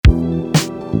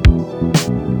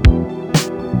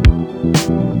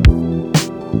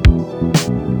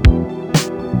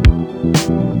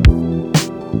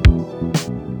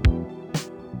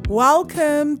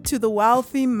Welcome to the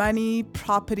Wealthy Money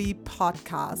Property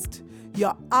Podcast,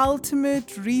 your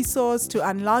ultimate resource to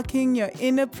unlocking your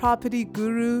inner property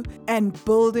guru and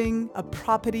building a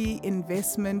property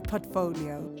investment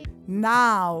portfolio.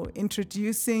 Now,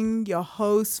 introducing your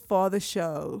host for the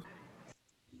show.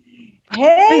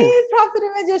 Hey, property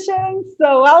magicians.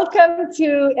 So welcome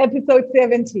to episode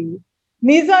 70.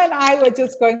 Mizo and I were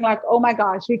just going like, oh my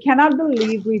gosh, we cannot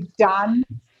believe we've done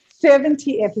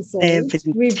 70 episodes.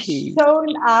 70. We've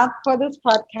shown up for this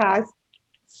podcast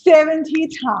 70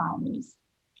 times.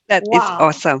 That is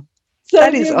awesome. So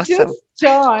that is you've awesome. Just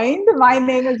joined. My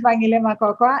name is Vangile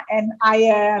Makokwa and I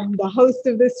am the host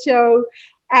of this show.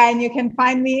 And you can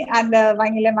find me under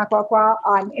Vangile Makokwa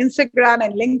on Instagram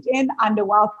and LinkedIn, under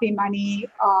Wealthy Money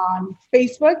on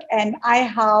Facebook. And I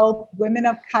help women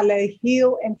of color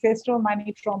heal ancestral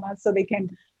money trauma so they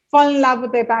can fall in love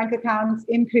with their bank accounts,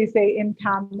 increase their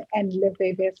income, and live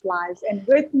their best lives. And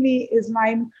with me is my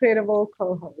incredible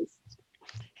co-host.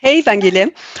 Hey,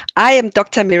 Vangile. I am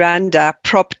Dr. Miranda,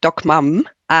 Prop Doc Mum.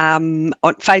 Find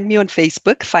me on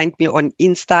Facebook, find me on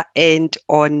Insta and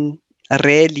on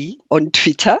on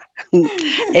Twitter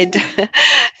and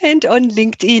on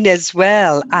LinkedIn as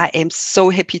well. I am so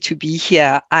happy to be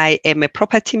here. I am a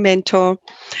property mentor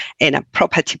and a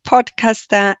property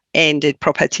podcaster and a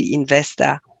property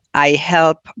investor. I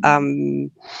help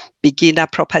beginner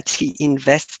property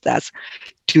investors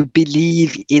to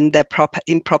believe in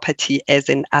property as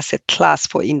an asset class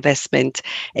for investment.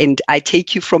 And I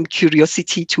take you from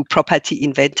curiosity to property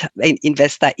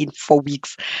investor in 4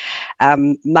 weeks.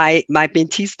 My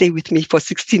mentees stay with me for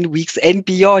 16 weeks and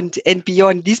beyond.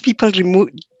 These people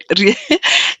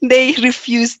they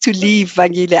refuse to leave,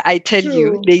 Vangile. I tell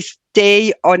you, they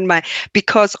stay on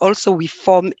because also we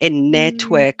form a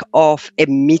network of a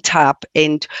meetup,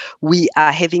 and we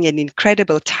are having an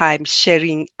incredible time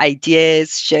sharing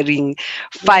ideas, sharing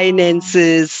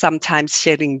finances, sometimes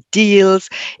sharing deals.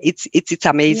 It's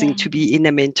amazing to be in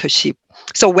a mentorship.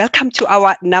 So welcome to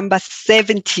our number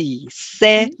 70.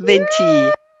 Yeah.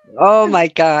 Oh my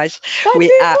gosh. But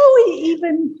before we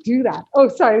even do that, oh,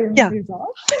 sorry. Yeah.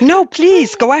 No,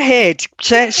 please go ahead.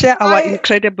 Share our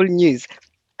incredible news.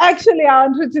 Actually, I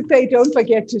wanted to say, don't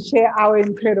forget to share our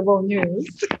incredible news.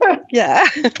 Yeah.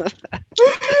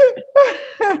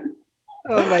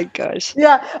 Oh my gosh.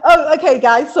 Yeah. Oh, okay,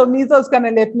 guys. So Mizo's going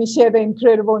to let me share the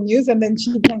incredible news and then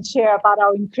she can share about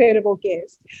our incredible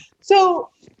guest. So,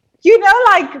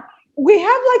 we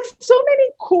have so many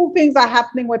cool things are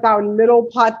happening with our little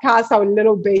podcast, our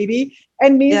little baby.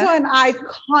 And Mizo and I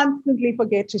constantly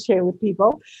forget to share with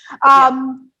people.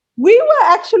 We were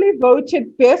actually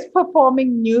voted best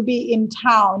performing newbie in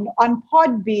town on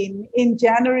Podbean in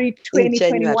January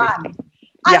 2021.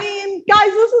 I mean,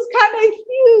 guys, this is kind of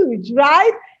huge,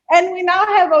 right? And we now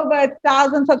have over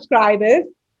 1,000 subscribers.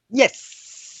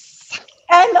 Yes.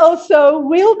 And also,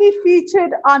 we'll be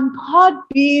featured on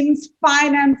Podbean's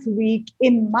Finance Week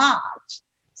in March.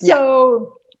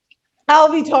 So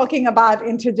I'll be talking about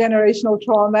intergenerational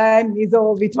trauma, and Mizo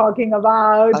will be talking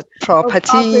about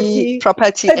property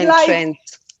and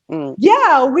trends.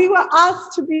 Yeah, we were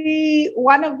asked to be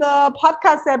one of the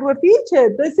podcasts that were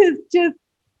featured. This is just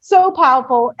so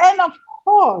powerful. And of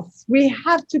course, we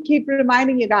have to keep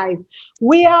reminding you guys,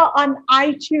 we are on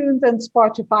iTunes and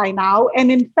Spotify now.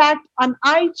 And in fact, on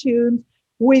iTunes,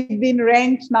 we've been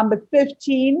ranked number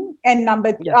 15 and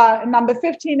number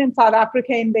 15 in South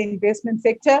Africa in the investment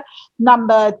sector,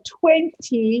 number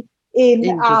 20 in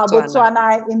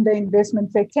Botswana in the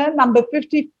investment sector, number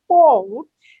 54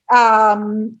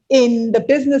 in the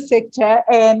business sector,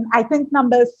 and I think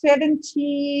number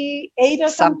 78 or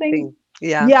something.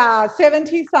 Yeah,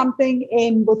 70 something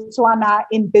in Botswana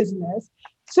in business.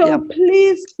 So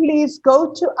please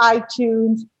go to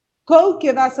iTunes. Go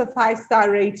give us a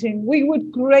 5-star rating. We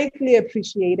would greatly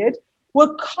appreciate it.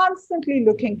 We're constantly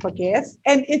looking for guests.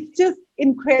 And it's just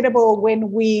incredible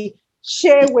when we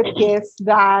share with guests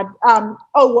that,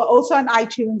 we're also on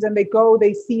iTunes, and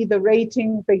they see the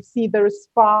ratings, they see the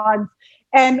response.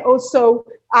 And also,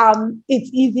 it's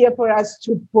easier for us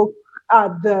to book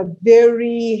the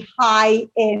very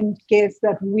high-end guests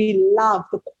that we love,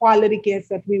 the quality guests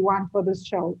that we want for this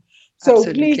show. So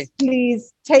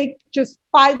please take just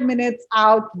 5 minutes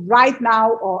out right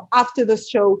now or after the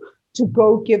show to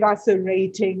go give us a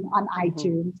rating on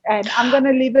iTunes. And I'm going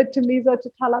to leave it to Mizo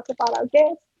to tell us about our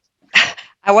guest.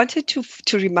 I wanted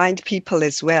to remind people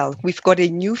as well, we've got a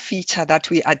new feature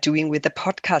that we are doing with the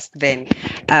podcast then.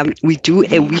 We do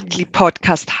a weekly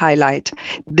podcast highlight.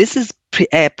 This is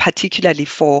particularly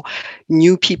for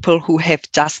new people who have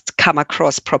just come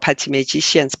across Property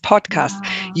Magicians podcast.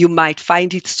 You might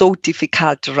find it so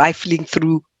difficult rifling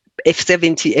through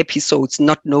 70 episodes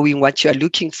not knowing what you're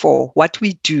looking for. What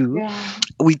we do,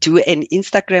 we do an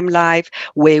Instagram live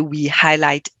where we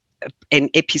highlight an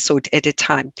episode at a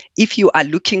time. If you are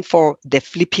looking for the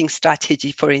flipping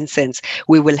strategy, for instance,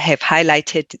 we will have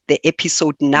highlighted the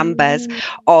episode numbers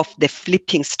of the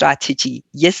flipping strategy.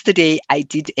 Yesterday, I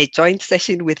did a joint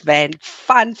session with Van.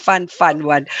 Fun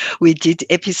one. We did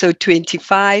episode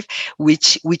 25,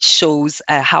 which shows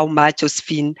how much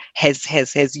Josephine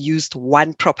has used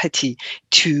one property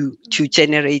to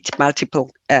generate multiple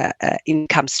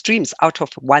income streams out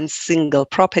of one single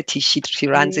property. She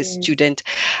runs a student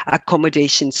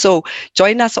accommodation. So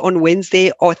join us on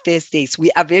Wednesday or Thursdays.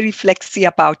 We are very flexy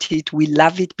about it. We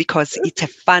love it because it's a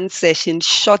fun session,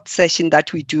 short session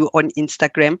that we do on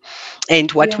Instagram. And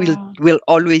what we'll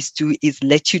always do is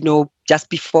let you know just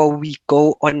before we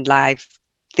go on live.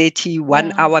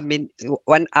 1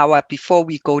 hour before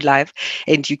we go live,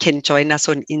 and you can join us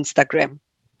on Instagram.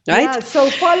 Right? Yeah, so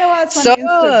follow us on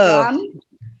Instagram.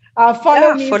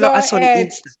 Follow us on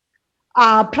Instagram.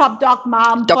 Prop Doc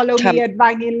Mom, follow me at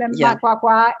Vangilan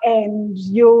Makwakwa, and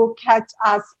you'll catch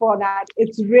us for that.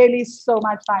 It's really so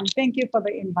much fun. Thank you for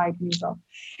the invite, Mizo.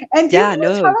 And tell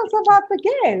us about the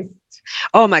guest.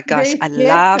 Oh my gosh, I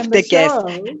love the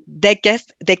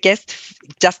guest. The guest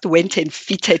just went and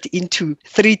fitted into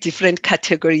 3 different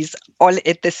categories all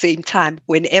at the same time.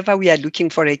 Whenever we are looking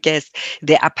for a guest,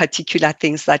 there are particular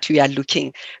things that we are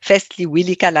looking. Firstly,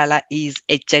 Willie Kalala is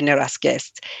a generous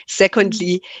guest.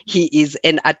 Secondly, he is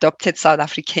an adopted South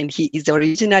African. He is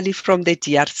originally from the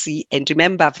DRC. And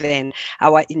remember, Van,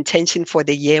 our intention for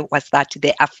the year was that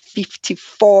there are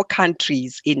 54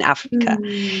 countries in Africa,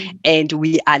 and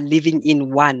we are living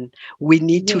in one. We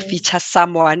need to feature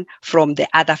someone from the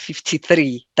other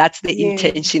 53. That's the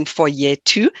intention for year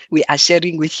 2. We are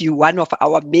sharing with you one of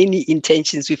our many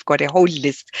intentions. We've got a whole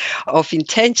list of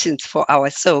intentions for our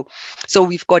show. So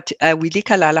we've got Willie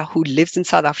Kalala, who lives in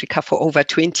South Africa for over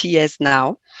 20 years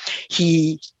now.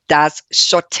 He does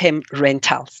short-term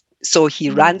rentals. So he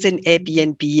runs an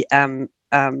Airbnb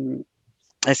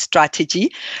a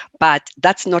strategy, but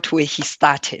that's not where he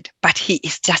started. But he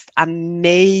is just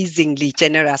amazingly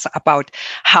generous about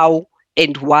how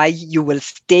and why you will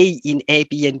stay in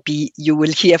Airbnb. You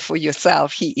will hear for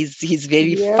yourself. He's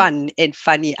very fun and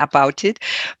funny about it,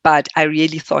 but I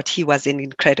really thought he was an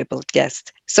incredible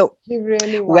guest. So he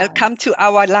really was. Welcome to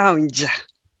our lounge.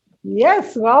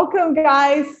 Yes, welcome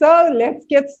guys. So let's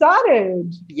get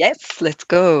started. Yes, let's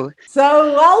go.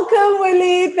 So welcome,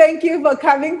 Willie. Thank you for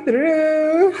coming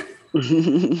through.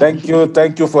 Thank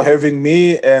you for having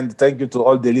me, and thank you to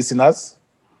all the listeners.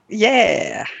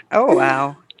 Yeah. Oh,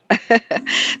 wow.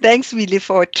 Thanks, Willie,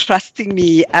 for trusting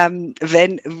me.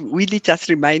 Then Willie just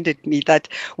reminded me that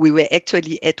we were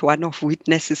actually at one of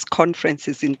Witness's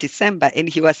conferences in December, and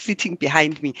he was sitting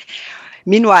behind me.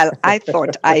 Meanwhile, I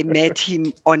thought I met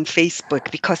him on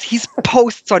Facebook because his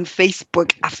posts on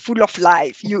Facebook are full of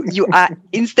life. You are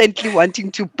instantly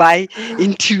wanting to buy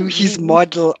into his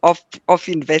model of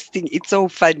investing. It's so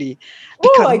funny.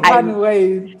 Oh, I can't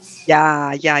wait.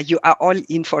 Yeah, you are all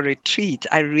in for a treat.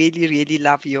 I really, really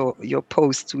love your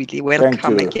posts, Willie.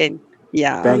 Welcome again.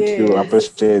 Yeah. Thank you. I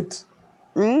appreciate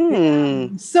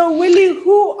it. So, Willie,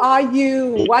 who are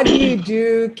you? What do you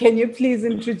do? Can you please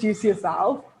introduce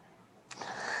yourself?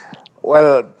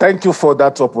 Well, thank you for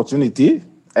that opportunity.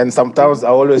 And sometimes I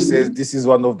always say this is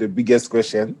one of the biggest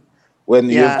questions when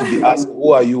you have to be asked,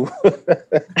 who are you?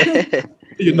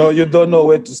 You don't know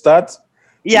where to start.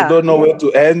 You don't know where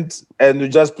to end. And you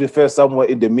just prefer somewhere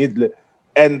in the middle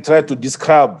and try to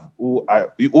describe who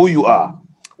you are.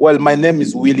 Well, my name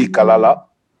is Willie Kalala.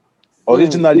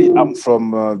 Originally, I'm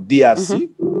from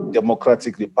DRC,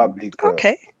 Democratic Republic of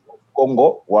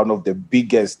Congo, one of the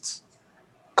biggest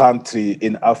country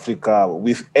in Africa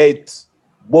with 8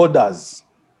 borders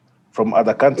from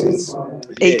other countries.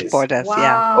 8 borders,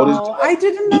 wow. I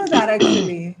didn't know that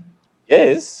actually.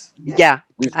 Yes. Yeah,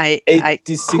 with I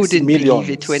couldn't believe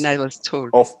it when I was told.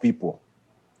 Of people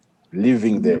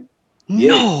living there.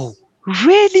 No,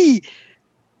 really?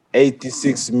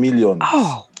 86 million.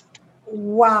 Oh.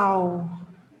 Wow.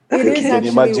 It is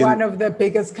actually one of the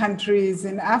biggest countries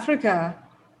in Africa.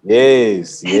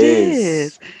 Yes, It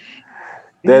is.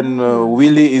 Then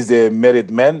Willie is a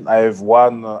married man. I have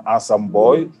one handsome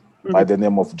boy by the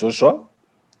name of Joshua.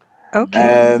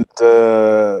 Okay. And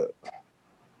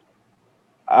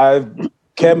I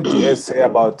came to SA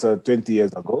about 20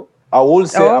 years ago. I will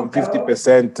say I'm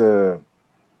 50%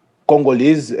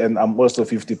 Congolese, and I'm also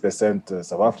 50%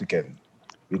 South African.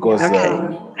 Because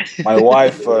my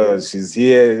wife, she's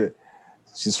here.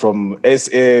 She's from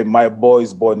SA. My boy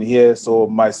is born here. So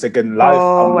my second life,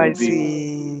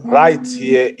 I'm right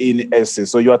here in SA.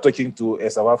 So you are talking to a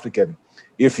South African.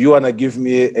 If you want to give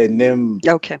me a name,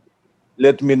 okay,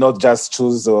 let me not just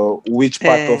choose which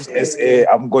part of SA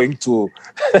I'm going to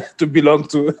to belong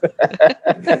to.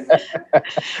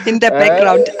 In the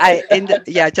background,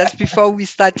 just before we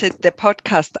started the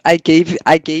podcast, I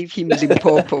gave him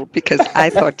Limpopo because I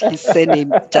thought his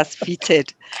surname just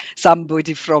fitted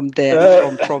somebody from Limpopo.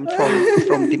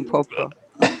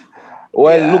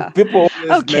 Well, look, people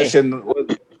always mention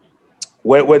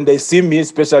when they see me,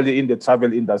 especially in the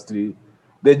travel industry,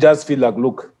 they just feel like,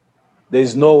 look,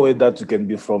 there's no way that you can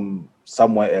be from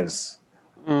somewhere else.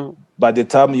 By the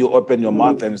time you open your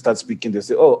mouth and start speaking, they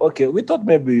say, oh, okay, we thought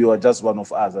maybe you are just one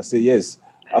of us. I say, yes,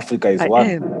 Africa is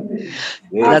one.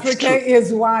 Yes. Africa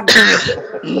is one.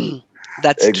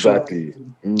 That's exactly.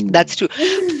 True. That's true.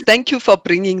 Thank you for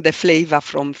bringing the flavor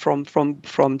from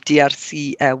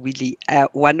DRC, Willie.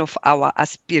 One of our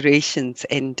aspirations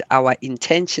and our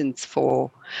intentions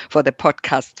for the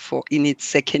podcast in its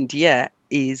second year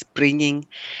is bringing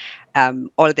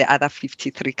all the other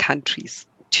 53 countries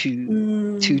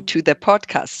to the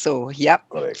podcast. So,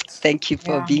 correct. Thank you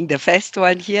for being the first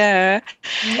one here.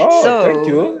 Oh, thank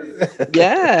you.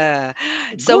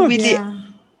 So, Willie,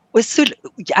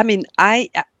 I mean, I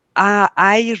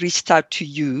reached out to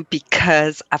you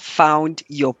because I found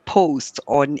your post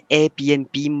on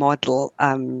Airbnb model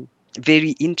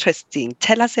very interesting.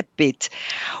 Tell us a bit,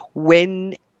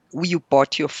 when you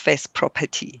bought your first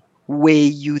property, were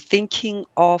you thinking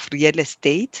of real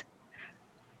estate?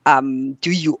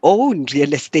 Do you own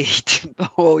real estate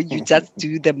or you just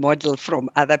do the model from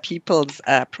other people's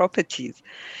properties?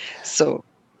 So,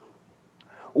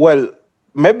 well,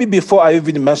 maybe before I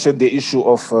even mention the issue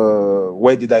of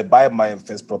where did I buy my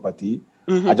first property,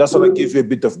 I just want to give you a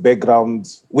bit of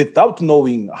background without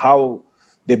knowing how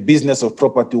the business of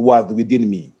property was within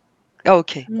me.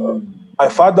 Okay. My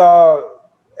father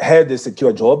had a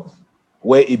secure job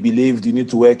where he believed you need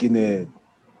to work in a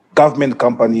government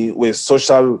company where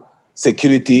social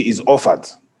security is offered.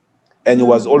 And he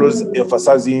was always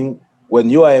emphasizing,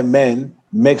 when you are a man,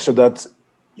 make sure that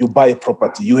you buy a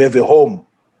property, you have a home.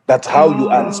 That's how you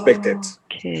are respected.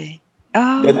 Okay.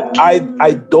 Then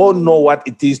I don't know what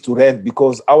it is to rent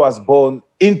because I was born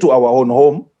into our own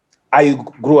home. I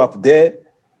grew up there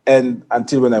and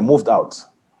until when I moved out.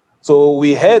 So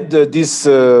we had this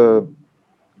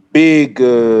big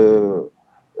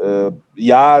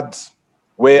yard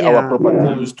where our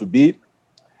property used to be.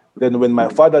 Then when my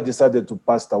father decided to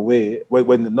pass away,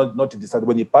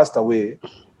 when he passed away,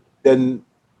 then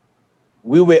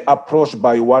we were approached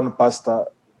by one pastor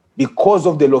because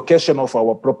of the location of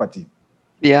our property.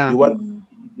 Yeah. He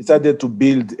decided to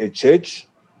build a church.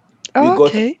 We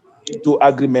got into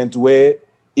agreement where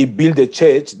he built a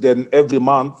church, then every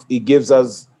month he gives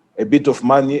us a bit of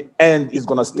money and he's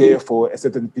going to stay for a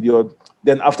certain period.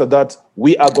 Then after that,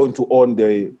 we are going to own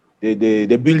the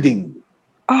building.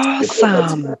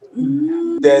 Awesome.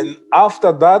 Then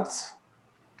after that,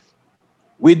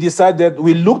 we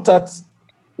looked at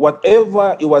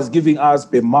whatever he was giving us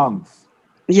per month.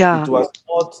 Yeah. It was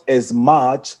not as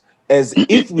much as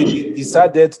if we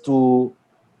decided to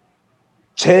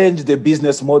change the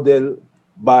business model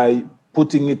by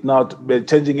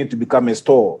changing it to become a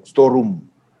storeroom.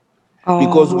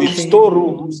 Because with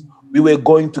storerooms, we were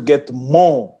going to get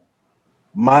more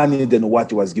money than what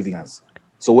he was giving us.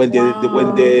 So when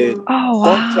the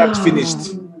contract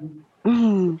finished,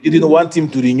 we didn't want him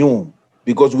to renew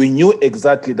because we knew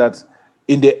exactly that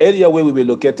in the area where we were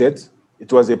located,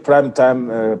 it was a prime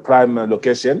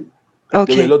location. There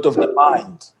were a lot of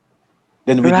demand.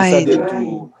 Then we decided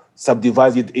to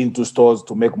subdivide it into stores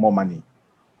to make more money.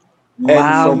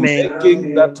 And from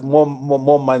making that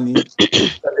more money, we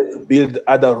started to build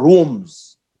other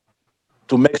rooms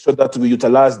to make sure that we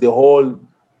utilize the whole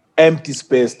empty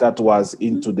space that was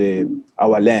into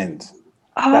our land.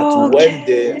 That's when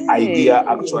the idea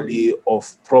actually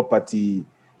of property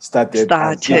started.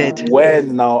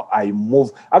 When now I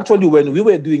moved. Actually, when we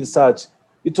were doing such,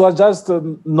 it was just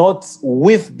not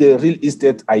with the real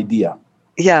estate idea.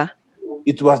 Yeah.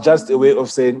 It was just a way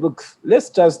of saying, look, let's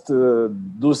just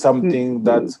do something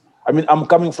that, I'm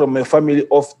coming from a family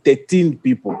of 13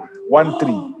 people,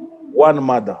 1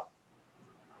 mother,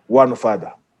 1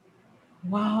 father.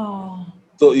 Wow.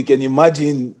 So you can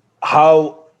imagine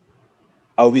how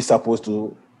are we supposed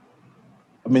to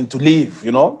live,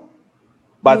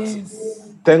 But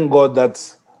thank God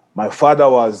that my father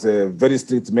was a very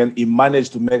strict man. He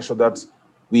managed to make sure that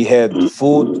we had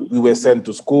food, we were sent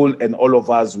to school, and all of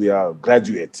us, we are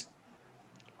graduate.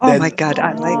 My God,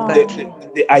 I like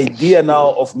that. The idea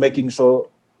now of making sure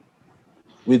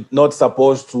we're not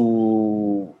supposed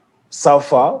to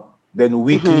suffer than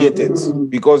we created,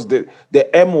 because the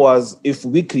aim was, if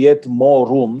we create more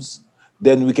rooms,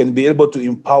 then we can be able to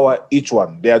empower each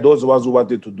one. There are those ones who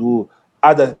wanted to do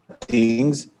other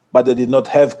things, but they did not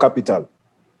have capital.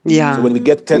 Yeah. So when we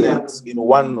get tenants in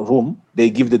one room, they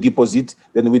give the deposit,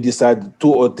 then we decide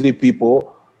 2 or 3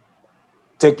 people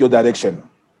take your direction.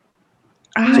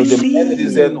 So the main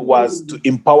reason was to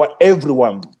empower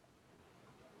everyone.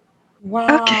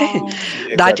 Wow. Okay.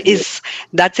 Exactly.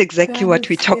 That's exactly what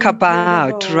we talk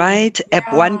about, right?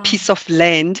 One piece of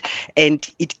land, and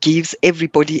it gives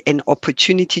everybody an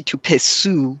opportunity to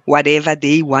pursue whatever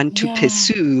they want to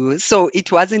pursue. So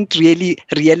it wasn't really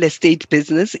real estate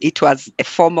business. It was a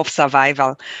form of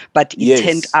survival, but it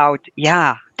turned out,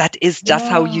 that is just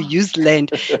how you use land.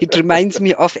 It reminds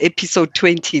me of episode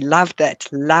 20. Love that.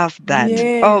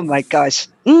 Yes. Oh my gosh.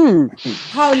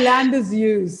 How land is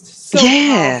used. So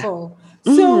powerful.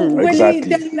 So Willie,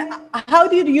 then how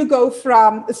did you go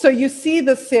from, so you see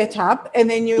the setup and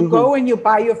then you go and you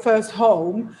buy your first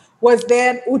home. Was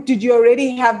there, or did you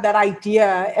already have that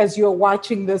idea as you're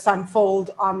watching this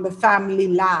unfold on the family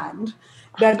land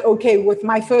that, okay, with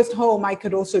my first home, I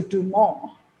could also do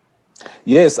more?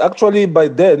 Yes, actually by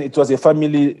then it was a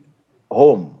family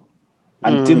home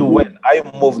until when I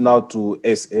moved now to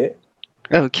SA.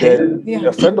 Okay. Then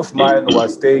a friend of mine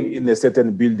was staying in a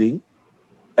certain building,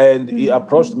 and he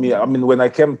approached me. I mean, when I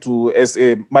came to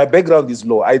SA, my background is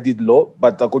law. I did law,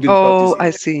 but I couldn't practice. I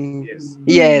see.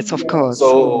 Yes, of course.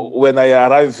 So when I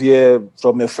arrived here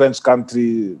from a French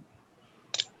country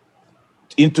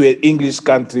into an English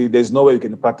country, there's no way you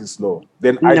can practice law.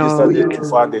 Then I decided to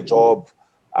find a job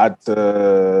at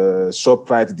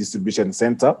ShopRite Distribution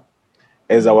Center.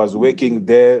 As I was working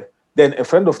there, then a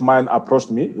friend of mine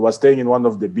approached me. He was staying in one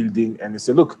of the buildings, and he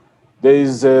said, look, there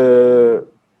is a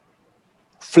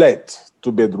flat,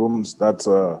 2 bedrooms that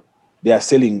they are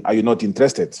selling. Are you not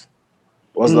interested?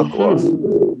 I was like,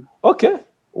 okay,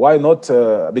 why not?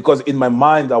 Because in my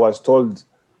mind, I was told,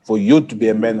 for you to be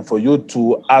a man, for you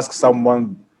to ask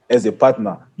someone as a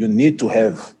partner, you need to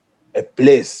have a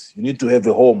place. You need to have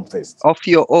a home first. Of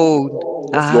your own.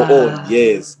 Of your own,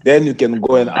 yes. Then you can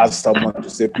go and ask someone to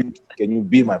say, please, can you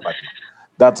be my partner?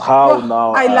 That's how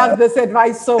now. I love this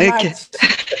advice so much.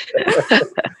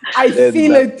 I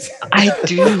feel it. I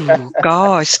do.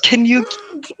 Gosh, can you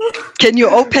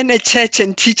open a church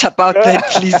and teach about that,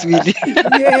 please, Willie?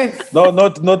 Yes. No,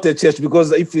 not a church,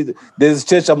 because if there's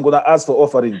church, I'm gonna ask for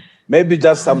offering. Maybe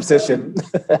just some session.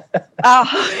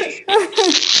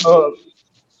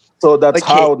 So that's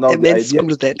how now the idea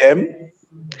came.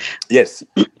 Yes.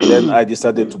 Then I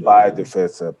decided to buy the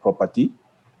first property.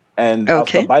 And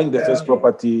after buying the first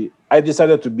property, I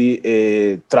decided to be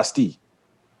a trustee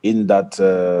in that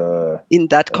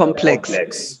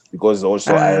complex, because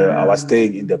also I was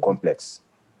staying in the complex.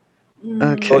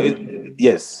 Okay. So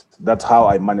yes, that's how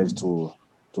I managed to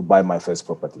buy my first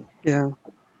property. Yeah.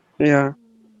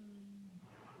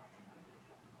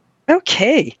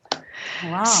 Okay.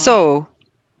 Wow. So,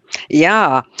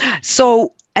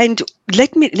 and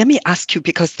let me ask you,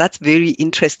 because that's very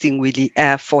interesting, Willie,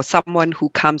 for someone who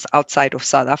comes outside of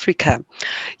South Africa,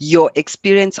 your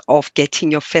experience of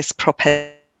getting your first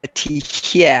property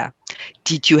here,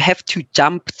 did you have to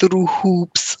jump through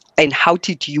hoops, and how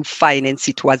did you finance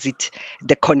it? Was it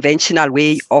the conventional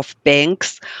way of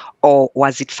banks, or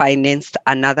was it financed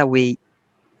another way?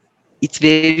 It's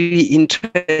very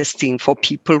interesting for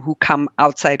people who come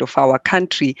outside of our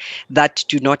country that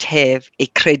do not have a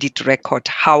credit record.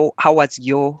 How was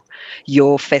your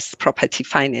first property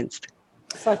financed?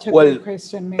 Such a good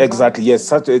question, Mira. Exactly,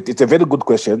 yes. It's a very good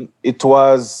question. It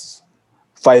was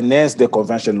financed the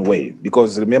conventional way,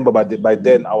 because remember, by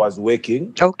then I was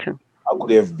working. Okay. I could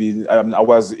have been. I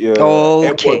was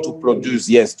able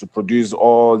to produce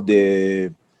all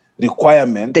the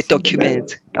requirements, the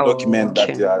document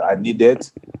that I needed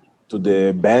to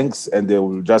the banks, and they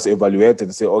will just evaluate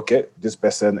and say, okay, this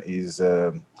person is.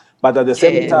 But at the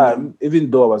same time, even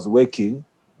though I was working,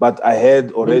 but I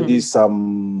had already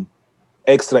some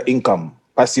extra income,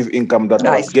 passive income that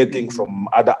I was getting from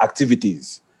other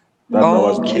activities that I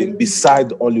was doing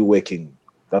beside only working.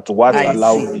 That's what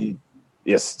allowed me,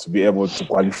 to be able to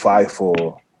qualify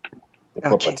for the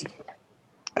property.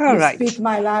 All right. Speak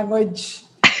my language.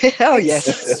 Oh,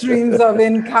 yes. Streams of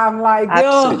income, like,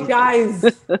 oh, guys,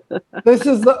 this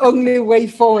is the only way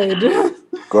forward.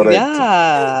 Correct.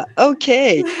 Yeah,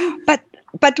 okay.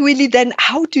 But Willie, then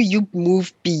how do you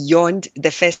move beyond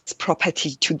the first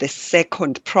property to the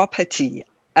second property?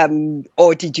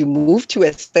 Or did you move to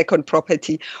a second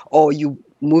property, or you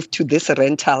moved to this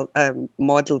rental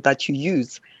model that you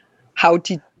use? How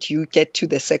did you get to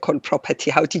the second property?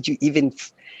 How did you even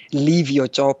leave your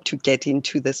job to get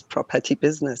into this property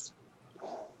business?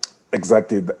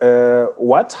 Exactly.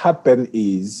 What happened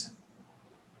is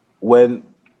when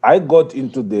I got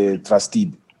into the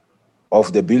trustee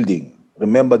of the building,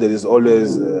 remember there is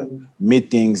always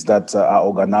meetings that are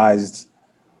organized.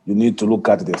 You need to look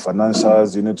at the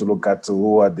financials. You need to look at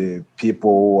who are the people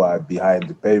who are behind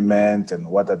the payment and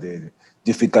what are the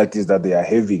difficulties that they are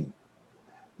having.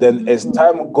 Then as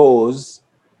time goes,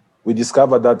 we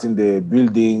discovered that in the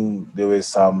building, there were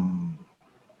some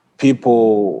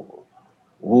people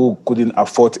who couldn't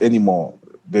afford anymore.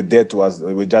 The debt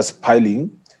they were just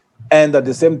piling. And at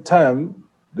the same time,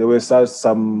 there were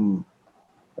some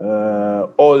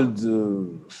old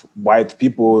white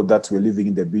people that were living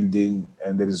in the building.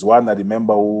 And there is one I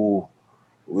remember who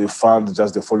we found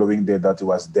just the following day that he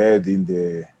was dead in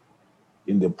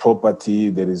the property.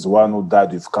 There is one who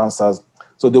died with cancers.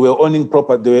 So they were owning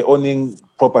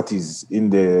properties in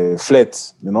the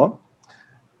flat, you know.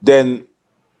 Then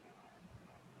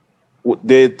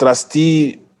the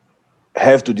trustee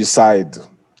have to decide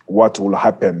what will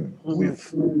happen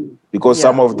with, because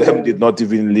some of them did not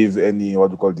even leave any, what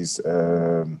do you call this?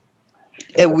 A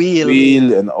will.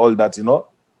 Will and all that, you know.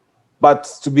 But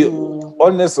to be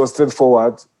honest or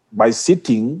straightforward, by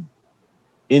sitting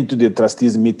into the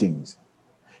trustees' meetings,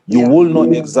 you will know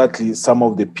exactly some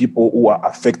of the people who are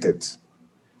affected,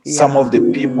 some of the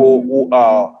people who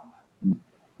are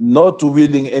not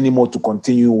willing anymore to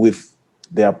continue with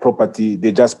their property.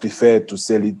 They just prefer to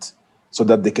sell it so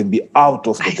that they can be out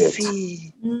of the debt.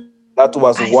 See. That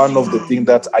was one of the things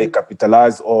that I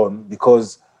capitalized on,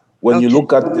 because when you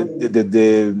look at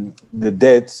the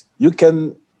debt, you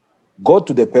can go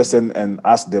to the person and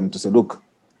ask them to say, look,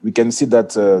 we can see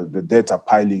that the debt are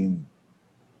piling.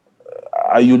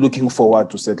 Are you looking forward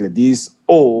to settle this?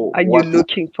 Or are you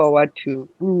looking forward to?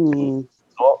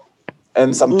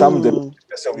 And sometimes the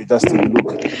person will just think,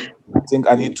 look, I think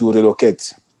I need to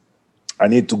relocate. I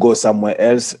need to go somewhere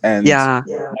else. And my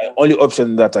only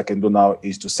option that I can do now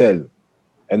is to sell.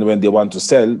 And when they want to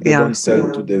sell, they don't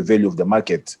sell to the value of the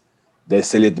market. They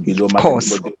sell it below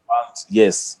market. But they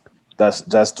want, that's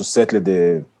just to settle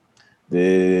the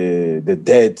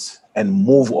debt and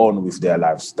move on with their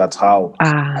lives. That's how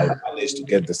I managed to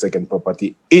get the second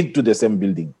property into the same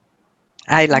building.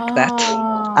 I like that.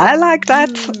 I like that.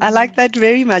 I like that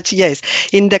very much. Yes.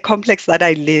 In the complex that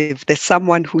I live, there's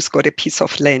someone who's got a piece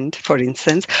of land, for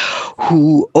instance,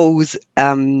 who owes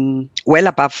well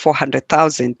above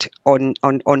 400,000 on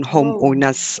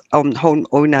homeowners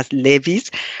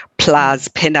levies, plus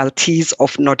penalties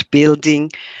of not building.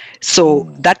 So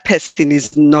that person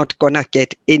is not gonna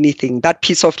get anything. That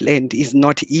piece of land is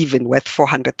not even worth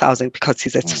 400,000 because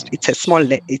it's a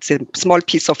small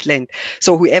piece of land.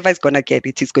 So whoever is gonna get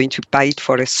it is going to buy it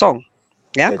for a song.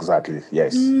 Yeah, exactly.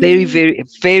 Yes. Very, very,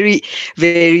 very,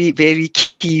 very, very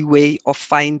key way of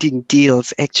finding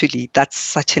deals. Actually, that's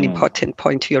such an important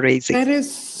point you're raising. That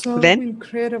is so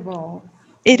incredible.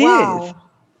 It is.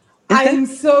 I am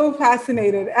so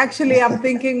fascinated. Actually, I'm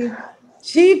thinking,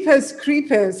 Jeepers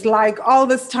creepers, like all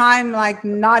this time, like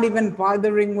not even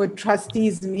bothering with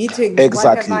trustees meetings.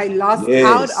 Exactly. What have I lost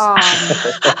out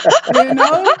on? You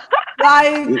know?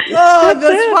 Like,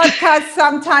 this podcast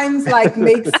sometimes like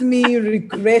makes me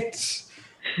regret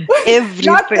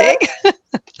everything.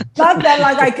 Not that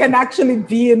like I can actually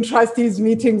be in trustees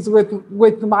meetings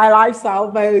with my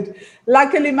lifestyle, but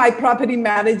luckily my property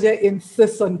manager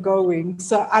insists on going.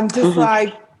 So I'm just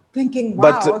like thinking,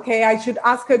 wow, okay, I should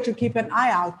ask her to keep an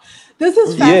eye out. This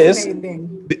is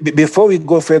fascinating. Yes. Before we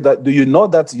go further, do you know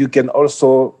that you can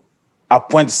also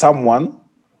appoint someone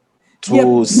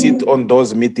to sit on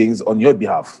those meetings on your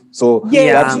behalf? So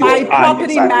that's my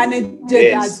property manager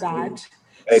does that.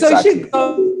 Exactly.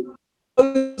 So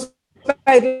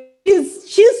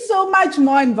she's so much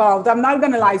more involved. I'm not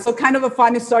gonna lie. So kind of a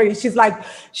funny story. She's like,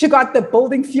 she got the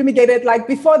building fumigated. Like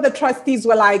before, the trustees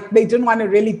were like, they didn't want to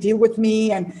really deal with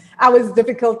me, and I was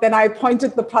difficult. Then I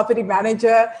appointed the property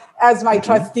manager as my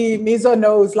trustee. Mizo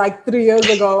knows, like 3 years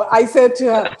ago, I said to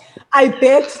her, I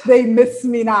bet they miss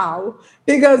me now,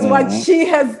 because what she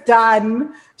has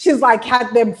done, she's like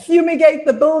had them fumigate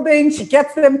the building. She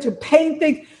gets them to paint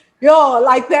things.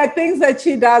 Like there are things that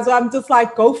she does. I'm just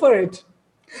like, go for it.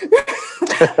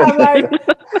 I'm like,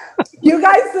 you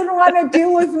guys didn't want to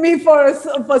deal with me for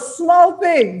small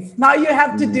things. Now you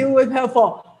have to deal with her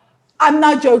for, I'm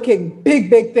not joking,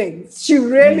 big things. She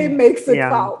really makes it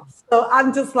count. So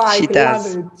I'm just like, love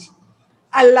it.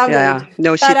 I love it.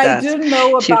 No, but I do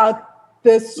know about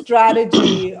the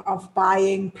strategy of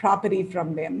buying property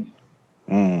from them.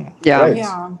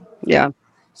 Yeah.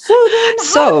 So then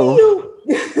how do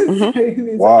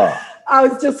you... Wow. I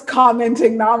was just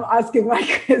commenting. Now I'm asking my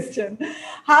question.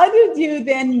 How did you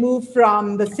then move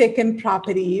from the second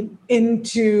property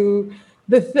into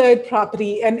the third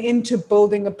property and into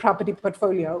building a property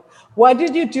portfolio? What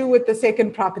did you do with the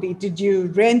second property? Did you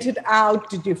rent it out?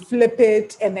 Did you flip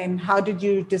it? And then how did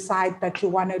you decide that you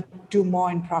want to do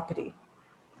more in property?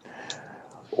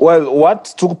 Well, what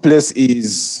took place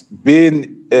is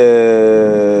being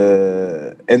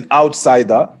an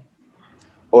outsider.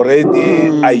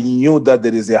 Already, I knew that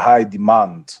there is a high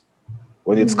demand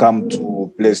when it's come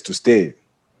to place to stay.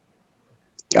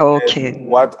 Okay. And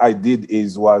what I did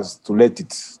was to rent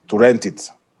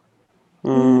it.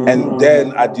 And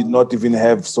then I did not even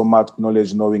have so much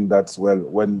knowledge knowing that, well,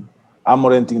 when I'm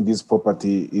renting this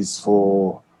property is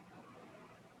for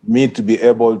me to be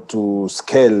able to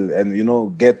scale and,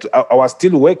 I was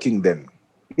still working then.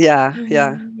 Yeah.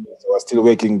 I was still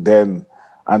working then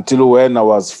until when I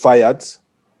was fired.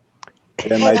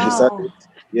 Then I decided,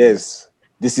 yes,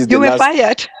 this is you the were last.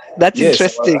 Fired. That's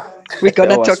interesting. We're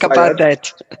gonna talk about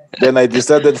that. Then I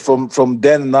decided from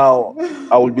then now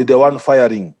I will be the one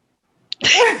firing.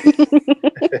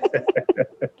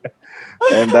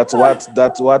 And that's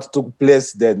what took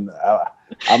place then.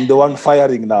 I'm the one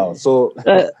firing now. So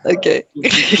okay.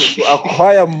 to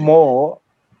acquire more,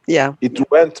 it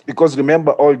went, because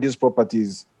remember, all these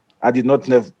properties, I did not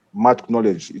have much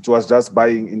knowledge. It was just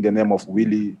buying in the name of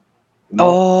Willie.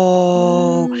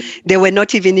 They were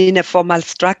not even in a formal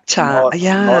structure.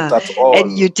 Not at all.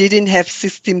 And you didn't have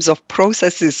systems of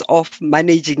processes of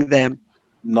managing them.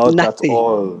 Not at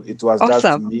all. It was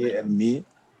just me and me.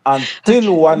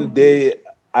 Until one day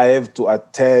I have to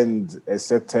attend a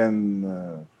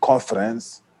certain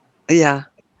conference. Yeah.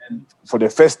 And for the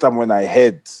first time when I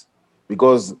heard,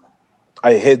 because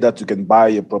I heard that you can buy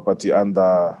a property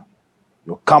under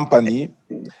your company,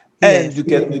 and you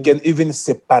can even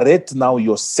separate now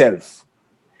yourself.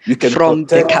 You can from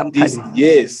the company. This.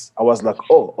 Yes. I was like,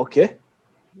 oh, okay.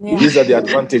 Yeah. These are the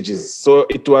advantages. So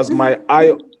it was my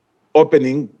eye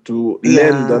opening to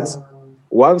learn that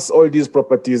once all these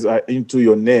properties are into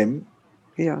your name,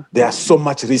 there's so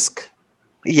much risk.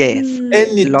 Yes.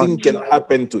 Anything can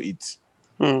happen to it.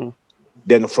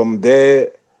 Then from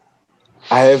there,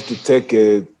 I have to take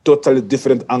a totally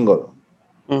different angle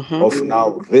of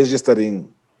now registering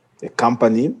a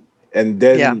company. And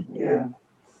then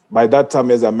by that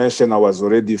time, as I mentioned, I was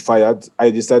already fired.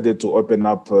 I decided to open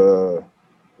up a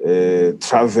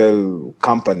travel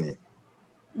company.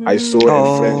 I saw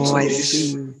a French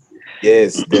dish.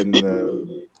 Yes, then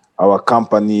our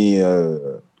company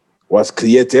was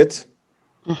created.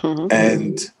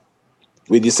 And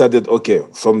we decided, okay,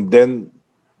 from then,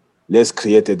 let's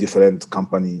create a different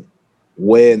company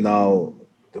where now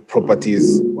the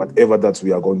properties, whatever that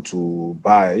we are going to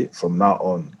buy from now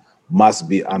on, must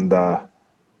be under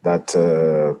that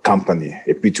company,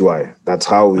 a PTY. That's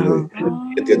how we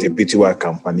get a PTY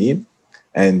company.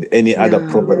 And any other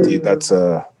property that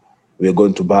we're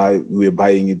going to buy, we're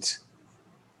buying it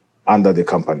under the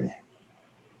company.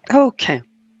 Okay.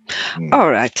 All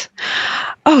right.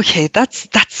 Okay, that's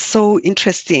so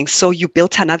interesting. So you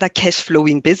built another cash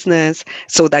flowing business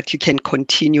so that you can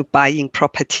continue buying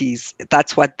properties.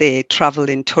 That's what the travel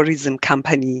and tourism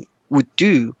company would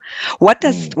do. What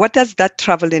does that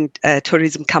travel and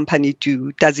tourism company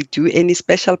do? Does it do any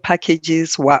special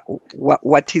packages? What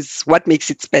makes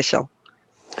it special?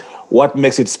 What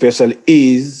makes it special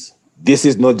is this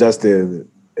is not just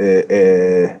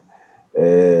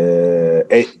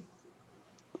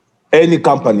any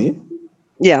company.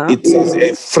 Yeah. It is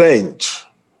a French.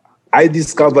 I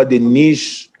discovered the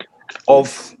niche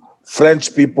of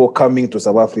French people coming to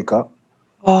South Africa,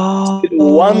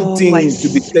 wanting to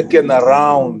be taken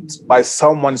around by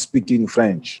someone speaking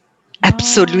French.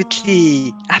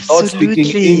 Absolutely. Not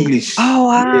speaking English. Oh,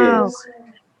 wow.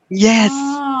 Yes.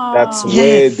 That's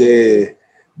where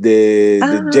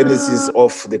the genesis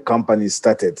of the company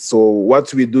started. So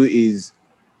what we do is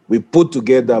we put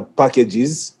together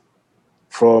packages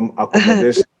from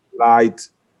accommodation, flight,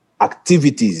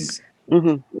 activities,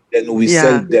 and we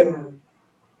sell them.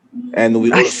 And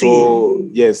we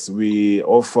we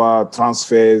offer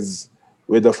transfers,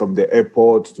 whether from the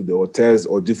airport to the hotels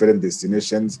or different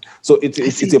destinations. So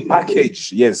it's a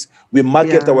package. Yes, we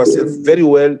market ourselves very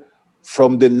well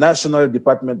from the National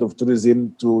Department of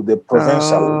Tourism to the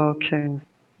provincial.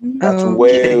 That's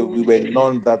where we were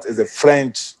known that as a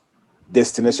French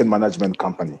destination management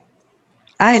company.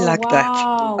 I like that.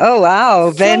 Oh,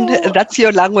 wow. Ben, that's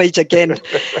your language again.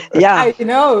 Yeah. I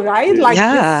know, right? Like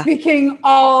Yeah. speaking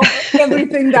of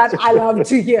everything that I love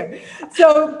to hear.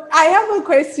 So I have a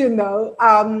question though,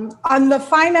 on the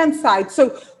finance side.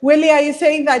 So Willie, are you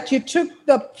saying that you took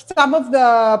some of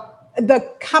the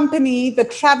company, the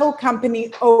travel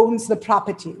company owns the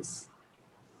properties?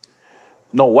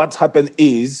 No, what happened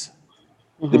is,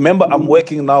 remember, I'm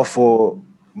working now for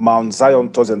Mount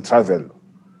Zion Tours and Travel.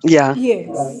 Yeah.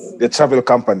 Yes. The travel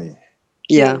company.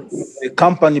 Yeah. Yes. The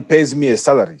company pays me a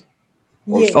salary.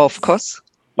 Yes. Of course.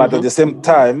 But at the same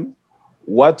time,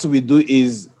 what we do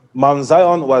is, Mount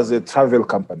Zion was a travel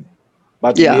company,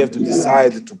 but we have to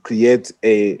decide to create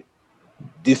a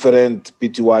different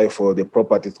PTY for the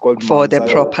property. It's called For Mount the Zion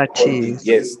properties. Holding.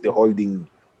 Yes, the holding.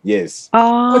 Yes.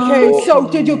 Okay, so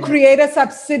did you create a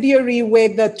subsidiary where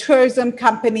the tourism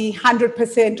company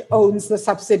 100% owns the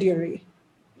subsidiary?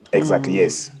 Exactly,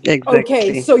 yes. Exactly.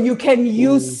 Okay, so you can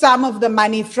use some of the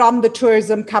money from the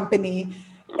tourism company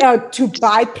to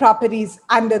buy properties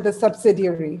under the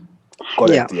subsidiary.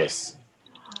 Correct, yes.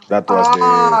 That was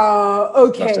the...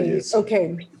 Okay, yes.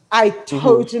 okay. I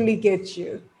totally get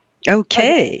you.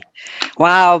 Okay.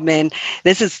 Wow, man.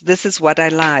 This is what I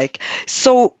like.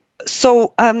 So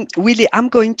Willie, I'm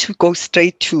going to go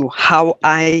straight to how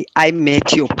I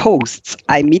met your posts.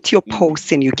 I meet your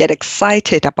posts and you get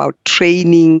excited about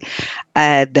training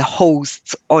the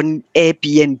hosts on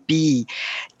Airbnb.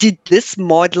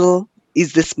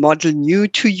 Is this model new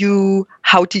to you?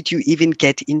 How did you even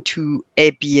get into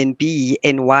Airbnb,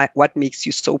 and what makes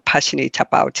you so passionate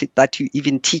about it that you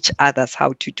even teach others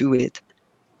how to do it?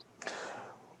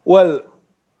 Well,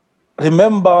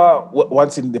 remember,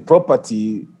 once in the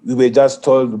property, we were just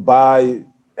told buy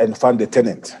and find a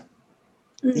tenant.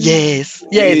 Yes.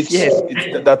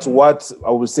 That's what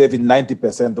I would say. In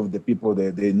 90% of the people,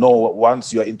 they know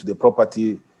once you are into the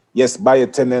property, yes, buy a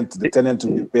tenant. The tenant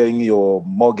will be paying your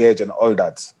mortgage and all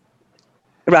that.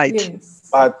 Right. Yes.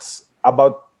 But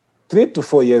about 3 to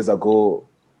 4 years ago,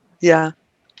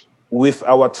 with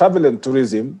our travel and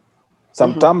tourism,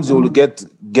 sometimes you will get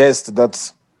guests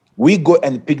that we go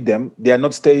and pick them. They are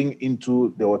not staying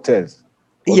into the hotels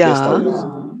or guest houses.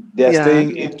 They are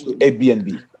staying into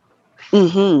Airbnb.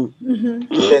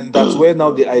 And that's where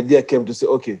now the idea came to say,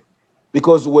 okay,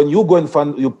 because when you go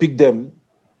and you pick them,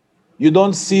 you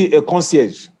don't see a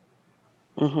concierge.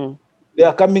 They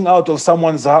are coming out of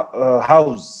someone's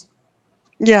house.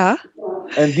 Yeah.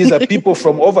 And these are people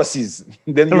from overseas.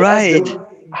 Then you ask them,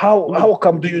 how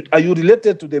come are you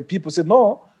related to the people? Say,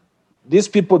 no, these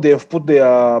people, they have put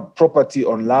their property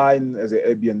online as an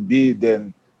Airbnb.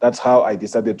 Then that's how I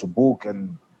decided to book.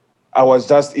 And I was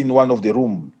just in one of the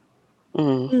rooms.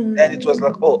 And it was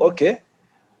like, oh, okay.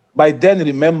 By then,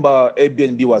 remember,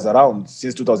 Airbnb was around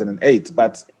since 2008.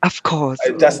 But of course,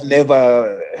 I just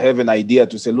never have an idea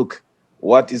to say, look,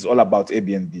 what is all about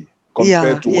Airbnb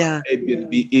compared to what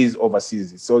Airbnb is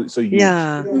overseas. It's so huge.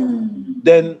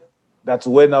 Then that's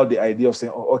where now the idea of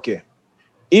saying, oh, okay,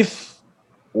 if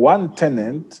one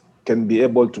tenant can be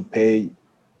able to pay,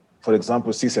 for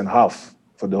example, 6.5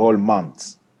 for the whole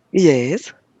month.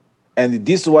 Yes. And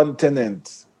this one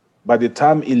tenant, by the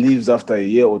time he leaves after a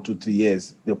year or 2, 3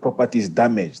 years, the property is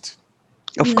damaged.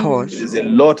 Of course. There's a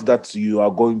lot that you are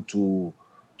going to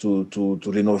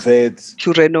renovate.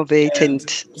 To renovate and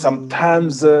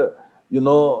sometimes,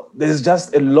 there's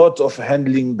just a lot of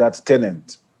handling that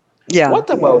tenant. Yeah. What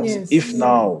about if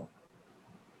now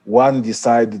one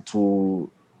decided to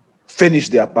finish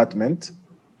the apartment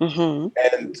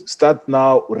and start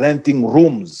now renting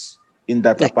rooms in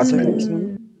that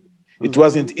apartment? It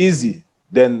wasn't easy.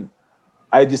 Then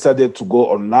I decided to go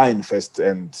online first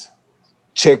and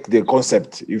check the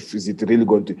concept, if is it really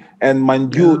going to. And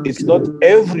mind you, it's not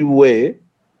everywhere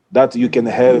that you can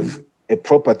have a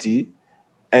property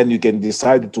and you can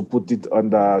decide to put it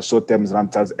under short-term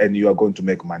rentals and you are going to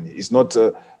make money. It's not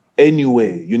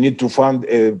anywhere. You need to find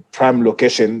a prime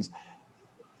location.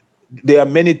 There are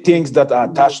many things that are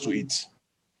attached to it.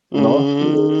 You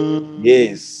know?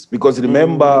 Yes, because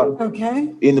remember,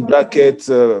 in brackets,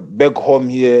 back home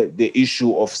here, the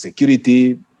issue of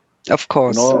security. Of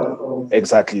course.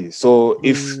 Exactly. So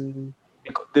if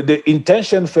the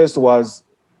intention first was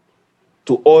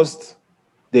to host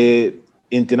the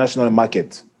international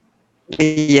market.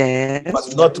 Yes.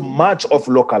 But not much of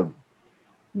local.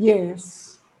 Yes.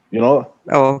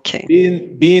 Okay.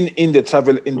 Being in the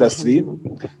travel industry,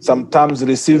 sometimes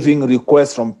receiving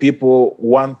requests from people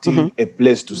wanting a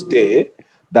place to stay,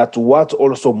 that what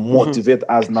also motivate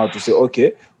us now to say,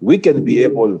 okay, we can be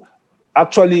able,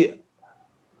 actually,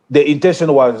 the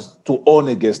intention was to own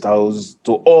a guest house,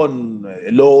 to own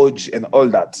a lodge and all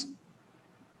that.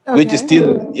 which is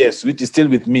still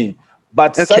with me.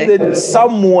 But suddenly,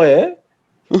 somewhere,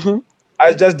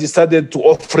 I just decided to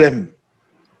off-ramp.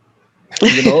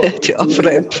 To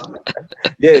off-ramp.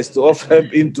 Yes, to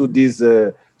off-ramp into these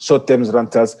short-term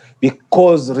rentals,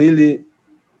 because really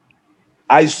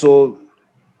I saw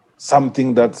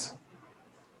something that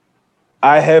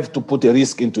I have to put a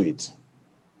risk into it.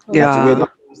 That's when I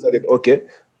decided, okay,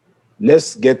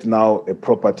 let's get now a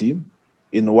property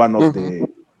in one of the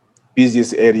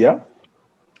busiest area,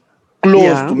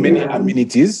 close to many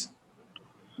amenities,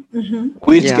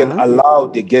 which can allow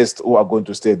the guests who are going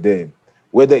to stay there,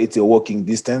 whether it's a walking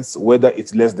distance, whether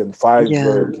it's less than 5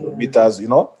 kilometers,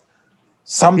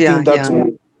 something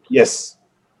that,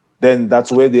 then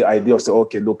that's where the idea of say,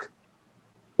 okay, look,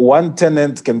 one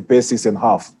tenant can pay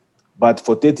 6.5, but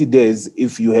for 30 days,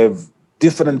 if you have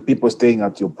different people staying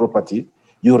at your property,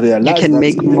 you realize you can that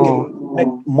make you can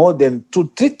make more than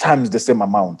 2-3 times the same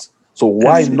amount. So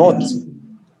why not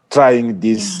trying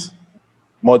this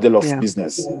model of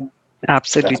business?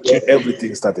 Absolutely. That's where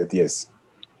everything started, yes.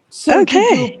 So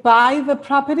did you buy the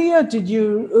property or did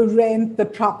you rent the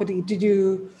property? Did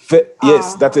you?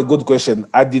 Yes, that's a good question.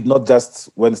 I did not just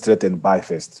went straight and buy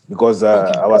first, because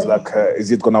I was like, is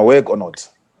it going to work or not?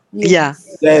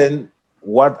 Yes. Then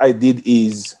what I did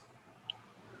is,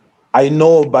 I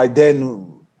know by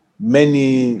then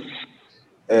many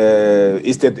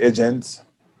estate agents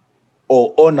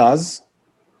or owners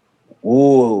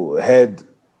who had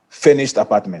finished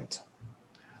apartment.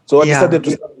 So I decided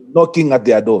to start knocking at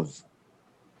their doors.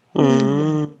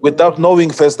 Without knowing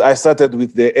first, I started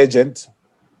with the agent,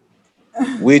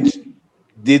 which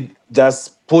did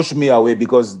just push me away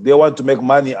because they want to make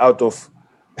money out of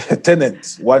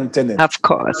one tenant. Of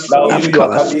course. Now you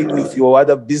are coming with your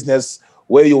other business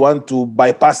where you want to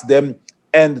bypass them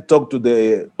and talk to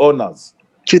the owners.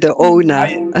 To the owner.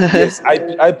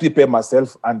 I prepare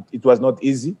myself, and it was not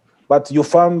easy. But you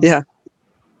found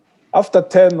after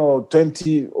 10 or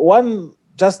 20, one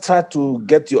just try to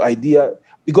get your idea,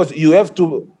 because you have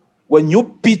to, when you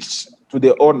pitch to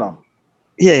the owner,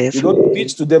 you don't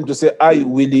pitch to them to say, I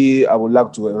would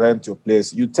like to rent your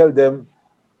place. You tell them,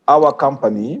 our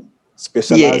company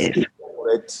specializes in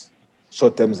corporate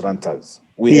short-term rentals.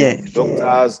 We have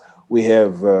doctors, we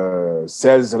have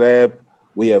sales rep,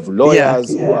 we have lawyers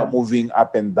who are moving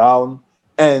up and down,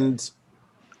 and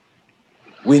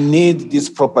we need this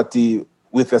property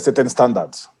with a certain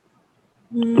standard.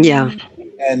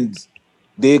 And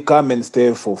they come and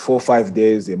stay for 4-5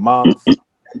 days, a month, and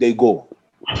they go.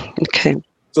 Okay.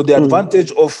 So the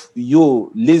advantage of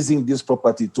you leasing this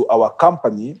property to our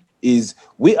company is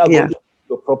we are going to keep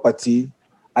the property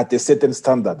at a certain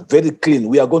standard, very clean.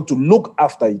 We are going to look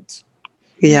after it.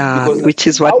 Which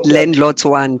is what landlords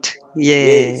want.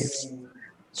 Yes.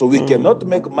 So we cannot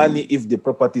make money if the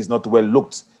property is not well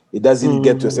looked. It doesn't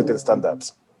get to a certain standard.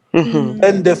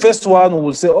 And the first one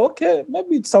will say, okay,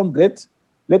 maybe it sounds great.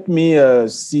 Let me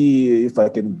see if I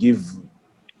can give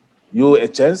you a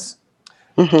chance.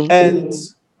 And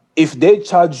if they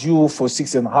charge you for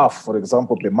 6.5, for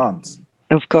example, per month,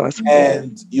 of course,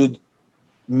 and you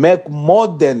make more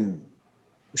than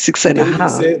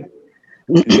 6.5,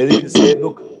 you can even say,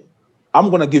 look, I'm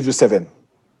going to give you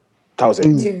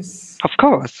 7,000. Yes. Of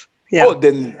course. Oh,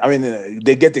 then,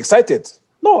 they get excited.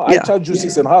 No, I charge you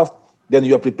 6.5. Then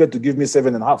you are prepared to give me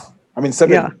 7.5.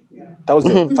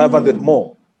 7,500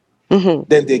 more.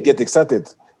 Then they get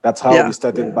excited. That's how we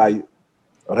started, by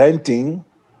renting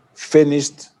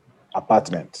finished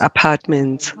apartments.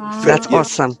 That's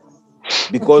awesome.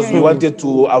 Because we wanted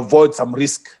to avoid some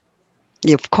risk.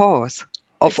 Of course.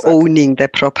 Of owning the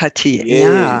property.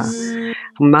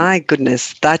 My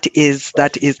goodness, that is.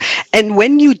 And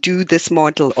when you do this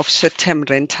model of short-term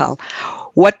rental,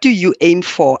 what do you aim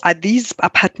for? Are these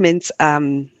apartments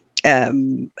rented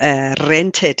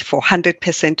for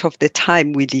 100% of the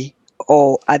time, Willie?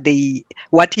 Or are they?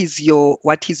 What is your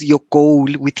goal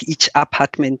with each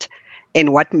apartment,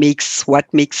 and what makes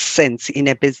sense in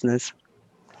a business?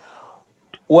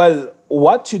 Well,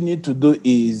 what you need to do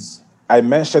is, I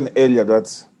mentioned earlier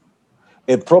that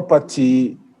a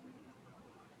property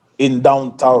in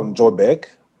downtown Joburg,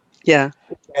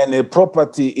 and a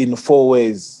property in Four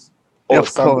Ways or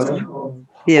something, or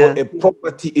a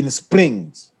property in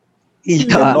Springs,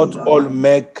 cannot all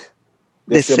make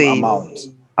the same amount.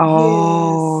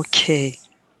 Okay.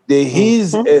 There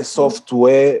is a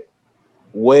software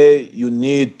where you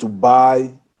need to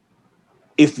buy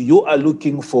if you are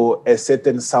looking for a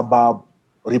certain suburb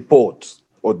report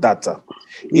or data.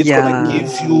 It's going to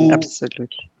give you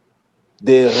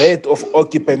the rate of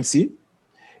occupancy.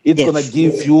 It's going to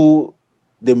give you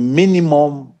the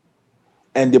minimum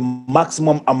and the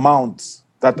maximum amount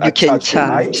that You are can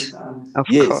charged. Of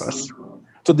Yes. course.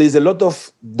 So there's a lot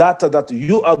of data that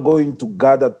you are going to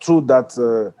gather through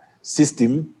that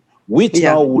system, which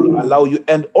now will allow you.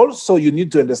 And also you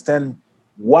need to understand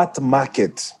what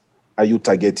market are you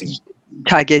targeting.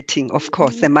 Targeting, of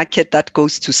course, the market that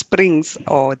goes to Springs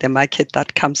or the market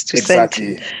that comes to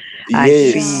Exactly. Sandton. I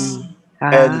Yes. see.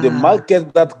 And the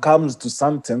market that comes to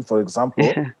Sandton, for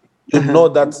example, you know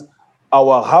that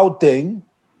our Gauteng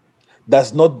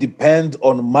does not depend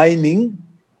on mining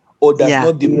or does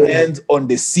not depend on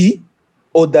the sea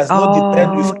or does not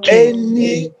depend with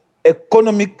any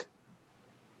economic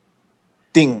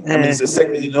thing. I mean, it's a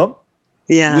second, you know.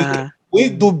 Yeah. We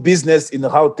do business in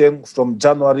Gauteng from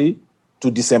January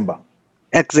to December.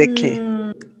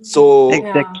 Exactly. So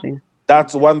exactly.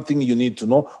 That's one thing you need to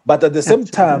know. But at the same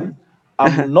time,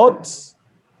 I'm not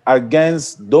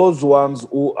against those ones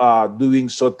who are doing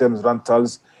short-term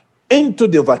rentals into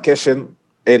the vacation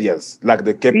areas, like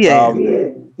the Cape Town,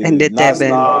 and the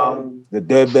Durban, the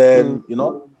Durban, you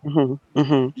know.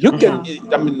 You can,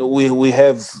 I mean, we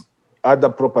have other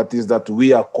properties that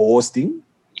we are co-hosting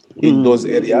in those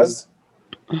areas.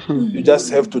 You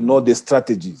just have to know the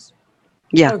strategies.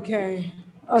 Yeah. Okay.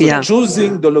 So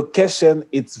choosing the location,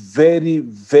 it's very,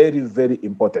 very, very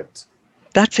important.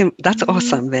 That's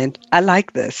awesome, man. I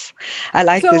like this. I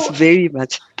like this very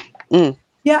much.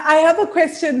 Yeah, I have a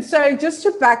question. So just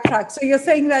to backtrack. So you're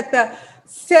saying that the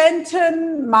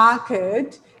Sandton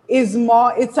market is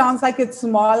more, it sounds like it's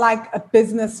more like a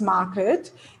business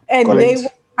market. And Correct.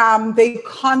 they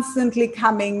constantly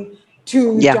coming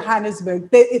to Johannesburg.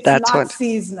 It's That's not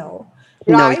seasonal.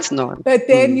 No, Right? it's not. But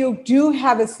then you do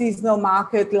have a seasonal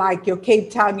market like your Cape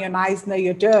Town, your Knysna,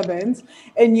 your Durbans,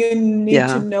 and you need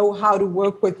to know how to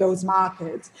work with those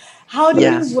markets. How do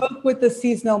you work with the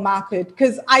seasonal market?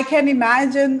 Because I can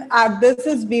imagine this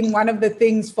has been one of the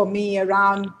things for me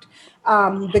around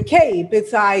the Cape.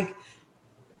 It's like,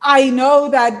 I know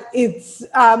that it's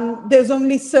there's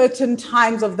only certain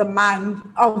times of the month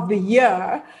of the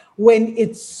year when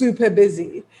it's super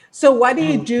busy. So what do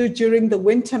you do during the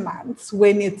winter months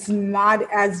when it's not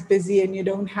as busy and you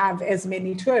don't have as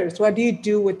many tourists? What do you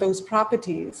do with those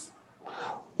properties?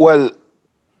 Well,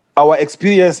 our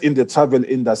experience in the travel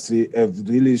industry have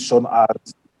really shown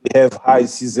us we have high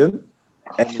season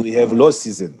and we have low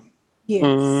season. Yes.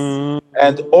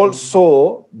 And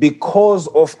also because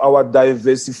of our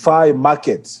diversified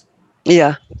market.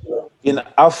 In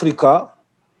Africa,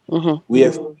 we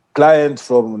have clients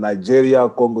from Nigeria,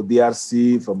 Congo,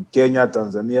 DRC, from Kenya,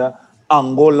 Tanzania,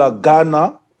 Angola,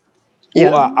 Ghana, who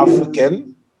are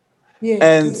African. Yes.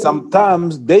 And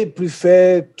sometimes they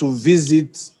prefer to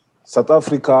visit South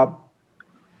Africa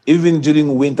even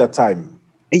during winter time.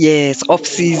 Yes, off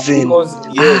season. Because,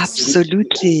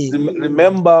 absolutely.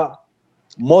 Remember,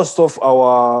 most of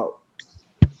our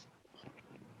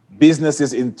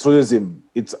businesses in tourism,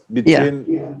 it's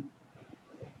between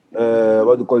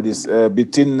what do you call this?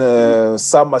 Between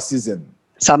summer season.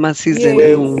 Summer season.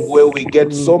 Where we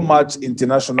get so much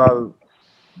international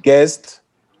guests,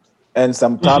 and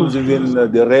sometimes even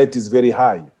the rate is very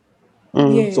high.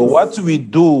 Yes. So what we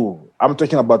do, I'm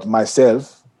talking about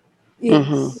myself,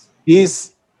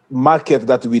 is market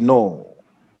that we know.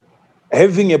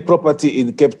 Having a property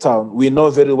in Cape Town, we know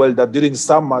very well that during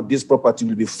summer, this property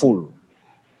will be full.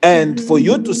 And for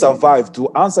you to survive, to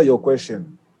answer your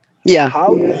question,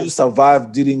 how do you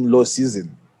survive during low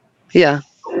season?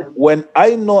 When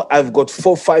I know I've got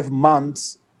 4-5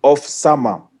 months of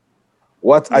summer,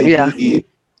 what I do is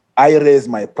I raise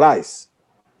my price.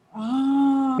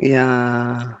 To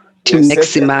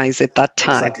maximize at that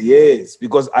time. Exactly, yes,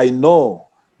 because I know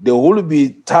there will be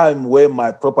time where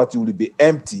my property will be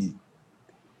empty.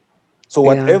 So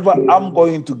whatever I'm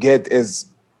going to get as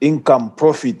income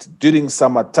profit during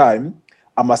summertime,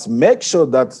 I must make sure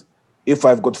that if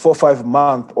I've got 4-5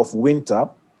 months of winter,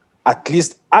 at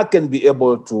least I can be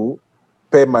able to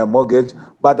pay my mortgage.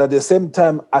 But at the same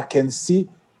time, I can see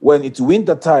when it's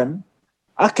winter time,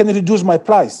 I can reduce my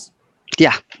price.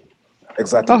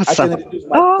 Exactly. Awesome. I can reduce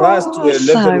my price to a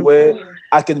level where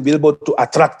I can be able to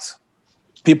attract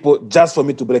people just for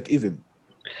me to break even.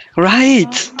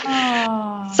 Right.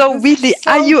 So Willie,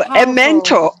 so are you powerful. a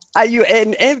mentor? Are you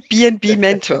an Airbnb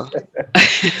mentor?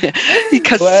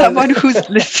 Because someone who's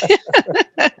listening,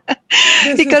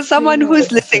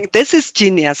 who's listening, this is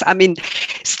genius. I mean,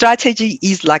 strategy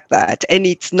is like that, and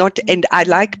it's not. And I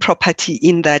like property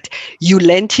in that you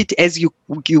lent it as you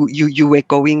were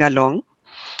going along,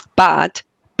 but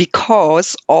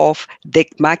because of the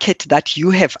market that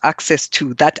you have access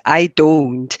to that I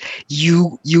don't,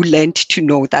 you learned to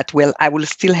know that, well, I will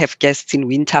still have guests in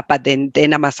winter, but then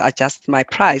I must adjust my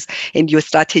price, and your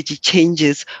strategy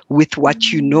changes with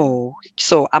what you know.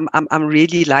 So I'm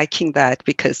really liking that,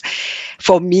 because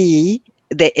for me,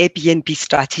 the Airbnb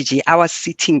strategy, I was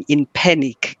sitting in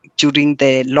panic during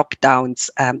the lockdowns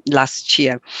last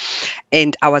year,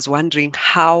 and I was wondering,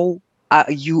 how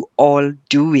are you all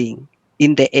doing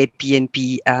in the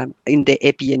Airbnb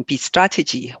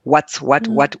strategy?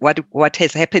 What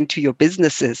has happened to your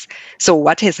businesses? So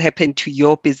what has happened to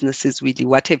your businesses, really?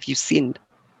 What have you seen?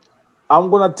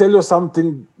 I'm gonna tell you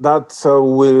something that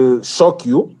will shock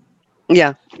you.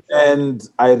 Yeah. And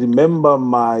I remember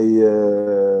my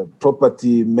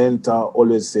property mentor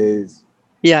always says,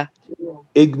 yeah,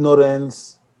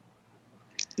 ignorance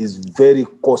is very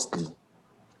costly.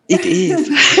 It is.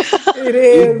 It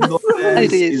is.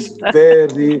 Ignorance It is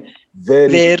very,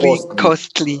 very, very costly.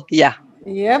 costly. Yeah.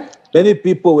 Yep. Many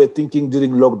people were thinking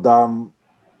during lockdown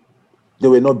there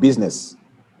were no business.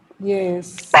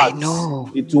 Yes. But I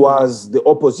know. it was the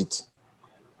opposite.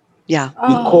 Yeah.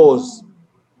 Because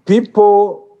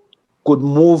people could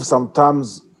move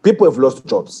sometimes. People have lost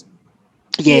jobs.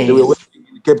 Yes. They were working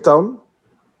in Cape Town.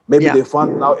 Maybe Yeah. they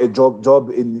found now a job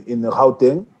in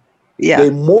Gauteng. Yeah.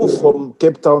 They move from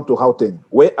Cape Town to Gauteng.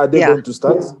 Where are they Yeah. going to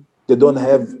start? They don't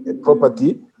have a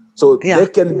property. So Yeah. they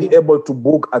can be able to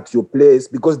book at your place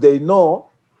because they know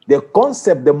the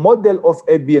concept, the model of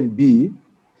Airbnb,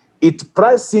 it's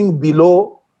pricing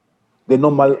below the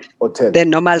normal hotel. The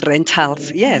normal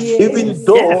rentals. Yes. Even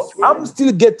though I'm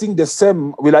still getting the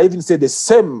same, will I even say the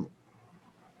same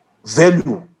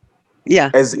value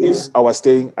Yeah. as if I was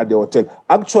staying at the hotel.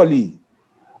 Actually,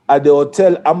 at the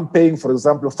hotel, I'm paying, for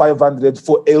example, 500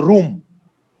 for a room.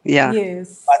 Yeah.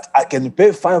 Yes. But I can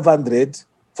pay 500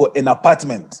 for an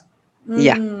apartment.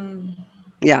 Yeah.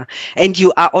 Yeah. And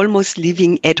you are almost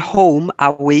living at home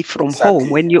away from Exactly. home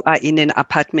when you are in an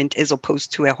apartment as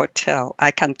opposed to a hotel.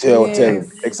 I can To a hotel,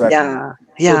 exactly. Yeah.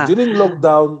 Yeah. So during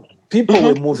lockdown, people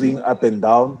were moving up and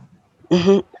down.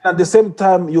 Mhm. And at the same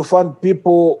time, you found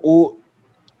people who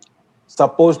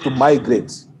supposed to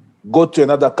migrate, go to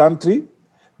another country.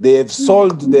 They have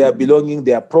sold their belonging,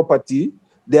 their property.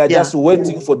 They are just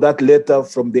waiting for that letter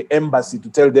from the embassy to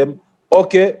tell them,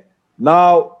 okay,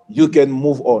 now you can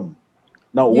move on.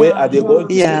 Now, where are they going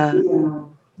to stay?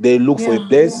 They look for a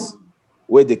place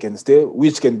where they can stay,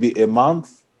 which can be a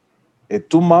month,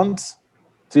 2 months,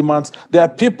 3 months. There are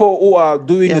people who are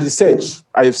doing research.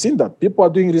 I have seen that. People are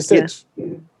doing research.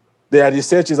 Their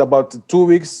research is about 2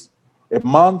 weeks, a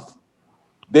month.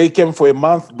 They came for a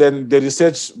month, then the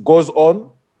research goes on.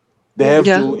 They have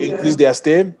to increase their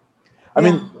stay. I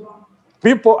mean,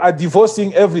 people are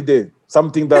divorcing every day,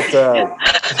 something that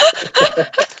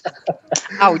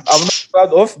I'm not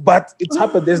proud of, but it's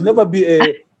happened. There's never been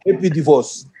a happy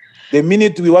divorce. The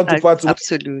minute we want to part,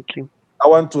 absolutely. I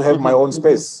want to have my own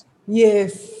space.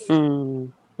 Yes.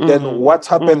 Then what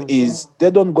happened is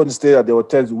they don't go and stay at the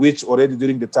hotels, which already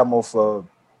during the time of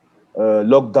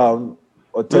lockdown,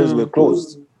 hotels were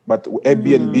closed, but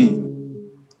Airbnb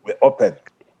were open.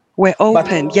 Were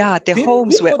open, the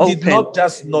homes were open. People did not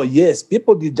just know. Yes,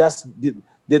 people did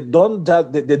they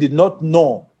did not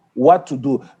know what to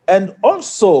do. And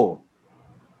also,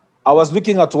 I was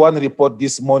looking at one report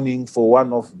this morning for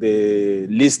one of the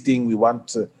listing we want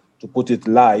to put it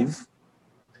live.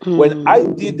 When I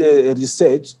did the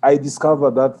research, I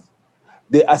discovered that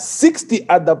there are 60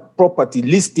 other property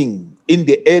listing in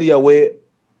the area where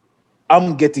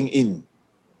I'm getting in.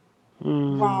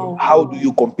 Wow. How do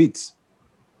you compete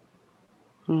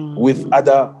with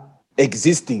other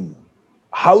existing?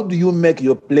 How do you make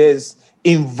your place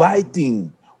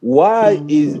inviting? Why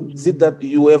is it that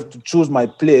you have to choose my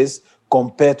place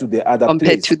compared to the other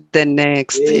compared place? to the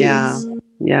next? Yes.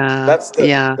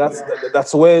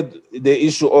 That's where the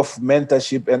issue of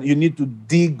mentorship, and you need to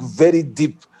dig very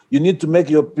deep. You need to make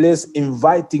your place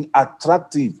inviting,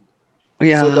 attractive,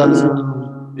 so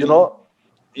that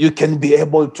you can be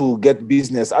able to get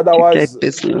business. Otherwise,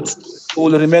 you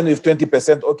will remain with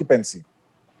 20% occupancy.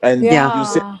 And you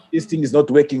say this thing is not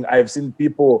working. I've seen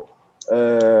people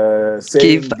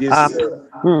saying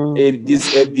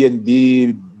this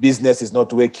Airbnb business is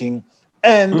not working.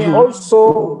 And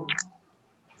also,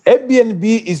 Airbnb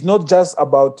is not just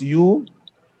about you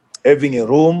having a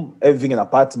room, having an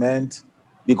apartment,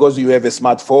 because you have a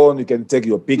smartphone, you can take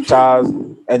your pictures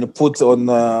and put on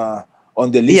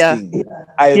the listing.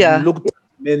 I've looked at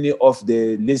many of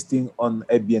the listing on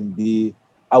Airbnb.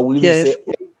 I will even say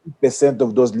 80%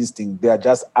 of those listings, they are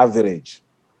just average.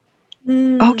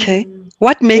 Okay.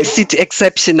 What makes it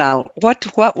exceptional? What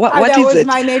That is was it?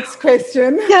 my next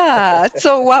question. Yeah.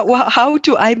 So how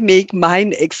do I make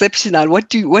mine exceptional?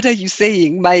 What are you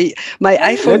saying? My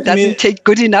iPhone doesn't take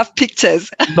good enough pictures.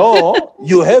 No,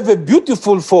 you have a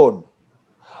beautiful phone,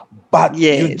 but you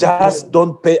Yes. just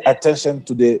don't pay attention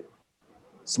to the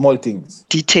small things.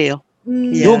 Detail.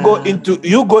 You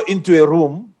go into a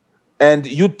room and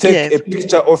you take a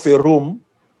picture of a room,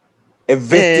 a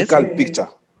vertical picture.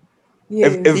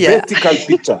 Yes. A vertical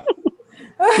picture.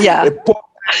 Yeah. A portrait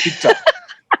picture.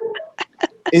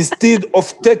 Instead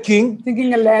of taking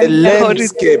Thinking a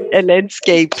landscape. A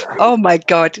landscape. Oh my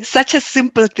God. Such a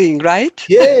simple thing, right?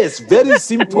 Yes, very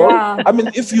simple. Yeah. I mean,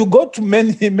 if you go to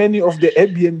many of the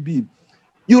Airbnb,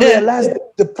 you realize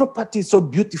that the property is so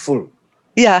beautiful.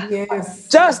 Yeah. Yes.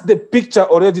 Just the picture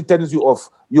already turns you off.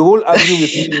 You will agree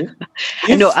with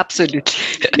me. No, absolutely.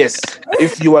 Yes.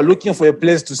 If you are looking for a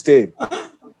place to stay,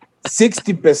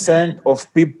 60%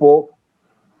 of people,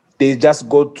 they just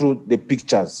go through the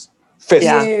pictures first.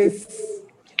 Yeah. Yes.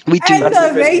 We do. And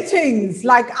the ratings.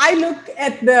 Like I look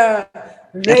at the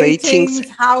ratings.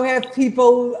 How have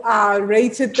people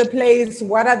rated the place?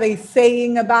 What are they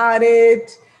saying about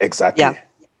it? Exactly. Yeah.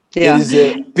 There is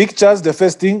pictures, the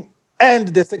first thing, and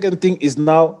the second thing is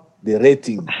now the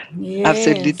rating. Yes.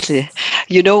 Absolutely.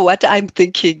 You know what I'm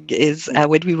thinking is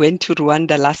when we went to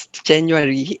Rwanda last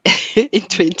January in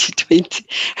 2020,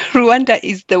 Rwanda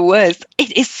is the worst.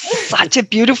 It is such a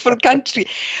beautiful country,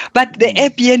 but the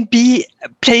Airbnb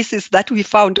places that we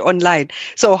found online.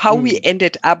 So how we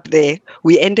ended up there,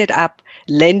 we ended up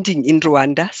landing in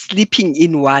Rwanda, sleeping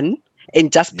in one, and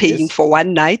just paying for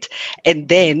one night, and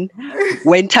then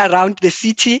went around the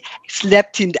city,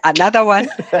 slept in another one,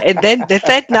 and then the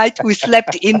third night we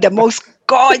slept in the most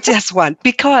gorgeous one,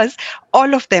 because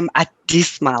all of them are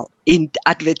dismal in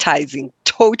advertising,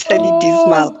 totally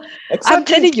dismal. Exactly. I'm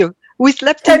telling you, we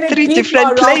slept in 3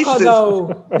 different Morocco, places.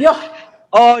 Though. Yeah.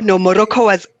 Oh no, Morocco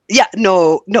was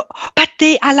no, but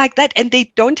they are like that, and they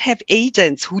don't have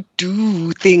agents who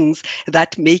do things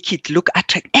that make it look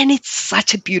attractive, and it's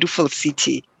such a beautiful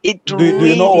city. Do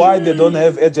you know why they don't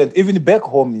have agents? Even back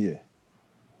home here,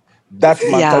 that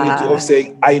mentality of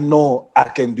saying, I know I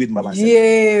can do it by myself.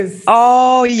 Yes.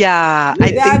 Oh yeah, I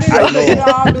think so. That is the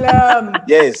problem.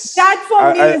 Yes. That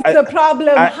for me is the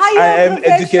problem. Hire a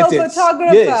professional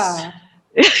photographer. Yes.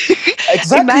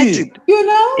 Exactly. Imagine. You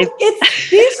know, it's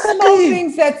these small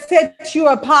things that set you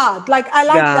apart. Like I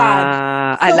like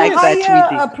that. So I like that.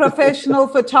 Hire a professional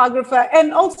photographer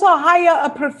and also hire a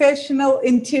professional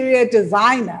interior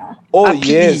designer. Oh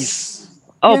yes.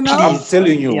 Oh you know? please. I'm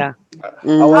telling you. Yeah.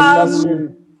 I was just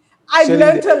I've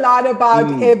learned a lot about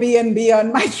Airbnb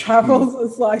on my travels.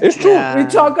 It's like it's true. We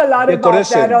talk a lot about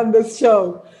that on this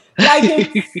show. Like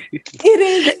it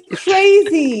is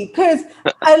crazy because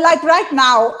like right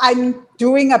now I'm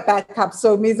doing a backup.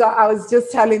 So Miza, I was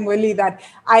just telling Willie that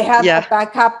I have a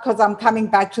backup because I'm coming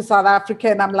back to South Africa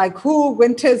and I'm like,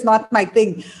 winter is not my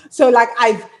thing. So like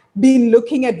I've been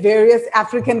looking at various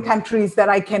African countries that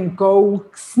I can go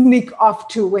sneak off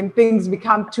to when things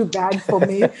become too bad for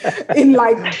me in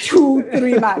like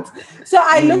 2-3 months. So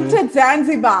I looked at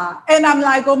Zanzibar and I'm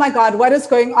like, oh my God, what is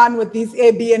going on with these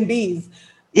Airbnbs?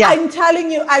 Yeah. I'm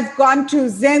telling you, I've gone to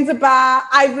Zanzibar,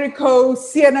 Ivory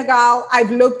Coast, Senegal.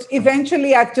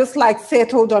 Eventually I've just like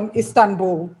settled on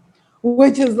Istanbul,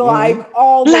 which is like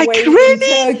all the way in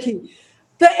Turkey.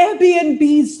 The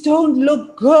Airbnbs don't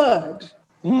look good.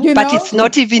 You but know? It's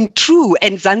not even true.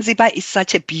 And Zanzibar is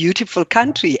such a beautiful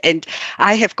country. And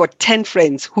I have got 10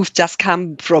 friends who've just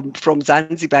come from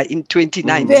Zanzibar in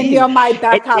 2019. Then you're my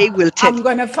backup. I'm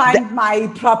going to find my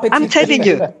property. I'm telling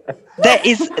you,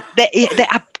 there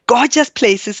are gorgeous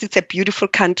places. It's a beautiful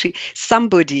country.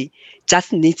 Somebody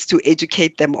just needs to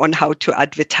educate them on how to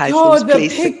advertise those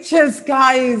places. The pictures,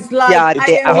 guys. Like, yeah,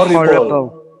 they are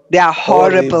horrible. They are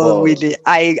horrible, really.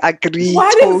 I agree.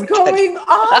 What is going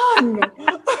on?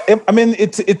 I mean,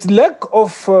 it's lack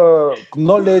of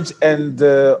knowledge and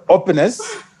openness.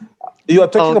 You are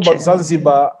talking about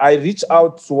Zanzibar. I reached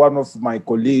out to one of my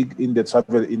colleagues in the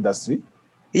travel industry.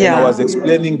 Yeah. And I was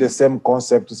explaining the same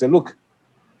concept to say, look,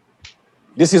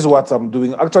 this is what I'm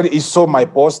doing. Actually, he saw my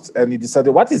post and he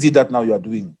decided, what is it that now you are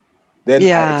doing? Then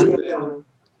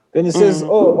then he says,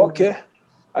 oh, okay.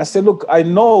 I said, look, I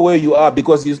know where you are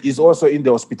because he's also in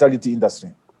the hospitality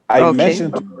industry. I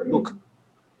mentioned, look,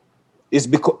 it's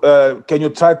because can you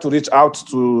try to reach out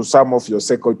to some of your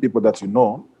circle people that you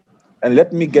know, and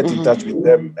let me get in touch with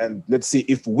them, and let's see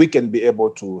if we can be able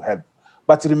to help.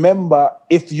 But remember,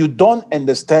 if you don't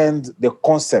understand the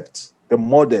concept, the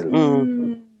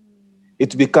model,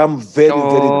 it becomes very,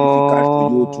 very difficult for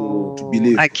you to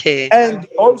believe. Okay. And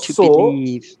also, to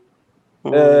believe.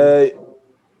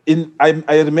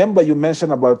 I remember you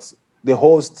mentioned about the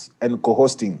host and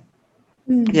co-hosting.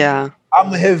 Yeah.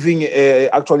 I'm having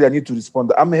actually I need to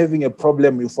respond. I'm having a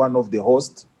problem with one of the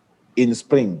hosts in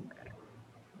Spring.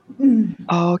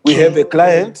 Okay. We have a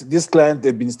client. This client,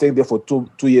 they've been staying there for 2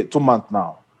 months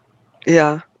now.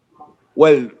 Yeah.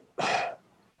 Well,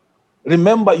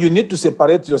 remember, you need to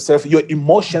separate yourself, your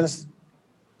emotions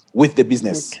with the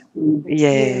business.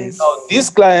 Yes. Now, this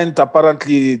client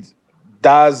apparently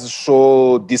does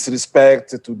show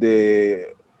disrespect to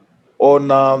the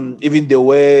owner, even the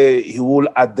way he will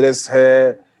address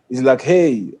her. He's like,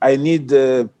 hey, I need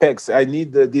pecs, I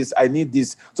need this, I need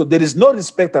this. So there is no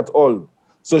respect at all.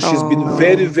 So she's been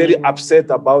very, very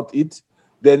upset about it.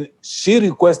 Then she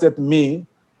requested me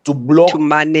to block. To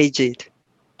manage it.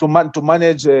 To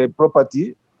manage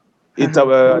property. It's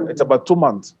about 2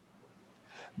 months.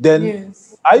 Then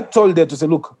I told her to say,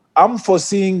 look, I'm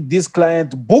foreseeing this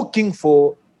client booking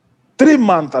for 3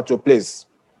 months at your place.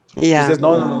 Yeah. She says,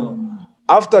 no.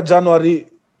 After January,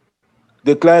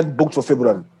 the client booked for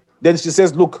February. Then she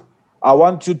says, look, I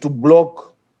want you to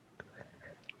block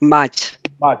March.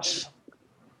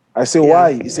 I say,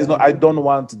 why? He says, no, I don't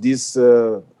want this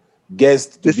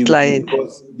guest to be client.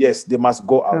 Because, yes, they must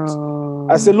go out.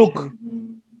 I say, look,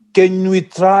 can we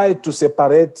try to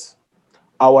separate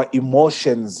our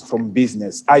emotions from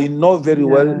business? I know very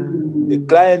well the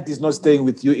client is not staying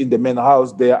with you in the main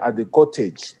house, they are at the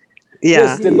cottage.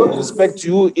 Yes, they don't respect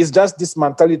you. It's just this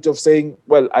mentality of saying,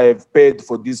 well, I have paid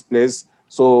for this place.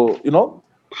 So,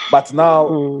 but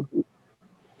now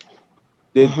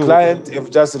the client have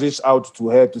just reached out to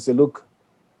her to say, look,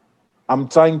 I'm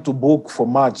trying to book for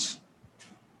March,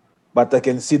 but I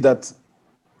can see that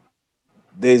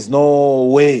there's no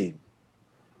way.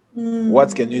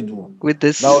 What can you do? With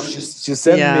this. Now she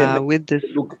sent me a message. With this.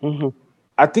 Look,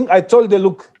 I think I told her,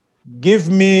 look, give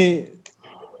me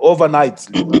overnight.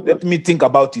 Let me think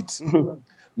about it.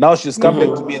 Now she's come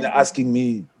back to me and asking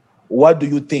me, what do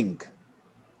you think?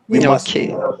 We must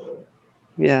do.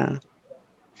 Yeah.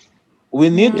 We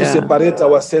need to separate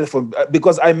ourselves from,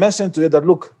 because I mentioned to her that,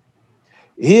 look,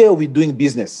 here we're doing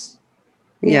business.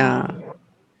 Yeah.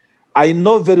 I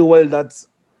know very well that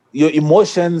your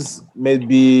emotions may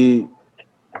be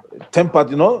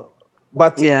tempered,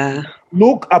 but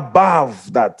look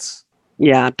above that.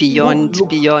 Yeah, beyond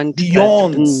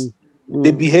the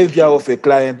behavior of a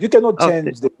client. You cannot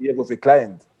change the behavior of a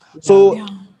client. So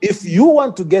if you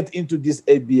want to get into this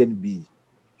Airbnb,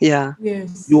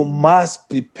 you must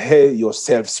prepare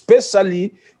yourself,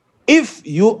 especially if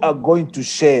you are going to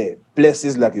share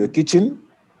places like your kitchen,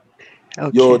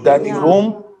 your dining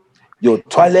room, your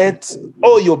toilet,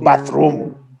 or your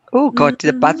bathroom. Oh God,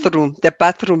 the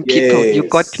bathroom people, you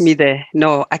got me there.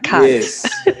 No, I can't. Yes.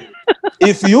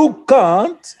 If you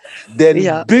can't,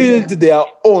 then build their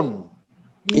own.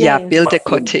 Build a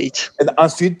cottage. An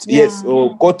ensuite,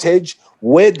 or cottage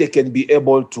where they can be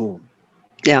able to.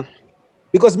 Yeah.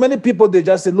 Because many people, they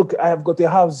just say, look, I have got a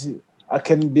house here. I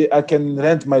can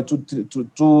rent my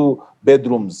two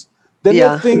bedrooms. Then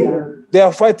they think they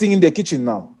are fighting in the kitchen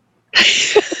now.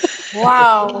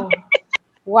 Wow.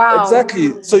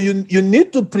 Exactly. So you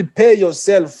need to prepare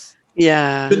yourself.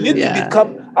 Yeah. You need to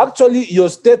become actually your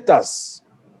status.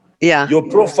 Yeah. Your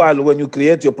profile when you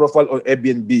create your profile on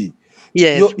Airbnb.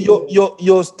 Yes.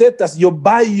 Your status, your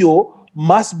bio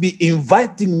must be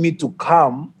inviting me to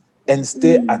come and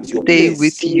stay at your place. Stay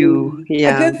with you.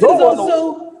 Yeah. This is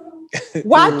also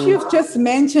what you've just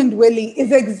mentioned, Willie,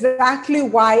 is exactly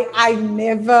why I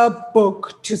never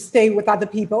book to stay with other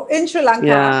people. In Sri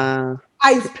Lanka,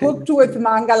 I booked with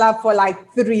Mangala for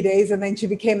like 3 days and then she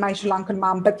became my Sri Lankan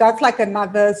mom. But that's like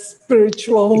another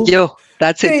spiritual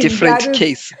that's thing. a different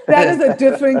case. That is a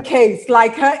different case.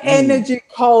 Like her energy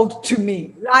called to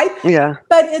me, right? Yeah.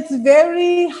 But it's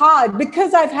very hard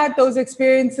because I've had those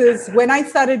experiences. When I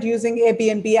started using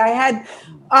Airbnb, I had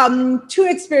 2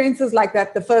 experiences like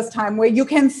that the first time where you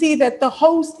can see that the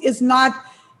host is not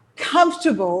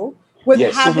comfortable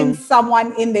with having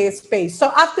someone in their space.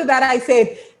 So after that, I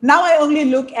said, now I only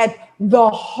look at the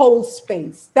whole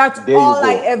space. That's all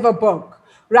I ever book,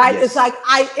 right? Yes. It's like,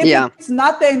 if it's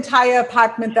not the entire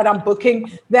apartment that I'm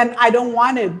booking, then I don't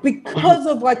want it because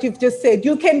of what you've just said.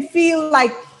 You can feel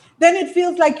like, then it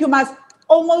feels like you must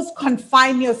almost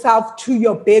confine yourself to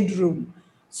your bedroom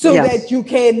so that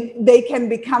they can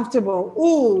be comfortable.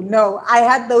 Ooh, no, I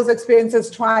had those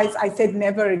experiences twice. I said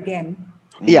never again.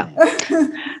 Yeah.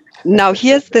 Now,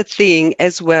 here's the thing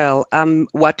as well.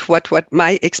 What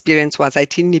my experience was, I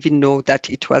didn't even know that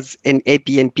it was an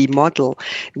Airbnb model.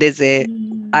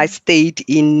 I stayed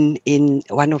in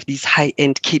one of these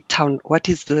high-end Cape Town. What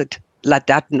is it?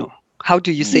 Ladadno. How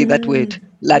do you say that word?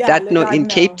 Ladadno in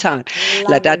Cape Town.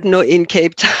 Ladadno in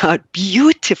Cape Town.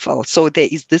 Beautiful. So there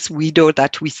is this widow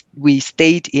that we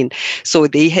stayed in. So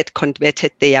they had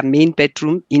converted their main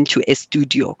bedroom into a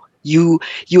studio. You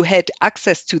had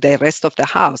access to the rest of the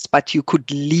house, but you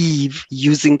could leave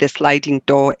using the sliding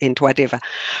door and whatever.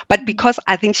 But because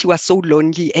I think she was so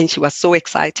lonely and she was so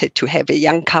excited to have a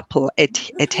young couple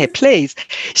at her place,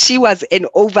 she was an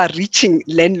overreaching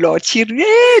landlord. She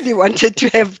really wanted to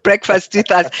have breakfast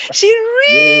with us. She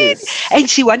really, and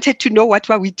she wanted to know what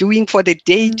were we doing for the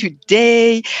day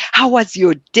today. How was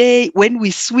your day? When we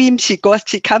swim, she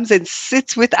comes and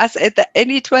sits with us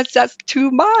and it was just too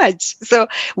much. So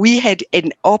we had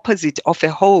an opposite of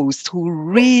a host who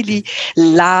really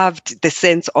loved the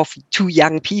sense of two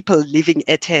young people living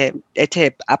at her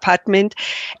apartment,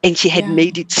 and she had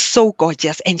made it so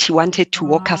gorgeous, and she wanted to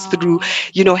walk us through.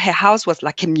 You know, her house was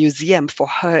like a museum for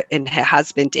her and her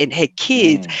husband and her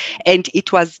kids, and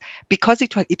it was because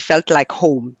it felt like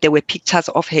home. There were pictures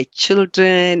of her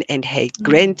children and her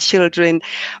grandchildren,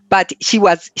 but she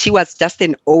was just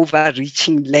an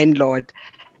overreaching landlord.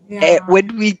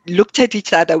 When we looked at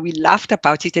each other, we laughed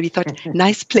about it and we thought,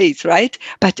 nice place, right?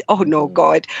 But oh no,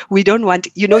 God, we don't want,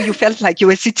 you felt like you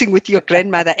were sitting with your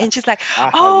grandmother and she's like,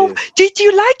 did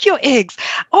you like your eggs?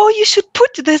 Oh, you should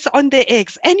put this on the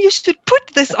eggs and you should put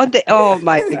this on the, oh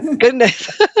my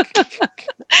goodness.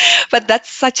 But that's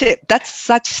such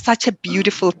a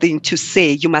beautiful thing to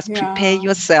say. You must prepare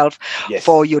yourself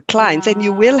for your clients, and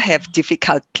you will have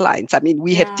difficult clients. I mean,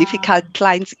 we have difficult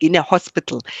clients in a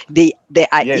hospital. There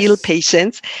are ill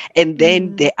patients, and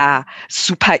then there are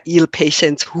super ill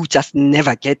patients who just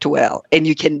never get well, and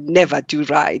you can never do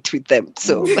right with them.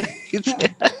 So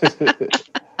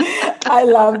I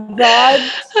love that.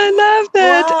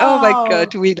 Wow. Oh my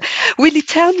God, Willie,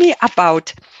 tell me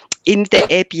about in the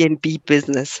Airbnb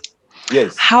business.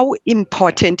 Yes. How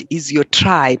important is your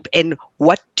tribe, and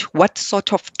what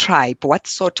sort of tribe, what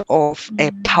sort of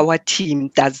a power team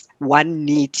does one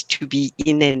need to be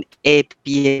in an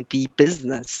Airbnb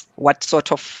business? What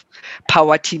sort of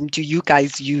power team do you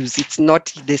guys use? It's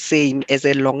not the same as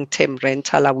a long-term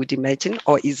rental, I would imagine,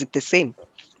 or is it the same?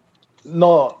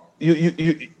 No,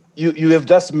 you have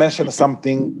just mentioned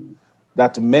something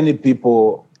that many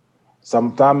people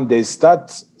sometimes they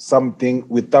start something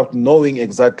without knowing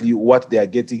exactly what they are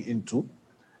getting into.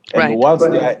 And once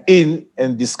they are in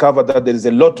and discover that there is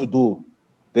a lot to do,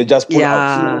 they just pull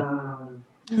out.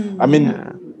 I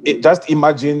mean, just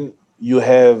imagine you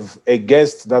have a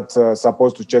guest that's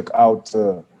supposed to check out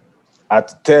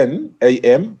at 10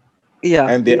 a.m.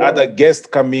 and the other guest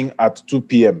coming at 2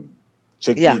 p.m.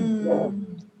 check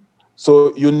in.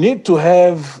 So you need to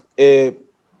have a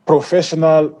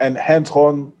professional and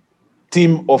hands-on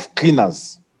team of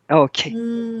cleaners. Okay.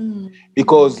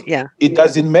 Because it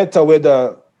doesn't matter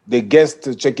whether the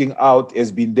guest checking out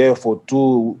has been there for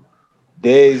 2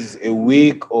 days, a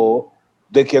week, or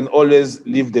they can always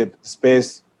leave the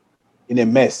space in a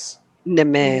mess.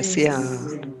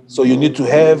 So you need to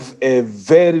have a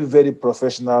very, very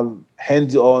professional,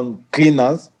 hands-on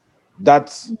cleaners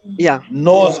that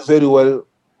knows very well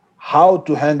how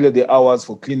to handle the hours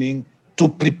for cleaning to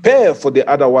prepare for the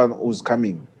other one who's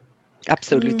coming.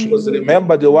 Absolutely. Because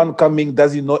remember, the one coming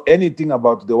doesn't know anything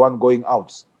about the one going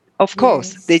out. Of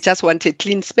course. They just want a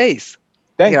clean space.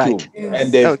 Thank you.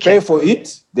 And they pay for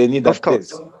it. They need that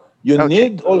place. You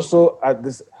need also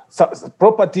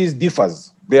properties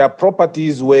differs. There are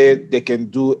properties where they can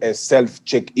do a self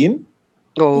check-in.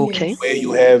 Where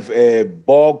you have a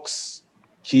box,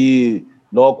 key,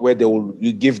 lock, where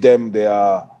you give them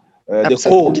their the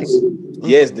codes.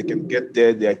 Yes, they can get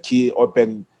their key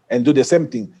open and do the same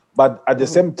thing. But at the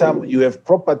same time, you have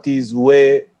properties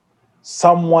where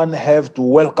someone have to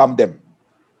welcome them.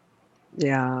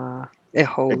 Yeah, a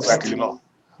host. Exactly. No.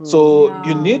 So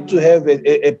you need to have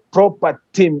a proper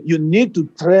team. You need to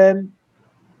train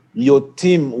your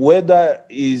team, whether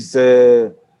is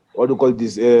what do you call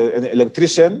this, an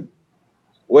electrician,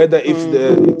 whether if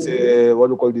it's what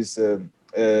do you call this,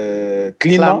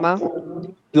 cleaner,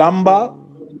 plumber,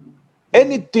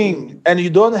 anything, and you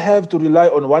don't have to rely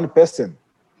on one person.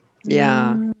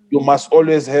 You must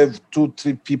always have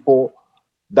 2-3 people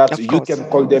that you can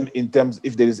call them in terms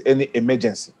if there is any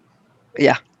emergency.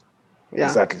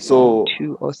 Exactly. So,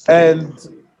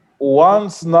 and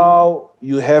once now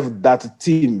you have that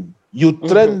team, you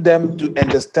train them to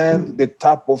understand the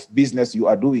type of business you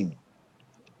are doing.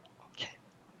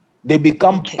 They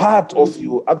become part of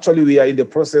you. Actually, we are in the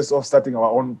process of starting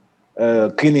our own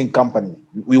cleaning company.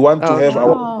 We want to have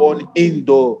our own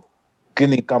indoor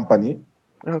cleaning company.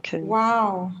 Okay.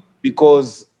 Wow.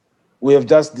 Because we have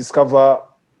just discovered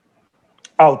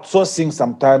outsourcing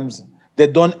sometimes they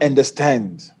don't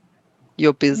understand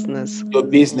your business. Your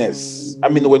business. I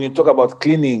mean, when you talk about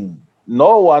cleaning,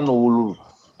 no one will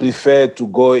prefer to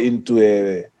go into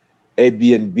a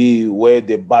Airbnb where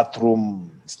the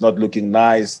bathroom is not looking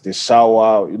nice, the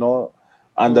shower,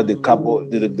 under the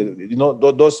cupboard,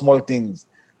 those small things.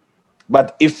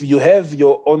 But if you have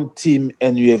your own team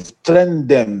and you have trained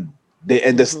them, they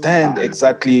understand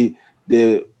exactly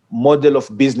the model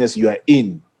of business you are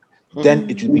in, then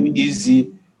it will be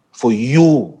easy for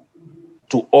you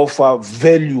to offer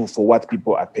value for what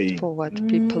people are paying. For what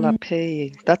people are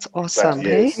paying. That's awesome,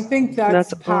 Exactly, yes. I think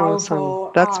that's powerful.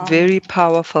 Awesome. That's very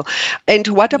powerful. And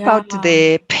what about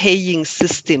the paying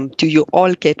system? Do you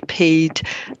all get paid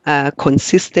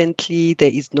consistently?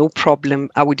 There is no problem.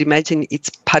 I would imagine it's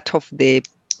part of the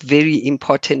very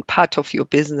important part of your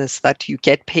business that you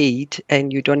get paid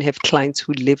and you don't have clients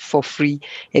who live for free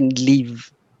and leave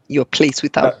your place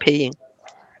without paying.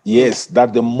 Yes,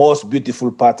 that's the most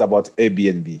beautiful part about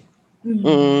Airbnb.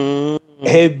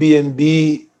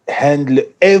 Airbnb handle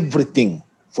everything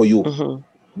for you.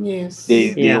 Yes.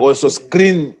 They also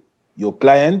screen your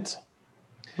client.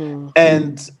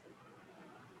 And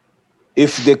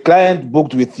if the client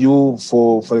booked with you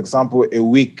for example, a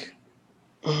week,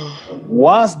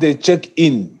 once they check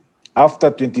in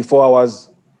after 24 hours,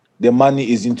 the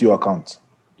money is into your account.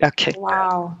 Okay.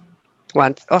 Wow.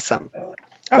 Awesome.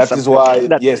 That is why,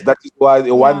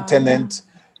 one tenant,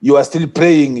 you are still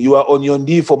praying, you are on your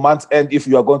knee for month end if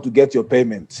you are going to get your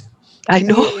payment. I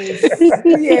know.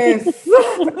 Yes.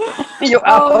 You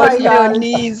are on your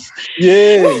knees.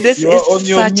 Yes. This is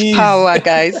such power,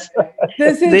 guys.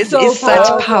 This is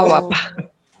such power.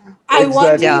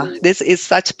 Exactly. This is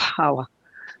such power.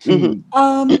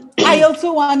 I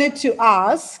also wanted to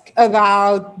ask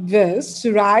about this,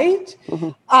 right?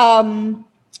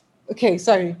 Okay,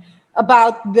 sorry.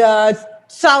 About the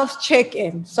self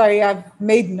check-in. Sorry, I've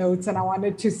made notes and I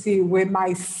wanted to see where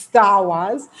my star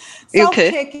was. Self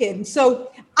check-in.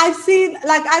 So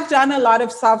I've done a lot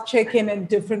of self check-in in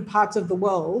different parts of the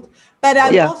world, but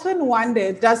I've often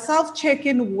wondered, does self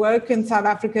check-in work in South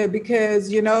Africa? Because,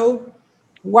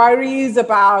 worries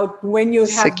about when you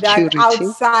have that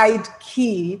outside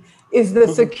key, is the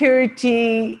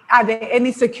security, are there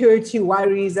any security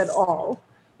worries at all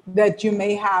that you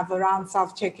may have around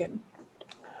self check-in?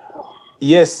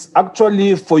 Yes,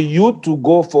 actually, for you to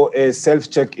go for a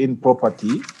self check-in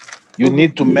property, you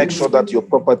need to make sure that your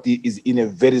property is in a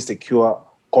very secure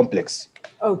complex.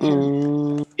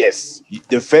 Okay. Yes.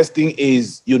 The first thing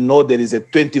is, there is a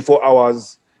 24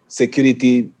 hours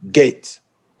security gate.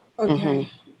 Okay.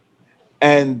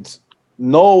 And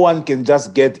no one can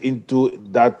just get into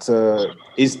that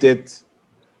estate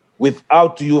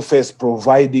without you first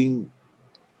providing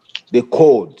the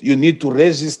code. You need to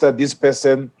register this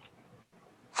person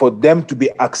for them to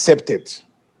be accepted.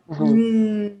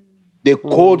 The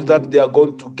code that they are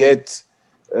going to get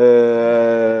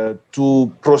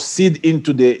to proceed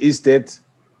into the estate,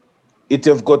 it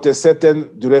have got a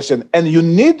certain duration. And you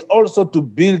need also to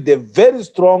build a very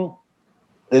strong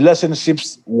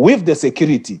relationships with the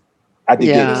security at the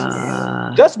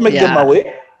gate. Just make them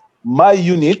aware. My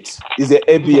unit is a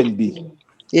Airbnb.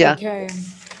 Okay.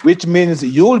 Which means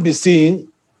you will be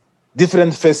seeing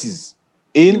different faces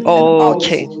in and out.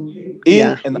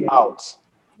 And out.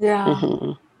 Yeah.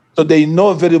 So they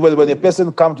know very well when a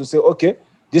person comes to say, okay,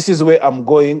 this is where I'm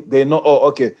going. They know,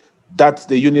 okay, that's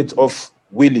the unit of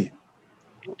Willie.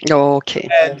 Okay.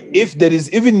 And if there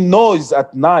is even noise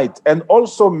at night, and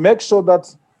also make sure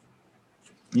that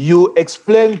you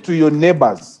explain to your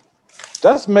neighbors,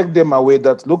 just make them aware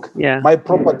that, look, my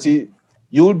property,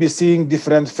 you will be seeing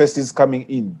different faces coming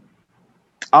in.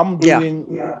 I'm doing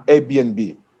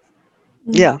Airbnb.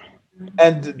 Yeah.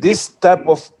 And this type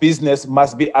of business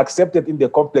must be accepted in the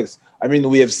complex. I mean,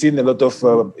 we have seen a lot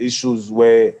of issues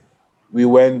where we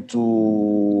wanted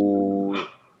to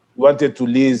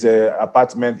lease an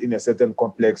apartment in a certain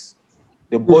complex.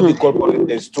 The body corporate,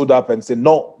 they stood up and said,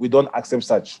 no, we don't accept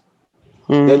such.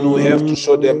 Then we have to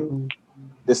show them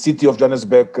the City of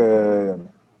Johannesburg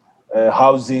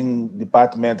housing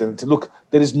department and say, look,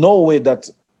 there is no way that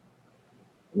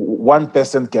one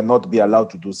person cannot be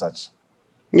allowed to do such.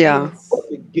 Yeah.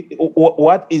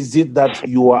 What is it that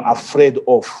you are afraid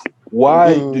of?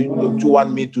 Why do you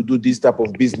want me to do this type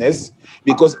of business?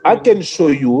 Because I can show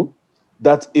you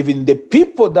that even the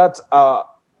people that are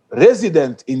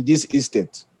resident in this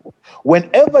estate,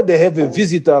 Whenever they have a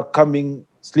visitor coming,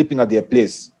 sleeping at their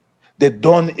place, they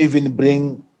don't even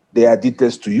bring their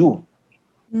details to you.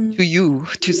 To you,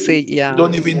 to say, yeah. You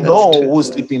don't even know who's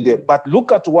sleeping there. But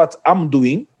look at what I'm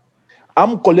doing.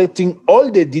 I'm collecting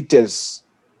all the details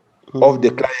of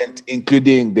the client,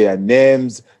 including their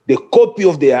names, the copy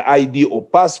of their ID or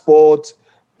passport,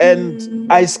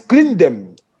 and I screen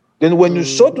them. Then when you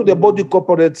show to the body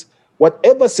corporate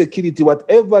whatever security,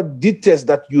 whatever details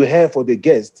that you have for the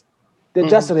guest, they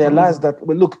just realize that,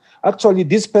 well, look, actually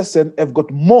this person have got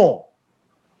more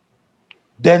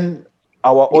than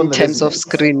our own in terms of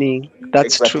screening.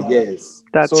 That's exactly, true. Yes.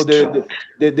 That's so true.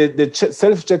 the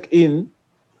self-check-in,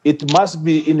 it must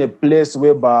be in a place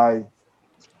whereby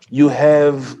you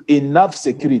have enough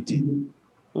security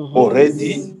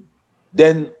already.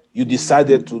 Then you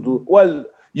decided to do well.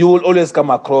 You will always come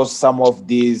across some of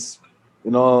these,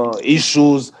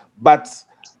 issues, but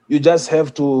you just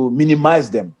have to minimize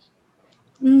them.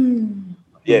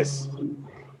 Yes.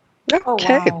 Okay. Oh,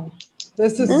 wow.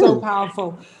 This is so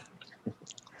powerful.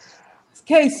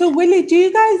 Okay, so Willie,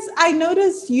 I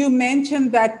noticed you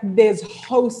mentioned that there's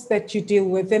hosts that you deal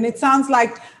with, and it sounds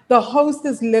like the host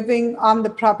is living on the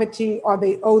property or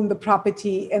they own the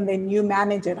property and then you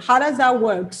manage it. How does that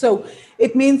work? So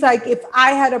it means like if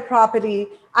I had a property,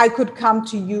 I could come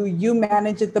to you, you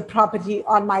manage the property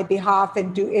on my behalf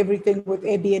and do everything with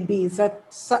Airbnb. Is that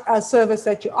a service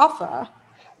that you offer?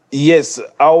 Yes,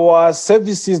 our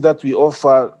services that we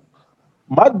offer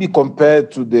might be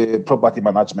compared to the property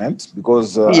management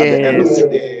because at the end of the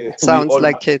day, sounds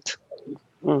like it.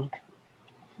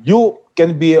 You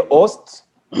can be a host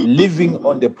living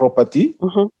on the property,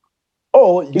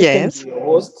 or you can be a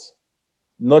host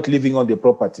not living on the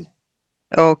property.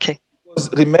 Okay. Because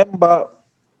remember,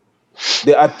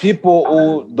 there are people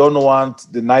who don't want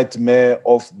the nightmare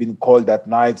of being called at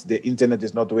night. The internet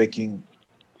is not working.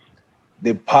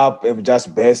 The pub have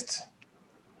just burst,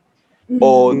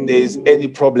 or there's any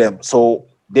problem. So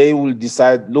they will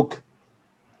decide, look,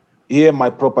 here my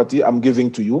property, I'm giving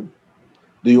to you.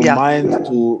 Do you mind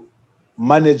to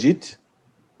manage it?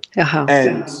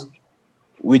 And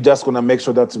we're just gonna make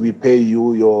sure that we pay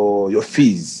you your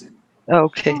fees.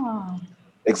 Okay.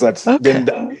 Exactly. Okay.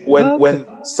 Then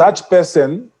when such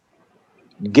person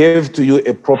gave to you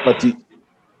a property,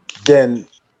 then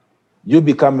you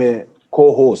become a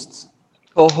co-host.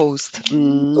 Co-host.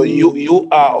 So you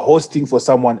are hosting for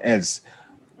someone else.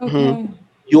 Okay.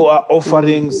 You are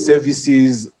offering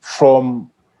services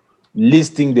from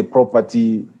listing the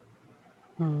property,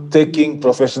 taking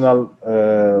professional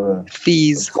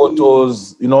fees,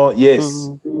 photos,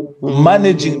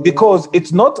 managing, because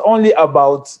it's not only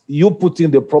about you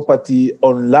putting the property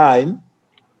online,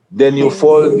 then you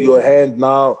fold your hand,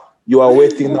 now you are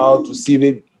waiting now to see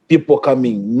the people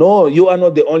coming. No, you are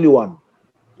not the only one.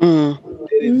 There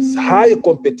is high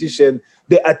competition.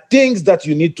 There are things that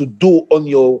you need to do on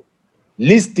your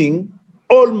listing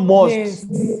almost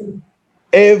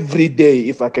every day,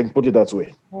 if I can put it that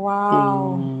way.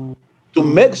 Wow. To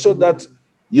make sure that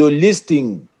your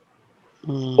listing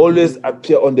always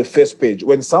appear on the first page.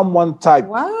 When someone types,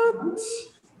 "What?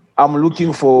 I'm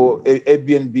looking for a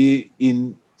Airbnb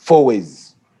in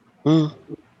Fourways,"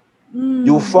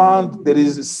 you found there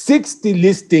is 60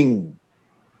 listing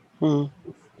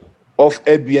of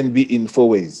Airbnb in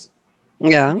Fourways.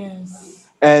 Yeah. Yes.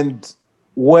 And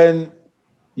when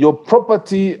your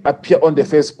property appear on the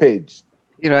first page,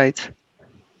 right,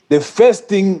 the first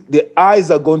thing the eyes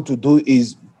are going to do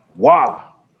is, wow,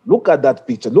 look at that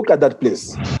picture, look at that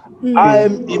place.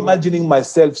 I'm imagining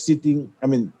myself sitting,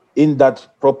 in that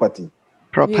property.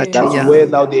 That's where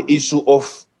now the issue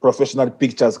of professional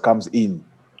pictures comes in.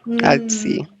 I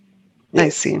see. Yes. I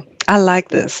see. I like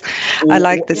this. I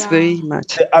like this very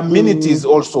much. The amenities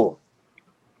also.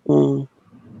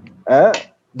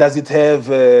 Does it have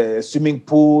a swimming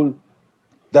pool?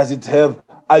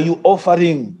 Are you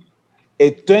offering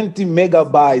a 20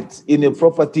 megabytes in a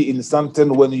property in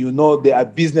Sandton when you know there are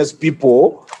business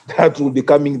people that will be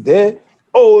coming there?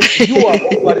 Or you are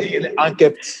offering an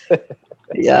unkept?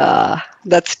 Yeah,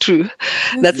 that's true.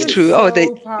 That's true.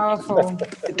 So powerful.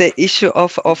 The issue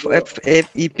of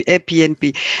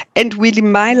Airbnb. And Willie,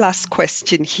 my last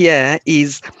question here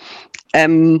is,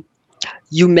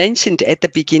 you mentioned at the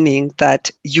beginning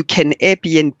that you can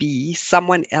Airbnb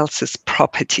someone else's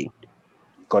property.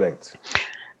 Correct.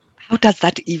 How does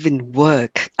that even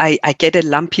work? I get a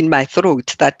lump in my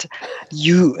throat that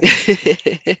you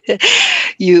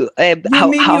You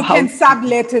mean you can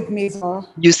sublet it, Mizo?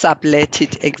 You sublet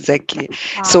it, exactly.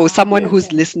 So someone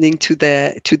who's listening to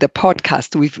the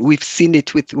podcast, we've seen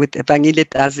it with Vangile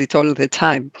does it all the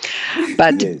time.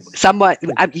 But someone,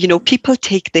 people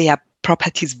take their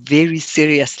properties very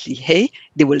seriously. Hey,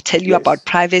 they will tell you about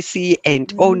privacy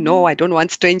and oh no, I don't want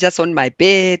strangers on my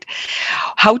bed.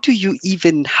 How do you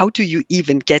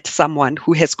even get someone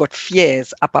who has got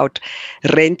fears about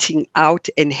renting out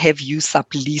and have you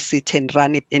sublease it and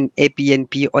run it in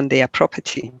Airbnb on their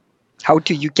property? How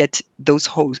do you get those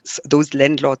hosts, those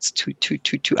landlords to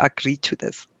agree to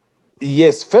this?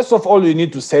 Yes, first of all, you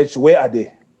need to search where are they?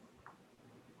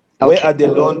 Okay. Where are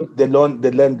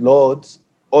the landlords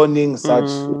owning such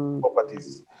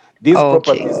properties? These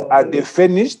properties, are they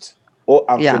finished or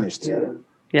unfinished?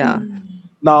 Yeah.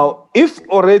 Now, if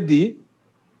already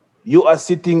you are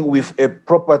sitting with a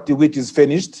property which is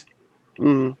finished,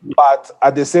 but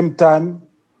at the same time,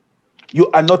 you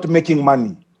are not making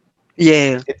money.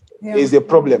 Yeah. It is a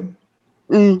problem.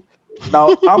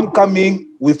 Now, I'm coming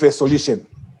with a solution.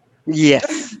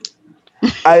 Yes.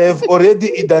 I have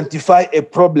already identified a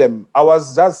problem. I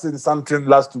was just in something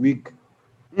last week,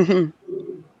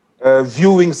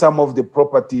 viewing some of the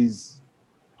properties,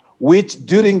 which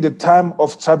during the time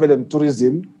of travel and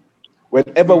tourism,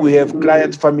 whenever we have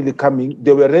client family coming,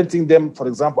 they were renting them, for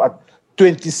example, at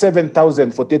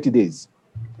 27,000 for 30 days.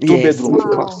 Two bedrooms.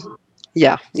 Of course.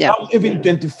 Yeah. Some even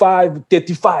 25,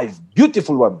 35,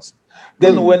 beautiful ones.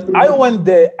 Then when I went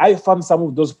there, I found some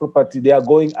of those properties, they are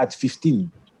going at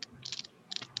 15.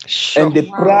 Sure. And the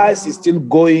price is still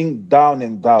going down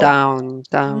and down.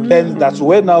 Then that's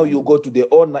where now you go to the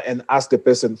owner and ask the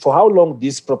person, for how long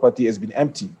this property has been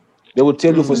empty? They will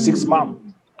tell you for 6 months.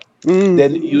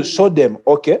 Then you show them,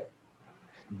 okay,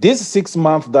 this 6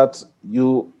 months that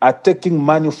you are taking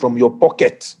money from your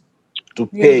pocket to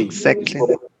pay. Exactly.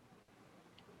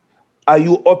 Are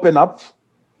you open up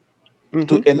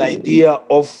to an idea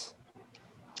of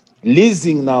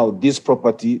leasing now this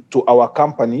property to our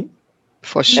company?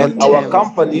 For sure. And our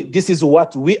company, this is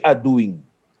what we are doing.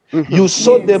 You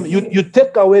show them, you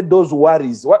take away those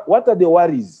worries. What are the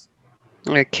worries?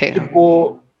 Okay.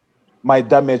 People might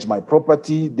damage my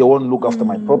property. They won't look after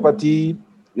my property.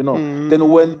 Then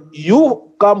when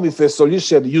you come with a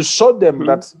solution, you show them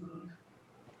that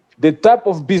the type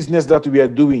of business that we are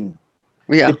doing,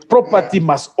 the property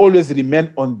must always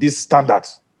remain on this standard.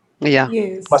 Yeah.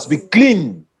 It must be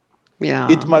clean. Yeah.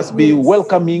 It must be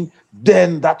welcoming.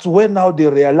 Then that's when now they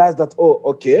realize that, oh,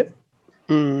 okay.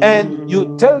 And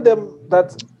you tell them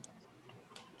that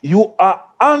you are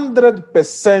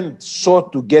 100% sure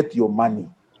to get your money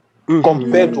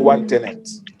compared to one tenant.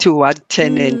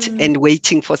 And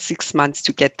waiting for 6 months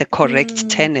to get the correct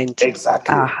tenant.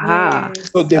 Exactly. Aha.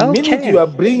 So the minute you are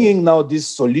bringing now this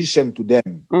solution to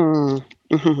them,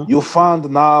 you found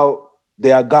now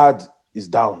their guard is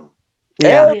down.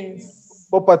 Every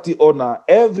property owner,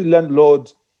 every landlord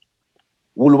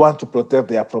will want to protect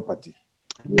their property.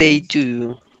 They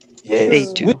do. Yes. They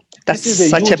do. That's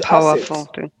such a powerful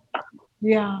thing.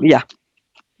 Yeah.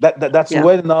 That's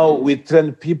when now we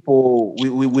train people,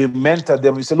 we mentor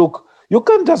them. We say, look, you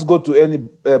can't just go to any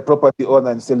property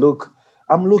owner and say, look,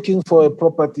 I'm looking for a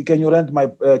property. Can you rent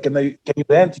can you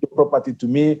rent your property to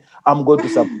me? I'm going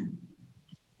to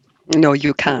No,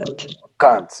 you can't.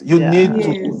 You need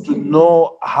to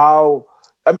know how,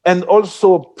 and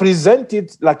also present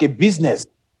it like a business.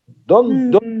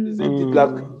 Don't present it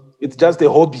like it's just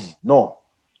a hobby. No.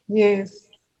 Yes.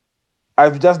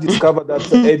 I've just discovered that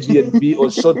Airbnb or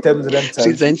short-term rental.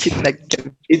 Present it like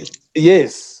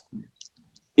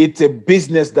it's a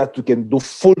business that you can do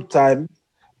full-time,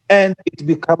 and it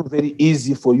becomes very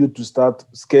easy for you to start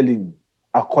scaling,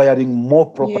 acquiring more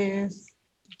property. Yes.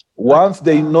 Once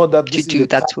they know that this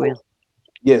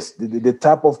is the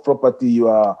type of property you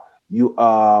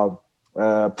are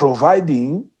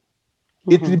providing,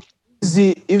 it will be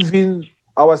easy. Even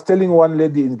I was telling one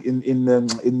lady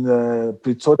in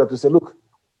Pretoria to say, look,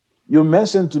 you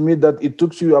mentioned to me that it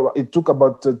took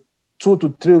about 2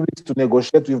 to 3 weeks to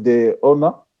negotiate with the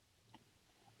owner,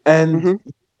 and you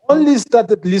only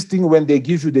started listing when they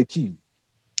give you the key.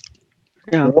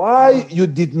 Yeah. Why you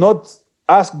did not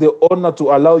ask the owner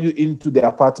to allow you into the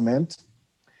apartment?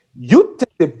 You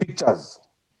take the pictures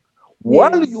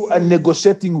while you are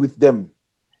negotiating with them.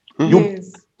 You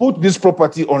put this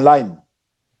property online.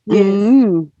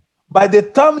 By the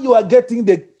time you are getting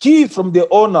the key from the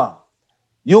owner,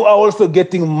 you are also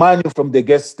getting money from the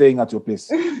guests staying at your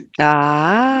place.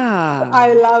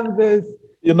 I love this.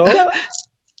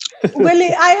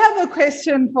 Willie, I have a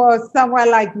question for someone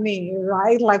like me,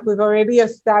 right? Like we've already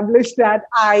established that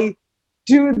I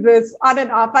do this on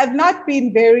and off. I've not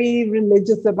been very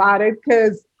religious about it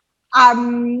because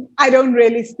I don't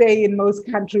really stay in most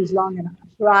countries long enough,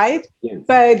 right? Yes.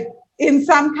 But in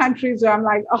some countries where I'm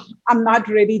like, oh, I'm not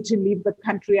ready to leave the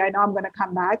country. I know I'm going to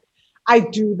come back. I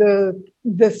do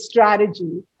the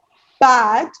strategy.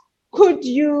 But could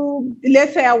you,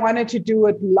 let's say I wanted to do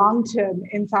it long term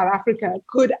in South Africa,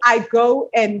 could I go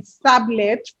and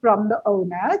sublet from the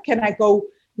owner? Can I go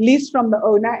lease from the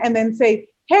owner and then say,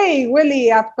 hey,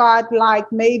 Willie, I've got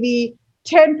like maybe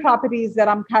 10 properties that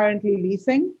I'm currently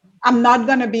leasing. I'm not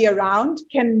going to be around.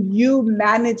 Can you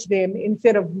manage them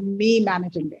instead of me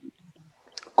managing them?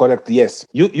 Correct. Yes,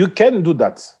 you can do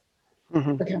that.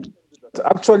 Mm-hmm. Okay.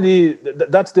 Actually,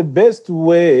 that's the best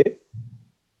way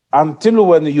until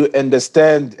when you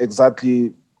understand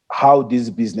exactly how this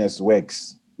business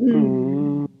works.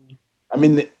 Mm. I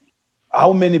mean,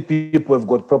 how many people have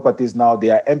got properties now? They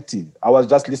are empty. I was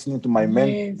just listening to my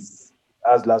mentor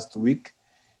as last week.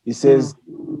 He says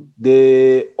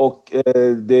the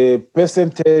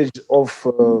percentage of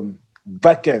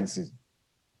vacancies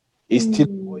is still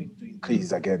going to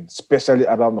increase again, especially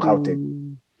around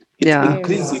Gauteng. It's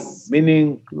increasing,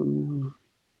 meaning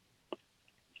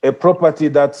a property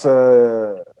that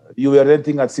you were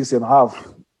renting at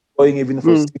 6.5, going even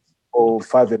for 6 or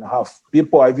 5.5.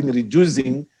 People are even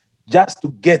reducing just to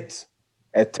get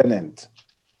a tenant.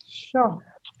 Sure.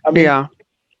 I mean,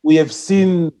 we have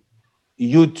seen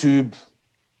YouTube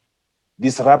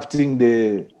disrupting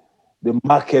the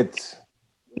market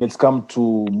when it's come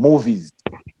to movies.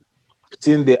 We've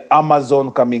seen the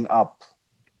Amazon coming up.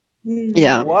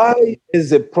 Yeah. Why,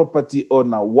 as a property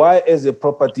owner, why, as a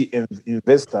property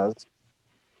investors,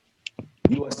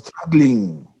 you are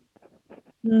struggling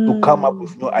to come up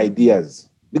with new ideas?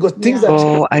 Because things are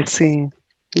changing. Oh, I see.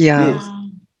 Yeah. Yes.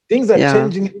 Things are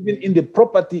changing even in the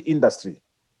property industry.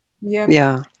 Yeah.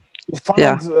 Yeah. You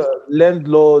find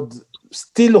landlords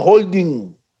still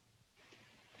holding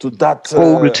to that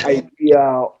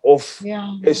idea of,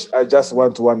 I just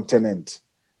want one tenant.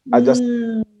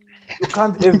 You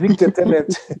can't evict a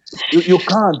tenant. You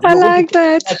can't. I like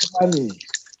that. Money.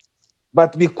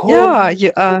 But because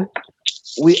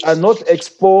we are not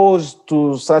exposed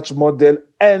to such model,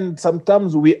 and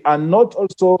sometimes we are not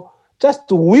also just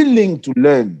willing to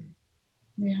learn,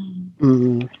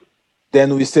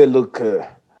 then we say, look,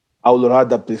 I would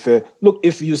rather prefer, look,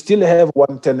 if you still have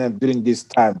one tenant during this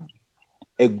time,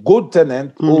 a good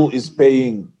tenant who is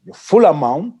paying the full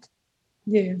amount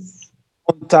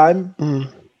on time,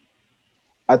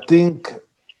 I think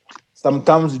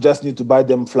sometimes you just need to buy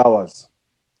them flowers.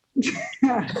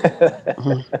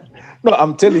 No,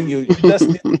 I'm telling you, you just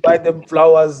need to buy them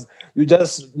flowers. You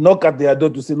just knock at their door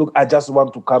to say, look, I just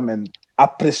want to come and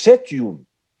appreciate you.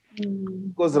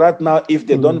 Because right now, if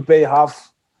they don't pay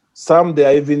half, some they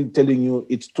are even telling you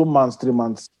it's 2 months, 3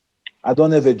 months. I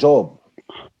don't have a job.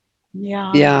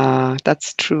 Yeah,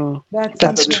 that's true.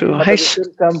 That's true. But at the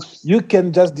same time, you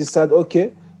can just decide,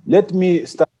 okay, let me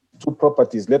start 2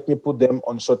 properties. Let me put them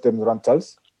on short-term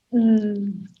rentals.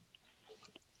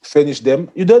 Finish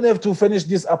them. You don't have to finish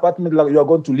this apartment like you are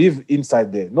going to live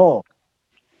inside there. No.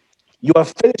 You are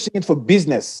finishing it for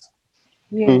business.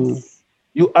 Yes.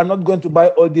 You are not going to buy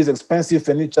all these expensive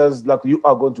furnitures like you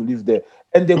are going to live there.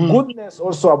 And the goodness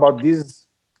also about these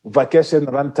vacation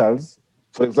rentals,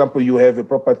 for example, you have a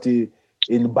property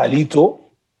in Balito.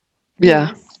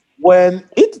 Yeah. When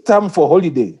it's time for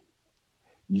holiday,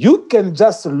 you can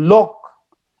just lock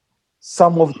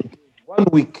some of the 1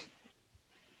 week.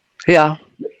 Yeah.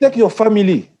 You take your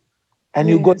family and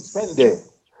you go spend there.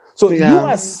 So you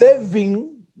are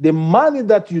saving the money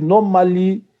that you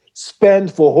normally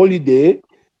spend for holiday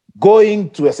going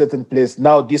to a certain place.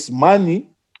 Now this money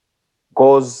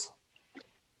goes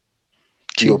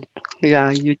to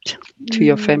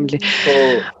your family.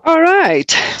 So, all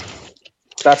right.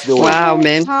 That's the way. Wow,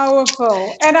 man.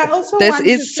 Powerful. And I also want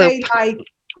to say,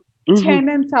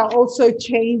 tenants are also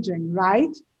changing,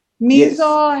 right?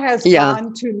 Mizo has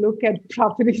gone to look at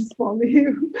properties for me.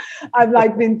 I've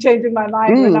like been changing my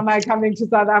mind. When am I coming to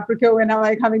South Africa? When am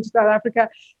I coming to South Africa?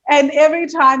 And every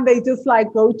time they just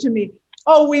like go to me,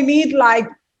 oh, we need like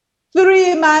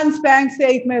 3 months bank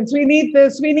statements. We need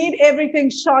this. We need everything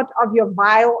short of your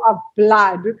vial of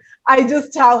blood. I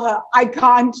just tell her I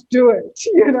can't do it,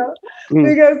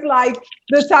 because like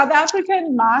the South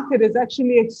African market is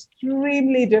actually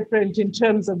extremely different in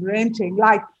terms of renting.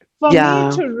 Like for me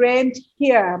to rent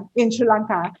here in Sri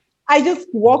Lanka, I just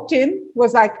walked in,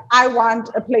 was like, I want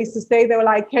a place to stay. They were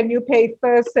like, can you pay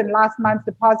first and last month's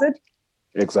deposit?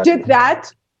 Exactly. Did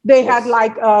that. They had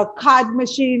like a card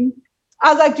machine.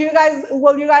 I was like,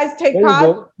 will you guys take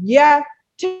card? Yeah,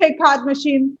 take card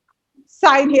machine,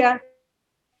 sign here,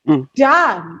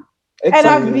 done. Excellent. And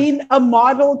I've been a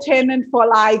model tenant for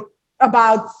like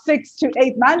about 6 to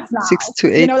 8 months now. 6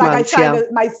 to 8 months, I signed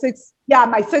my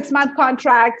 6-month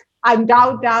contract. I'm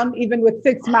down even with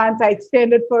 6 months. I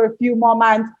extended for a few more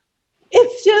months.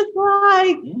 It's just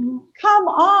like, come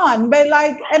on. But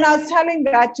like, and I was telling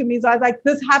that to me, so I was like,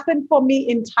 this happened for me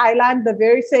in Thailand, the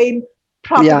very same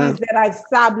properties that I've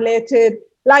subletted.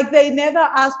 Like, they never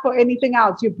ask for anything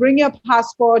else. You bring your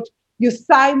passport, you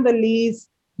sign the lease,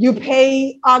 you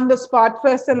pay on the spot,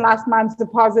 first and last month's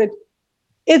deposit.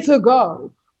 It's a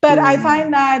go. But I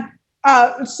find that,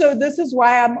 so this is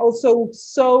why I'm also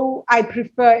I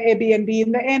prefer Airbnb.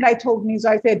 In the end, I told Nizo,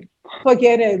 I said,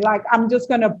 forget it. Like, I'm just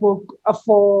going to book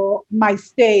for my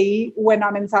stay when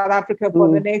I'm in South Africa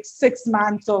for the next 6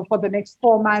 months or for the next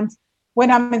 4 months. When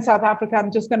I'm in South Africa,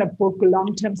 I'm just going to book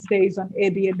long-term stays on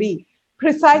Airbnb,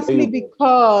 precisely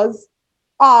because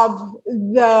of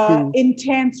the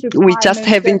intense requirements we just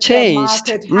haven't changed.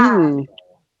 The market has.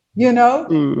 You know,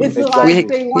 it's like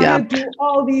they want to do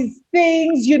all these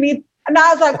things. You need, and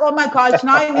I was like, oh my gosh,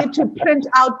 now I need to print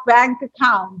out bank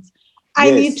accounts.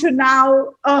 I need to now,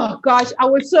 oh gosh, I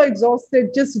was so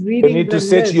exhausted just reading. You need to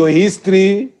set your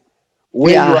history,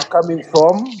 where you are coming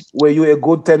from, where you're a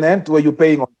good tenant, where you're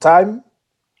paying on time.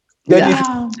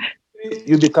 Then if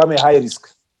you become a high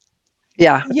risk.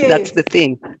 Yeah, that's the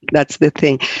thing. That's the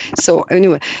thing. So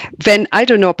anyway, Ven, I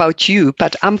don't know about you,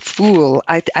 but I'm full.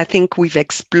 I think we've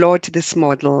explored this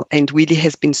model and Willie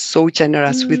has been so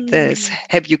generous with this.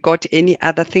 Have you got any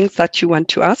other things that you want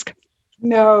to ask?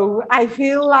 No, I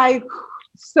feel like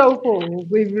so full.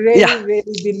 We've really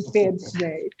been fed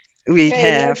today. We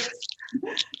have.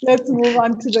 Let's move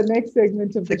on to the next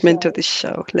segment of the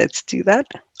show. Let's do that.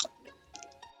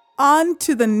 On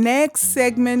to the next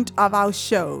segment of our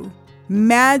show.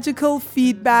 Magical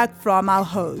feedback from our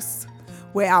hosts,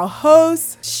 where our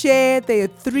hosts share their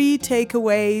 3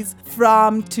 takeaways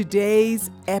from today's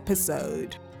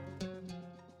episode.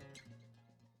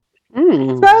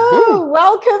 So,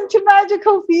 welcome to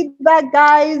Magical Feedback,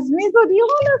 guys. Nizo, do you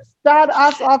want to start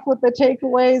us off with the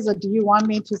takeaways, or do you want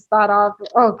me to start off?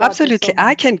 Oh, God, absolutely.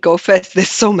 I can go first. There's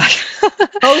so much.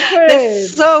 Go for it.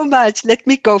 So much. Let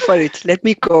me go for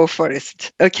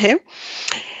it. Okay.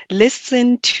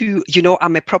 Listen to,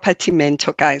 I'm a property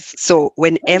mentor, guys. So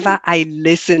whenever I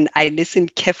listen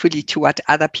carefully to what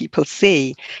other people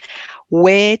say.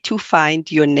 Where to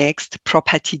find your next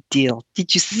property deal.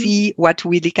 Did you see what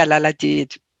Willie Kalala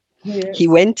did? Yes. He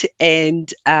went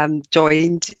and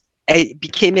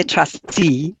became a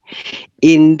trustee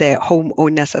in the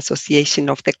homeowners association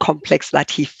of the complex that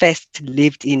he first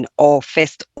lived in or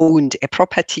first owned a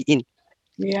property in.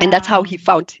 Yeah. And that's how he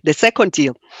found the second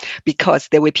deal, because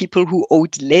there were people who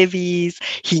owed levies.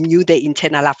 He knew the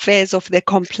internal affairs of the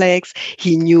complex.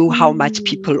 He knew how much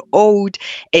people owed,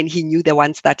 and he knew the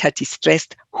ones that had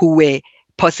distressed who were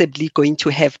possibly going to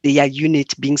have their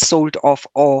unit being sold off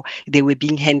or they were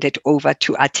being handed over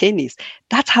to attorneys.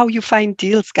 That's how you find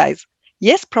deals, guys.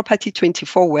 Yes, Property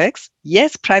 24 works.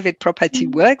 Yes, private property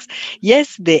works.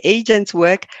 Yes, the agents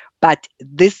work, but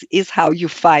this is how you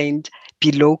find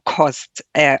below cost,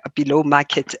 below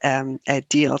market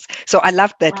deals. So I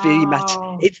love that very much.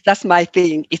 It's just my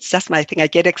thing. I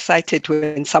get excited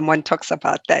when someone talks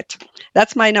about that.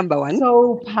 That's my number one.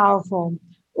 So powerful.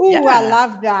 Ooh, yeah. I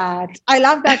love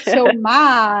that so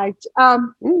much.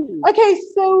 Okay,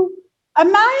 so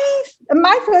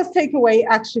my first takeaway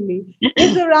actually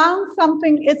is around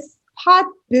something. It's part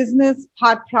business,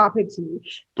 part property.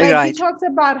 Like he talks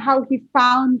about how he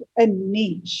found a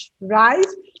niche, right?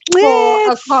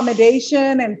 For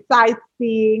accommodation and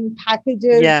sightseeing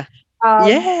packages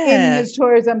in his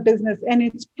tourism business, and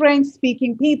it's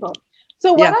French-speaking people.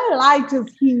 So what I liked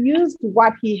is he used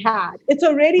what he had. It's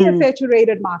already a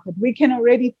saturated market. We can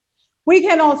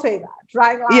all say that,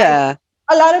 right? Like,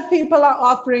 a lot of people are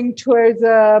offering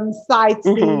tourism,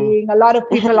 sightseeing. A lot of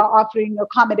people are offering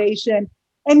accommodation.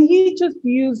 And he just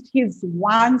used his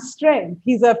one strength.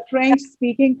 He's a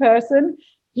French-speaking person.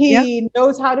 He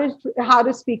knows how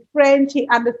to speak French. He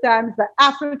understands the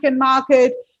African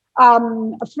market.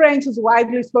 French is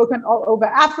widely spoken all over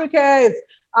Africa.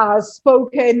 It's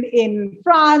spoken in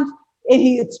France.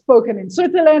 It's spoken in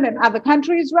Switzerland and other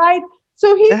countries, right?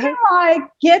 So he can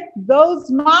get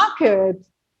those markets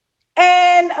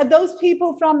and those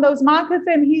people from those markets,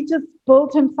 and he just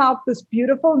built himself this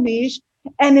beautiful niche.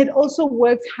 And it also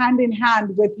works hand in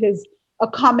hand with his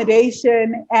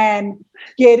accommodation and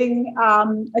getting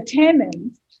a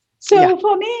tenant. So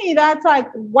for me, that's like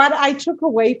what I took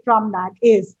away from that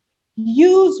is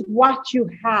use what you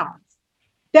have.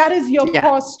 That is your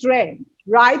core strength,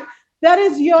 right? That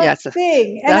is your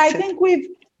thing. And I think we've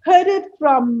heard it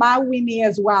from Mawini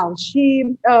as well.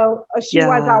 She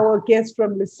was our guest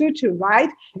from Lesotho,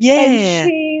 right? Yeah.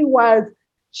 And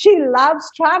she loves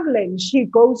traveling. She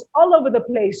goes all over the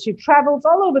place. She travels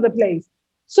all over the place.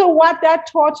 So what that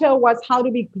taught her was how to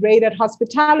be great at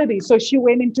hospitality. So she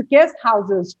went into guest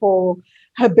houses for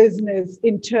her business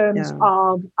in terms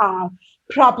of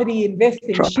property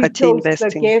investing. She chose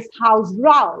the guest house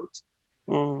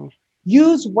route.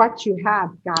 Use what you have,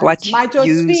 guys.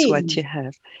 Use what you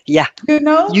have. Yeah.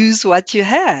 Use what you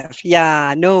have.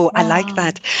 Yeah. No, I like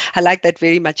that. I like that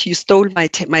very much. You stole my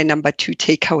number 2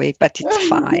 takeaway, but it's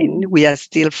fine. We are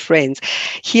still friends.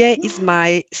 Here is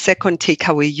my second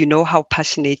takeaway. You know how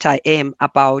passionate I am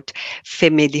about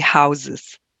family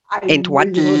houses. And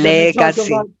what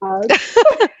legacy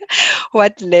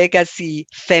what legacy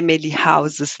family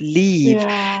houses leave.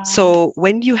 So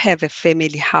when you have a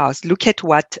family house, look at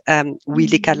what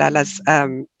Willie Kalala's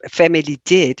family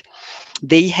did.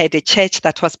 They had a church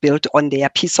that was built on their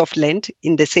piece of land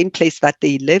in the same place that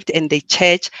they lived, and the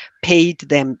church paid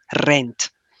them rent.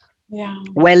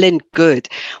 Well and good.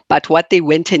 But what they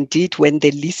went and did when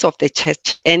the lease of the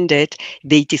church ended,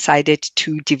 they decided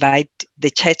to divide the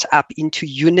church up into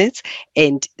units,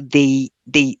 and they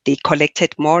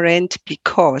collected more rent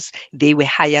because they were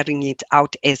hiring it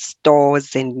out as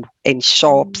stores and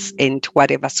shops and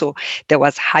whatever. So there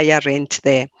was higher rent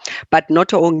there. But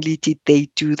not only did they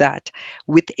do that,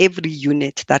 with every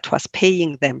unit that was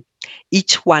paying them,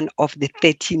 each one of the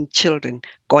 13 children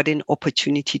got an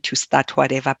opportunity to start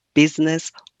whatever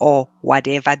business or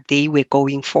whatever they were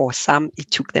going for. Some, it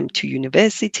took them to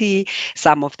university.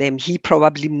 Some of them, he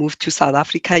probably moved to South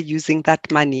Africa using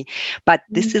that money. But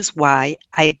this is why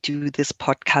I do this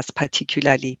podcast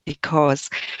particularly, because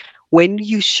when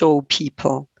you show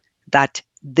people that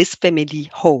this family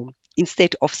home,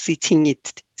 instead of sitting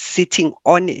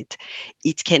on it,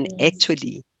 it can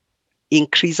actually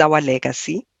increase our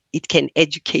legacy. It can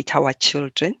educate our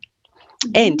children,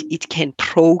 and it can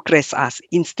progress us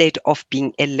instead of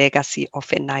being a legacy of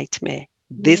a nightmare.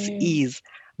 This is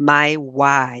my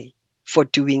why for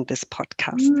doing this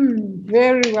podcast.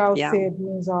 Very well said,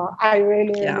 Musa. I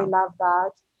really love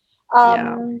that.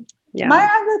 My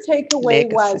other takeaway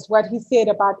was what he said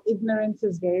about ignorance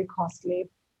is very costly.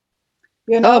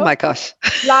 Oh my gosh.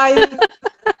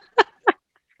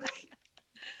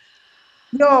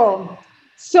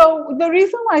 So the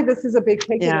reason why this is a big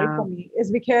takeaway for me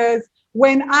is because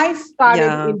when I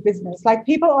started in business, like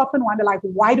people often wonder, like,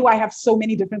 why do I have so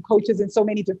many different coaches and so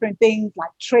many different things,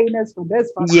 like trainers for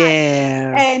this, for that?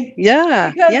 And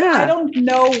because I don't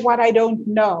know what I don't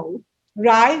know,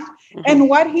 right? And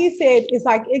what he said is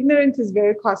like, ignorance is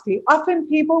very costly. Often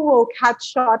people will cut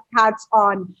shortcuts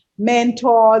on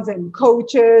mentors and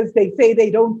coaches. They say they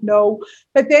don't know,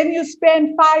 but then you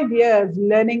spend 5 years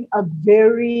learning a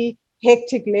very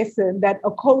hectic lesson that a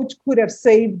coach could have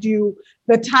saved you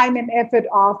the time and effort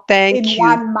of in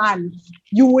 1 month.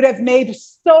 You would have made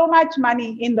so much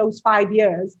money in those 5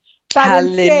 years. But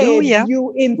instead,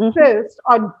 you insist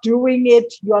on doing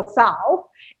it yourself.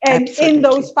 And in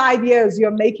those 5 years,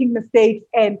 you're making mistakes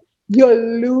and you're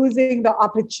losing the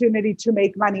opportunity to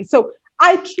make money. So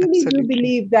I truly do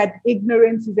believe that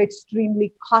ignorance is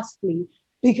extremely costly,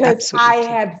 because I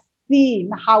have seen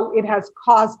how it has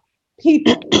cost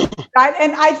people, right?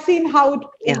 And I've seen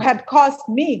how it had cost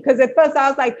me, because at first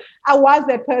I was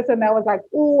that person that was like,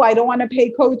 oh, I don't want to pay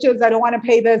coaches. I don't want to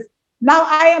pay this. Now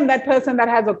I am that person that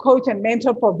has a coach and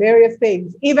mentor for various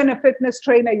things, even a fitness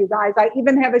trainer, you guys. I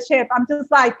even have a chef. I'm just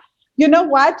like, you know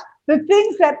what? The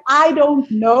things that I don't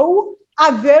know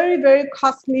are very, very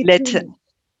costly to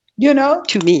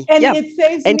me. And it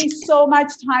saves me so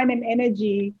much time and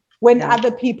energy when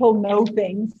other people know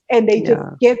things and they just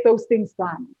get those things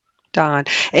done.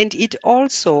 And it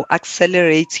also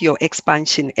accelerates your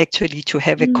expansion actually to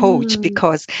have a coach,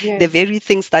 because the very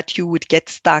things that you would get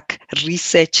stuck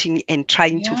researching and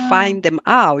trying to find them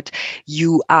out,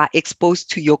 you are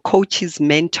exposed to your coach's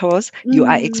mentors, you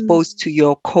are exposed to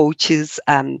your coach's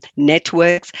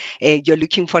networks. You're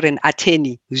looking for an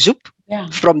attorney,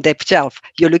 from the shelf.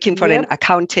 You're looking for an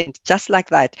accountant, just like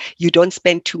that. You don't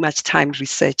spend too much time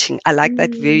researching. I like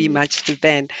that very much,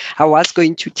 Ruben. I was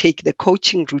going to take the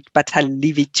coaching route, but I'll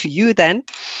leave it to you then.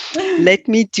 Let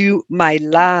me do my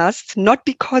last, not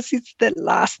because it's the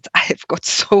last. I have got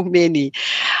so many.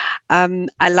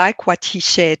 I like what he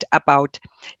shared about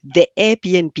the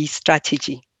Airbnb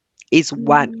strategy. is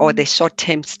one, or the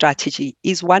short-term strategy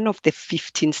is one of the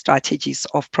 15 strategies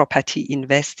of property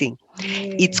investing.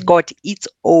 It's got its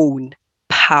own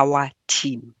power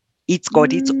team. It's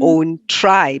got its own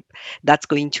tribe that's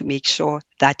going to make sure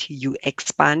that you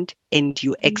expand, and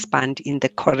you expand in the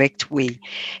correct way.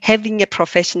 Having a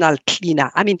professional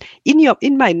cleaner. I mean,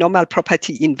 in my normal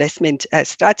property investment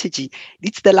strategy,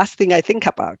 it's the last thing I think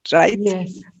about, right?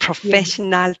 Yes.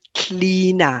 Professional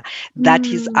cleaner that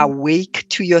is awake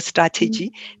to your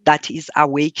strategy, that is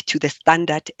awake to the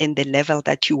standard and the level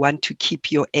that you want to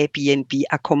keep your Airbnb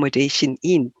accommodation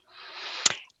in.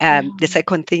 The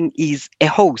second thing is a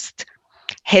host.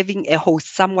 Having a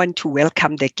host, someone to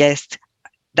welcome the guest.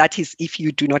 That is, if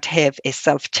you do not have a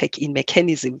self-check-in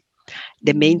mechanism.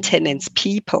 The maintenance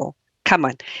people, come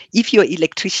on. If your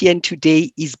electrician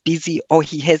today is busy or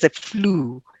he has a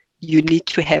flu, you need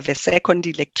to have a second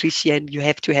electrician. You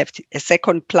have to have a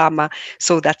second plumber,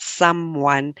 so that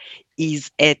someone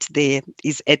is at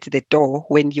the door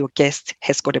when your guest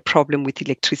has got a problem with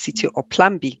electricity or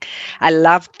plumbing. I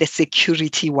love the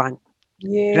security one,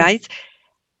 right?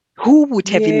 Who would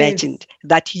have imagined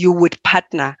that you would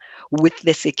partner with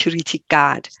the security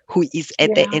guard who is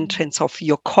at the entrance of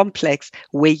your complex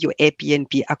where your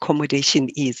Airbnb accommodation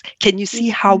is? Can you see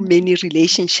how many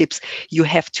relationships you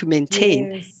have to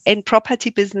maintain? And property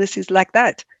business is like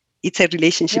that. It's a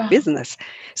relationship business.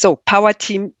 So power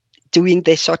team doing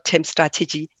the short-term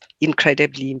strategy,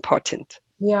 incredibly important.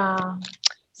 Yeah.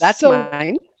 That's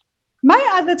mine.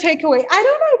 My other takeaway, I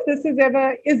don't know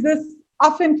if is this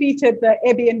often featured, the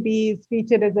Airbnb is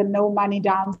featured as a no money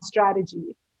down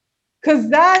strategy. Because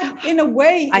that, in a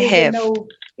way,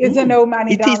 is a no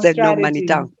money down strategy. It is a no money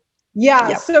down.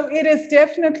 Yeah, so it is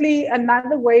definitely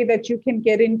another way that you can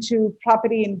get into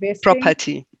property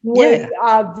investing with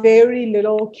very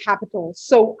little capital.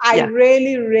 So I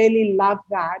really, really love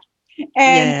that.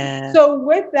 And so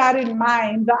with that in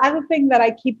mind, the other thing that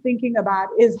I keep thinking about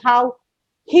is how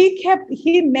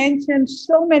he mentioned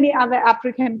so many other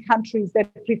African countries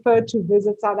that prefer to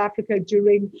visit South Africa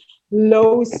during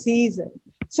low season.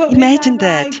 So imagine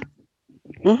that.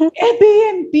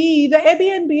 Airbnb, the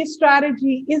Airbnb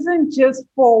strategy isn't just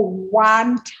for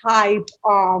one type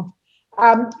of,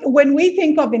 when we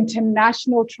think of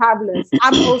international travelers,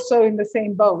 I'm also in the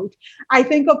same boat. I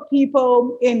think of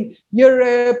people in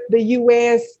Europe, the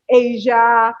US,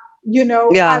 Asia,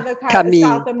 other kinds,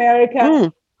 South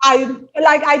America.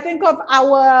 I think of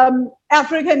our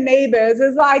African neighbors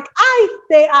as like,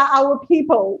 they are our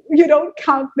people. You don't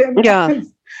count them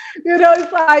as,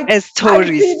 it's like, as tourists.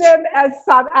 I see them as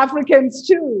South Africans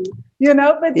too,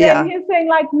 but then he's saying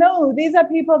like, no, these are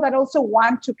people that also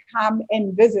want to come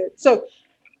and visit. So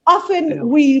often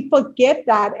we forget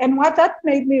that. And what that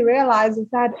made me realize is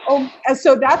that,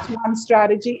 so that's one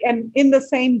strategy. And in the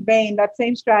same vein, that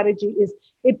same strategy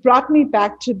it brought me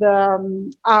back to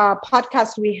the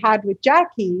podcast we had with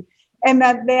Jackie, and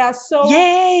that there are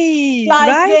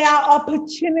there are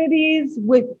opportunities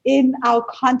within our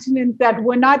continent that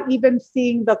we're not even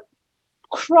seeing, the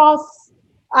cross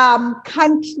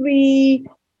country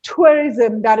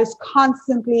tourism that is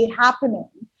constantly happening.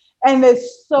 And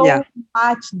there's so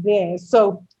much there.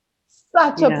 So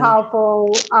such a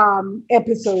powerful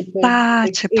episode.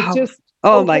 It just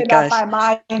opened up my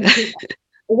mind to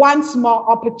once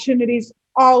more opportunities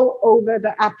all over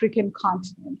the African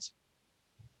continent.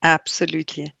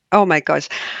 Absolutely. Oh my gosh.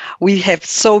 We have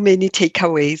so many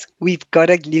takeaways. We've got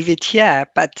to leave it here.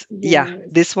 But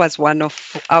this was one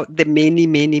of the many,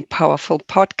 many powerful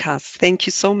podcasts. Thank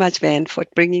you so much, Van, for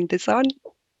bringing this on.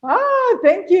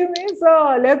 Thank you,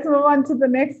 Miso. Let's move on to the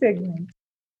next segment.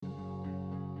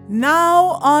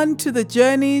 Now on to the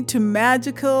journey to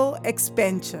magical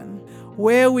expansion,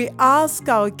 where we ask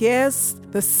our guests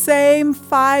the same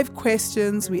 5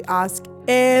 questions we ask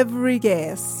every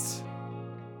guest.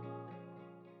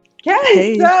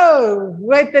 Okay, so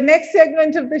with the next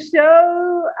segment of the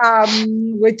show,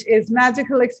 which is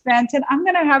magical expansion, I'm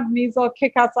going to have Miso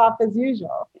kick us off as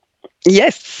usual.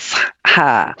 Yes.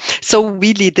 So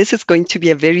really, this is going to be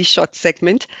a very short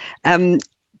segment.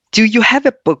 Do you have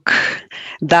a book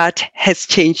that has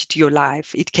changed your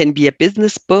life? It can be a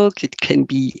business book, it can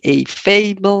be a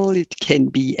fable, it can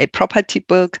be a property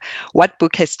book. What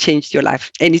book has changed your life?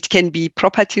 And it can be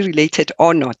property related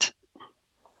or not.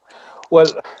 Well,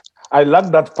 I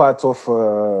like that part of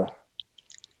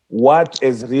what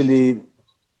has really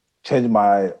changed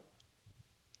my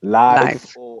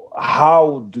life. Or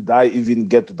how did I even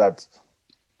get to that?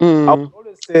 I would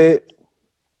always say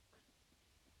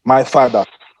my father.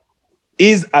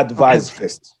 Is advice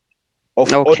first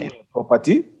of owning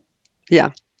property.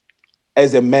 Yeah.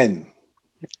 As a man,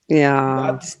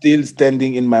 Yeah. That's still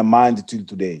standing in my mind till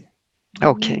today.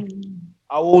 Okay.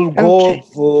 I will go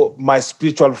for my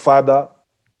spiritual father,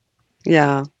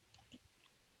 Yeah.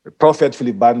 Prophet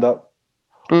Philip Banda,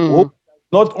 who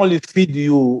not only feed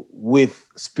you with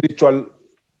spiritual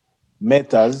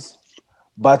matters,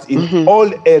 but in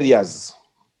all areas,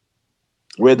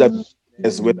 whether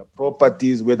business, whether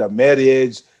properties, whether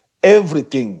marriage,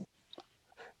 everything.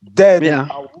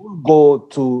 Then I will go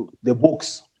to the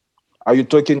books. Are you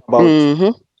talking about?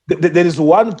 There is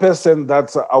one person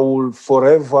that I will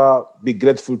forever be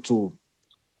grateful to.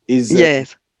 Is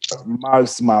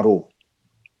Miles Monroe,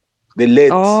 the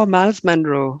late. Oh, Miles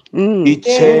Monroe. He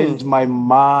changed my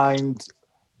mind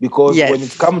because when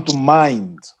it comes to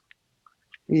mind,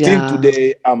 till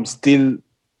today, I'm still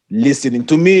listening.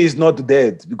 To me, he's not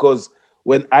dead because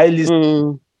when I listen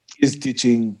to his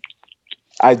teaching,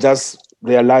 I just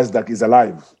realized that he's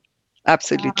alive.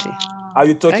 Absolutely. Are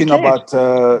you talking about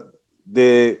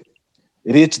the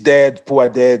Rich Dad, Poor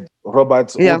Dad,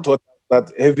 Robert, who taught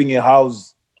that having a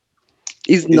house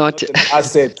is not an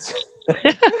asset?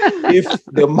 If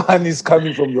the money is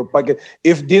coming from your pocket,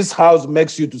 if this house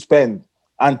makes you to spend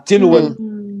until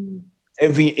when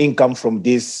having income from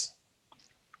this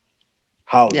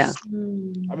house.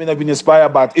 I mean, I've been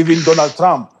inspired by even Donald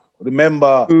Trump.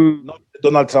 Remember, not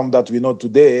Donald Trump that we know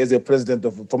today as a president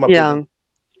of former president,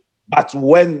 but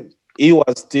when he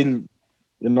was still,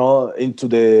 into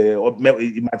the, or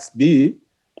it must be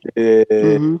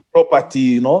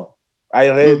property, I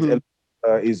read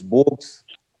his books.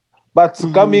 But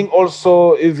coming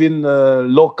also even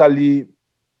locally,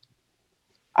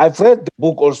 I've read the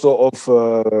book also of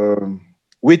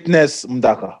Witness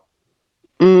Mdaka.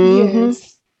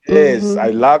 Yes, I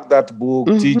like that book,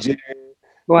 TJ.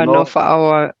 One of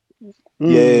our...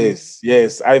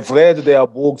 Yes. I've read their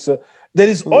books. There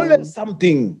is always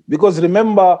something, because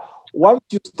remember, once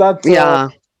you start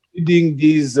reading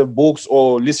these books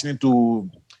or listening to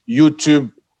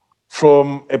YouTube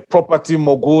from a property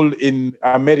mogul in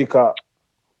America,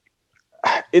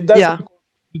 it doesn't come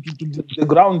to the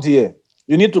ground here.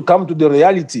 You need to come to the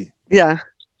reality.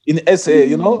 In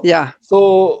SA,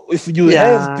 So if you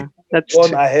have people that's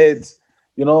gone ahead,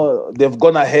 they've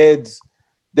gone ahead,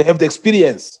 they have the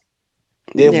experience,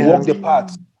 they've walked the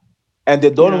path, and they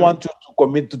don't want to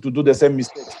commit to do the same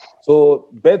mistakes. So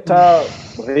better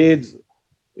read,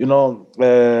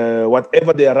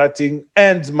 whatever they are writing.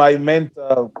 And my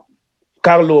mentor,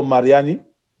 Carlo Mariani.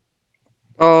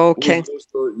 Okay.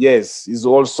 He's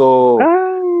also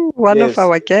one of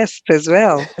our guests as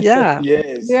well. Yeah.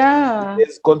 Yes. Yeah. He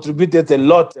has contributed a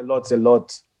lot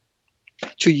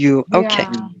to you. Okay.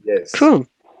 Yes. Cool.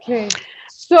 Okay.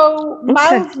 So,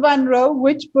 Miles Monroe,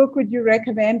 which book would you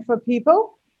recommend for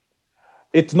people?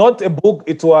 It's not a book.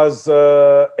 It was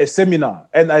a seminar,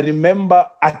 and I remember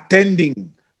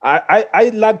attending.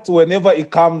 I liked whenever he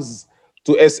comes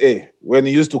to SA, when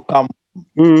he used to come,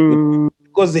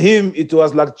 because it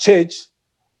was like church.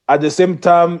 At the same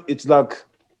time, it's like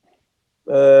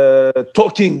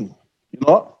talking,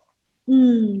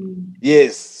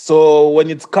 Yes. So when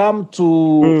it comes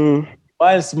to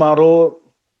Miles Monroe,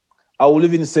 I will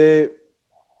even say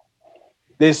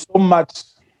there's so much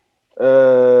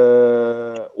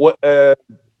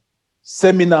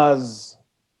seminars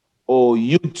or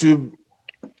YouTube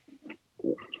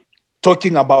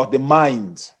talking about the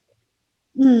mind.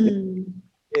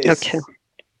 Yes. Okay.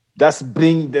 That's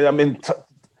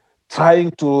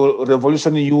trying to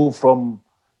revolution you from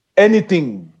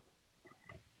anything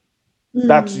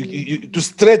that to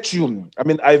stretch you.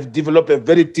 I've developed a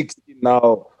very thick skin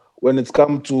now when it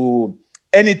comes to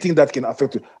anything that can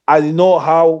affect you. I know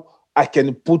how I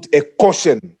can put a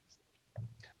cushion,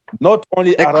 not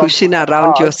only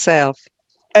around yourself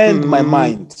and my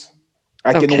mind.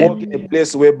 I can walk in a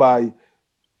place whereby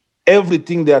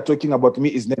everything they are talking about me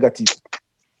is negative,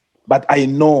 but I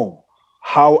know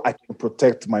how I can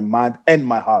protect my mind and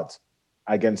my heart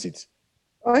against it.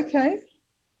 Okay.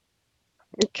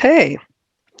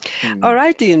 All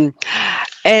right, then.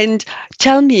 And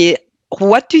tell me,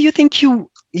 what do you think you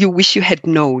wish you had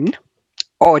known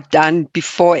or done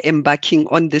before embarking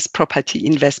on this property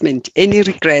investment? Any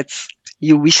regrets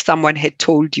you wish someone had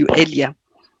told you earlier?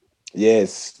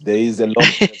 Yes, there is a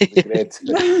lot of regret.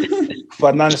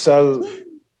 Financial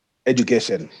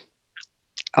education.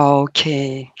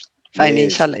 Okay.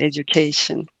 Financial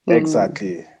education.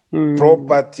 Exactly.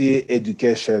 Property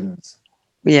education.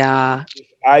 Yeah. If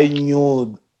I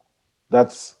knew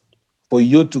that for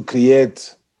you to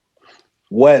create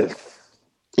wealth,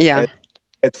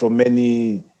 from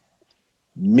many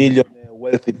millionaire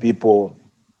wealthy people,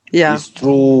 is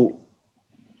through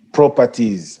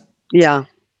properties. Yeah.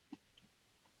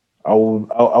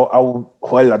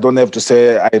 well, I don't have to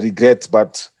say I regret,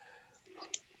 but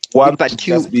one But would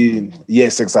just be,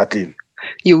 yes, exactly.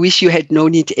 You wish you had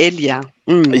known it earlier.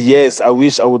 Yes, I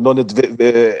wish I would known it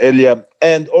earlier.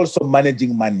 And also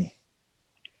managing money.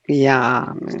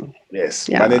 Yeah. Yes,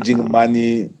 Yeah. managing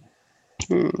money.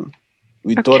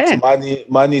 We thought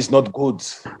money is not good.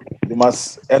 You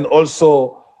must, and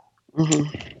also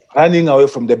running away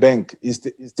from the bank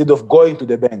instead of going to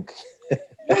the bank.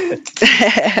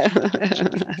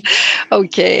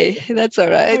 Okay, that's all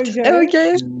right.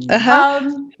 Okay.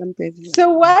 So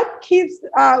what keeps,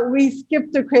 we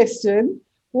skipped a question.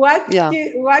 What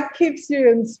keeps you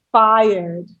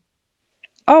inspired?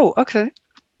 Oh, okay.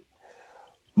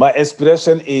 My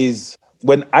inspiration is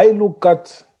when I look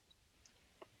at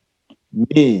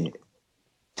me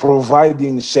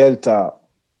providing shelter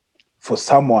for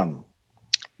someone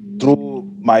through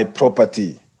my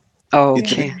property.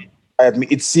 Okay.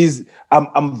 It sees,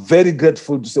 I'm very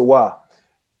grateful to say, wow,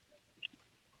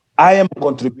 I am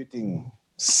contributing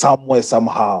somewhere,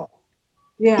 somehow.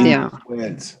 Yeah.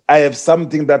 I have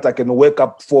something that I can wake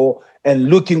up for and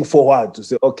looking forward to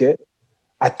say, okay,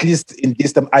 at least in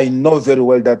this time, I know very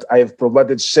well that I have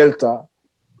provided shelter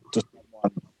to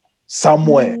someone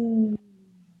somewhere.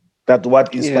 That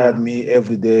what inspired me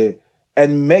every day,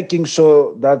 and making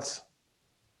sure that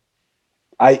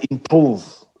I improve.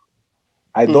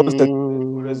 I don't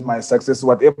always my success.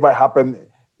 Whatever happened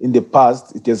in the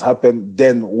past, it has happened.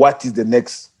 Then what is the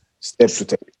next step to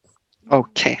take?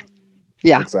 Okay.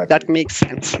 Yeah, exactly. That makes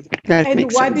sense.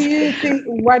 And what do you think?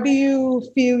 What do you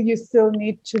feel you still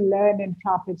need to learn in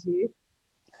property?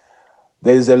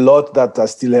 There is a lot that I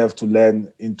still have to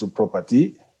learn into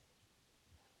property.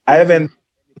 I haven't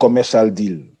commercial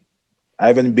deal. I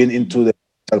haven't been into the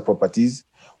commercial properties,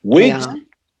 which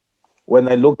when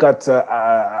I look at,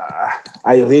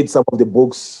 I read some of the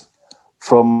books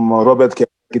from Robert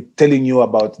Kiyosaki telling you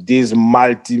about these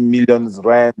multi-millions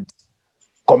rand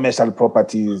commercial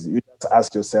properties. You just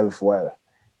ask yourself, well,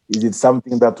 is it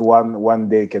something that one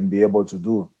day can be able to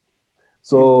do?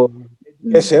 So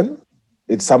education,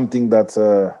 it's something that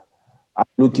I'm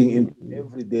looking into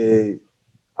every day,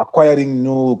 acquiring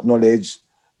new knowledge,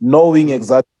 knowing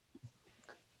exactly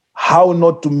how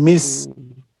not to miss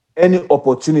any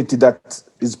opportunity that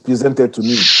is presented to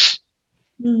me.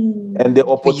 And the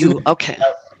opportunity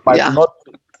might not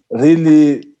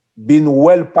really been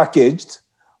well packaged,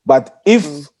 but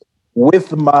if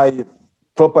with my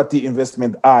property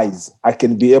investment eyes, I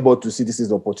can be able to see this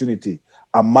is opportunity,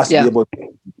 I must be able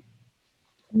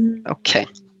to. Okay,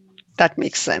 that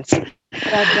makes sense.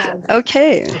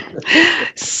 Okay.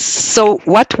 So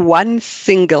what one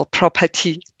single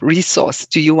property resource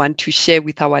do you want to share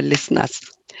with our listeners?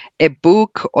 A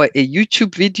book or a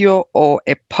YouTube video or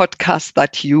a podcast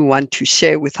that you want to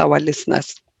share with our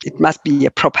listeners? It must be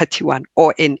a property one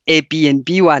or an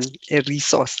Airbnb one, a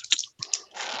resource.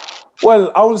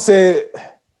 Well, I would say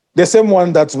the same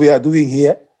one that we are doing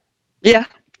here. Yeah,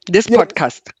 this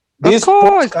podcast. This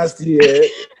podcast here.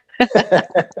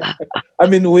 I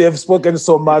mean, we have spoken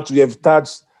so much. We have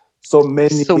touched so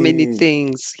many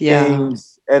things.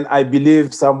 Things, and I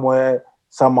believe somewhere,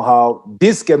 somehow,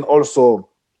 this can also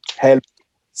help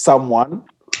someone.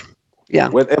 Yeah.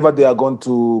 Whenever they are going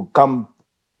to come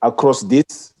across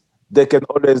this, they can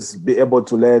always be able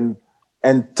to learn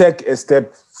and take a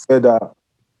step further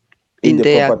in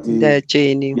the property, their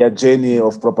journey. Their journey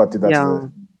of property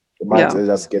that they might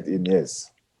just get in.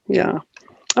 Yes. Yeah.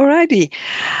 Alrighty.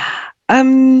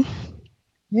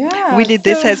 Willie,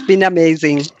 this has been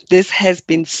amazing. This has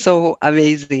been so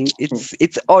amazing.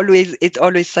 It's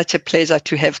always such a pleasure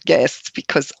to have guests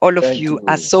because all of you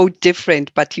are so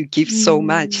different, but you give so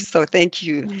much. So thank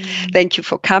you. Thank you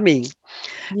for coming.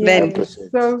 Yes.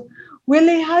 So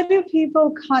Willie, how do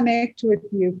people connect with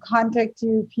you, contact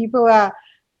you? People are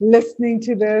listening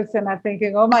to this and are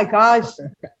thinking, oh my gosh,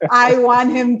 I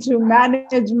want him to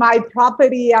manage my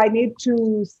property. I need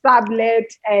to sublet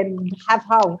and have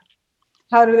house.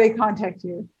 How do they contact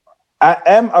you? I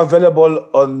am available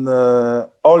on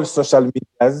all social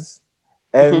medias.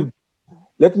 And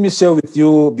let me share with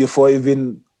you before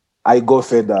even I go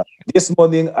further. This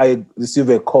morning, I received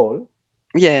a call.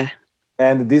 Yeah.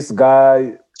 And this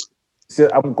guy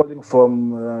said, I'm calling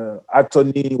from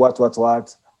attorney, what,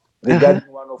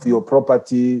 regarding one of your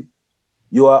property.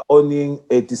 You are owning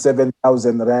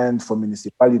 87,000 rand for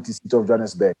municipality, city of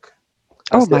Johannesburg.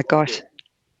 Oh my gosh.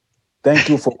 Thank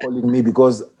you for calling me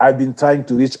because I've been trying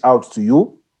to reach out to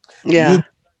you. Yeah. You've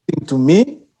been to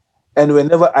me, and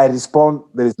whenever I respond,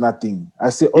 there is nothing.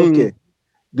 I say, okay,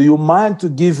 do you mind to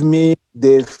give me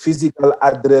the physical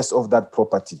address of that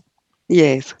property?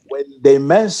 Yes. When they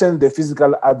mention the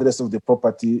physical address of the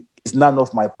property, it's none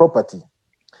of my property.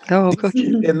 Oh, This okay.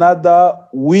 is another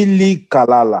Willie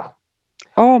Kalala.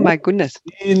 Oh, my goodness.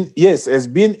 Has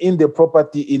been in the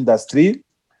property industry.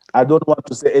 I don't want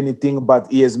to say anything,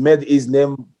 but he has made his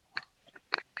name,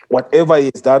 whatever he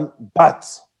has done. But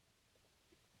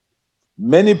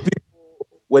many people,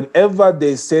 whenever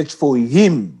they search for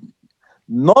him,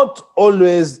 not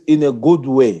always in a good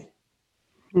way,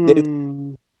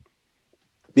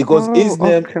 because his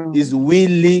name is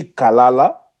Willie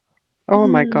Kalala. Oh,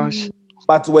 my gosh.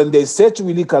 But when they search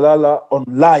Willie Kalala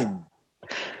online,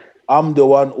 I'm the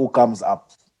one who comes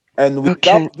up. And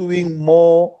without doing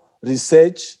more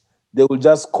research, they will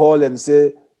just call and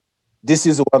say, this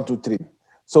is 1, 2, 3.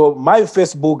 So my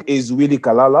Facebook is Willie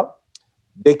Kalala.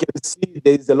 They can see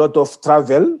there is a lot of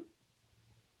travel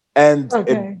and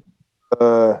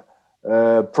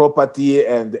property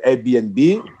and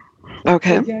Airbnb.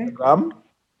 Okay.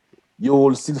 You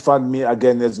will still find me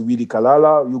again as Willie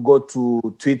Kalala. You go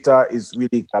to Twitter, is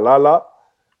Willie Kalala.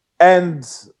 And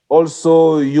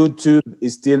also YouTube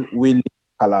is still Willie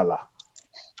Kalala.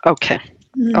 Okay.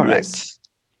 All right. Yes.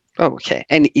 Okay.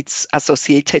 And it's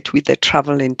associated with the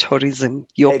travel and tourism.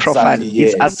 Your profile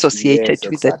is associated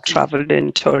with the travel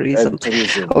and tourism.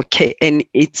 Okay. And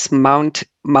it's Mount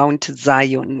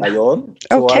Zion.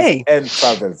 Okay. And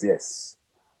travels, yes.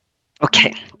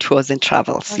 Okay, tours and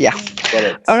travels. Yeah.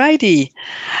 All righty.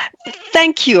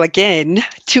 Thank you again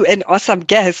to an awesome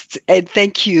guest. And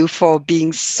thank you for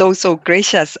being so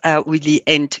gracious, Willie.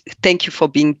 And thank you for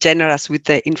being generous with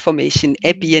the information.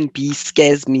 Airbnb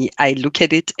scares me. I look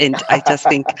at it and I just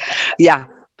think,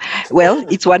 well,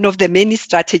 it's one of the many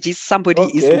strategies. Somebody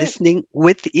is listening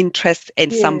with interest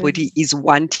and somebody is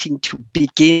wanting to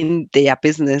begin their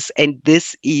business. And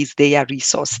this is their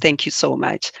resource. Thank you so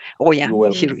much. Oh, yeah.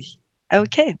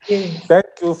 Okay. Thank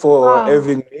you for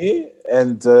having me.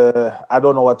 And I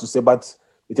don't know what to say, but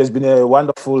it has been a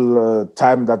wonderful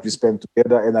time that we spent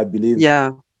together. And I believe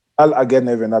I'll again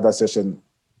have another session.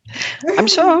 I'm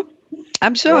sure.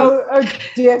 Oh,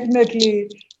 definitely.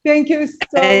 Thank you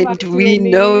so much. And we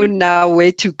know now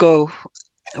where to go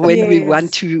when we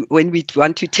want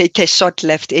to take a shot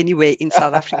left anywhere in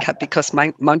South Africa, because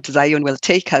Mount Zion will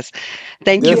take us.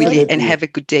 Thank you, Willie, and have a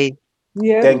good day.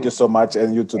 Yeah. Thank you so much.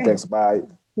 And you too. Thanks. Bye.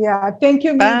 Yeah. Thank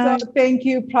you, Mizo. Thank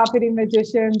you, Property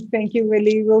Magicians. Thank you,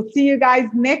 Willie. We'll see you guys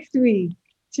next week.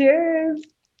 Cheers.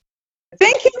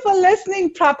 Thank you for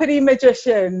listening, Property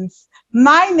Magicians.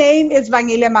 My name is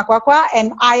Vangile Makwakwa,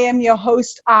 and I am your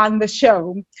host on the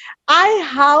show. I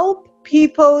help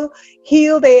people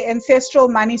heal their ancestral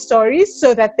money stories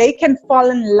so that they can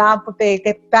fall in love with their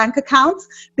bank accounts,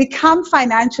 become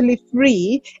financially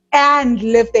free, and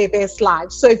live their best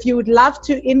lives. So if you would love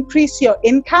to increase your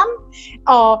income,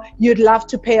 or you'd love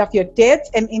to pay off your debts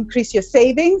and increase your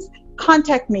savings,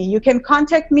 contact me. You can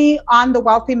contact me on the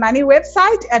Wealthy Money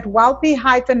website at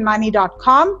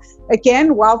wealthy-money.com.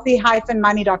 Again,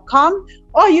 wealthy-money.com.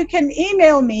 Or you can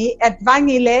email me at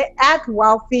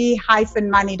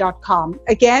vangile@wealthy-money.com.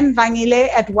 Again,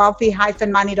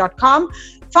 vangile@wealthy-money.com.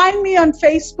 Find me on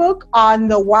Facebook on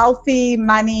the Wealthy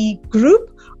Money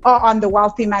group or on the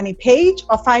Wealthy Money page,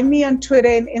 or find me on Twitter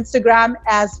and Instagram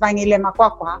as Vangile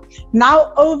Makwakwa.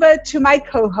 Now over to my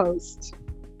co-host.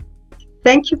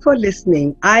 Thank you for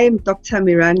listening. I am Dr.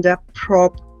 Miranda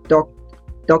Prop Doc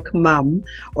Mum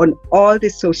on all the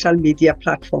social media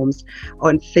platforms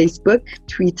on Facebook,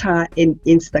 Twitter, and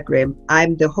Instagram.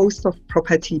 I'm the host of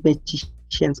Property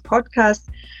Magicians podcast,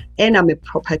 and I'm a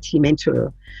property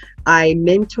mentor. I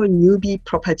mentor newbie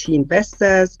property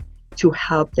investors to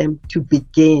help them to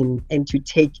begin and to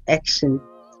take action.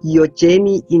 Your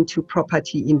journey into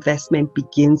property investment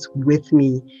begins with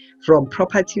me, from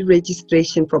property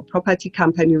registration, from property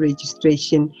company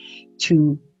registration,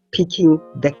 to picking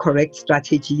the correct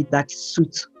strategy that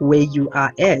suits where you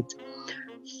are at.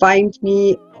 Find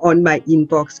me on my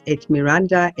inbox at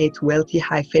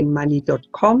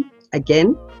miranda@wealthy-money.com.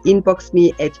 Again, inbox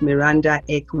me at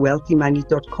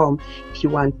miranda@wealthymoney.com if you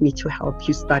want me to help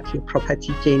you start your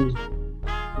property journey.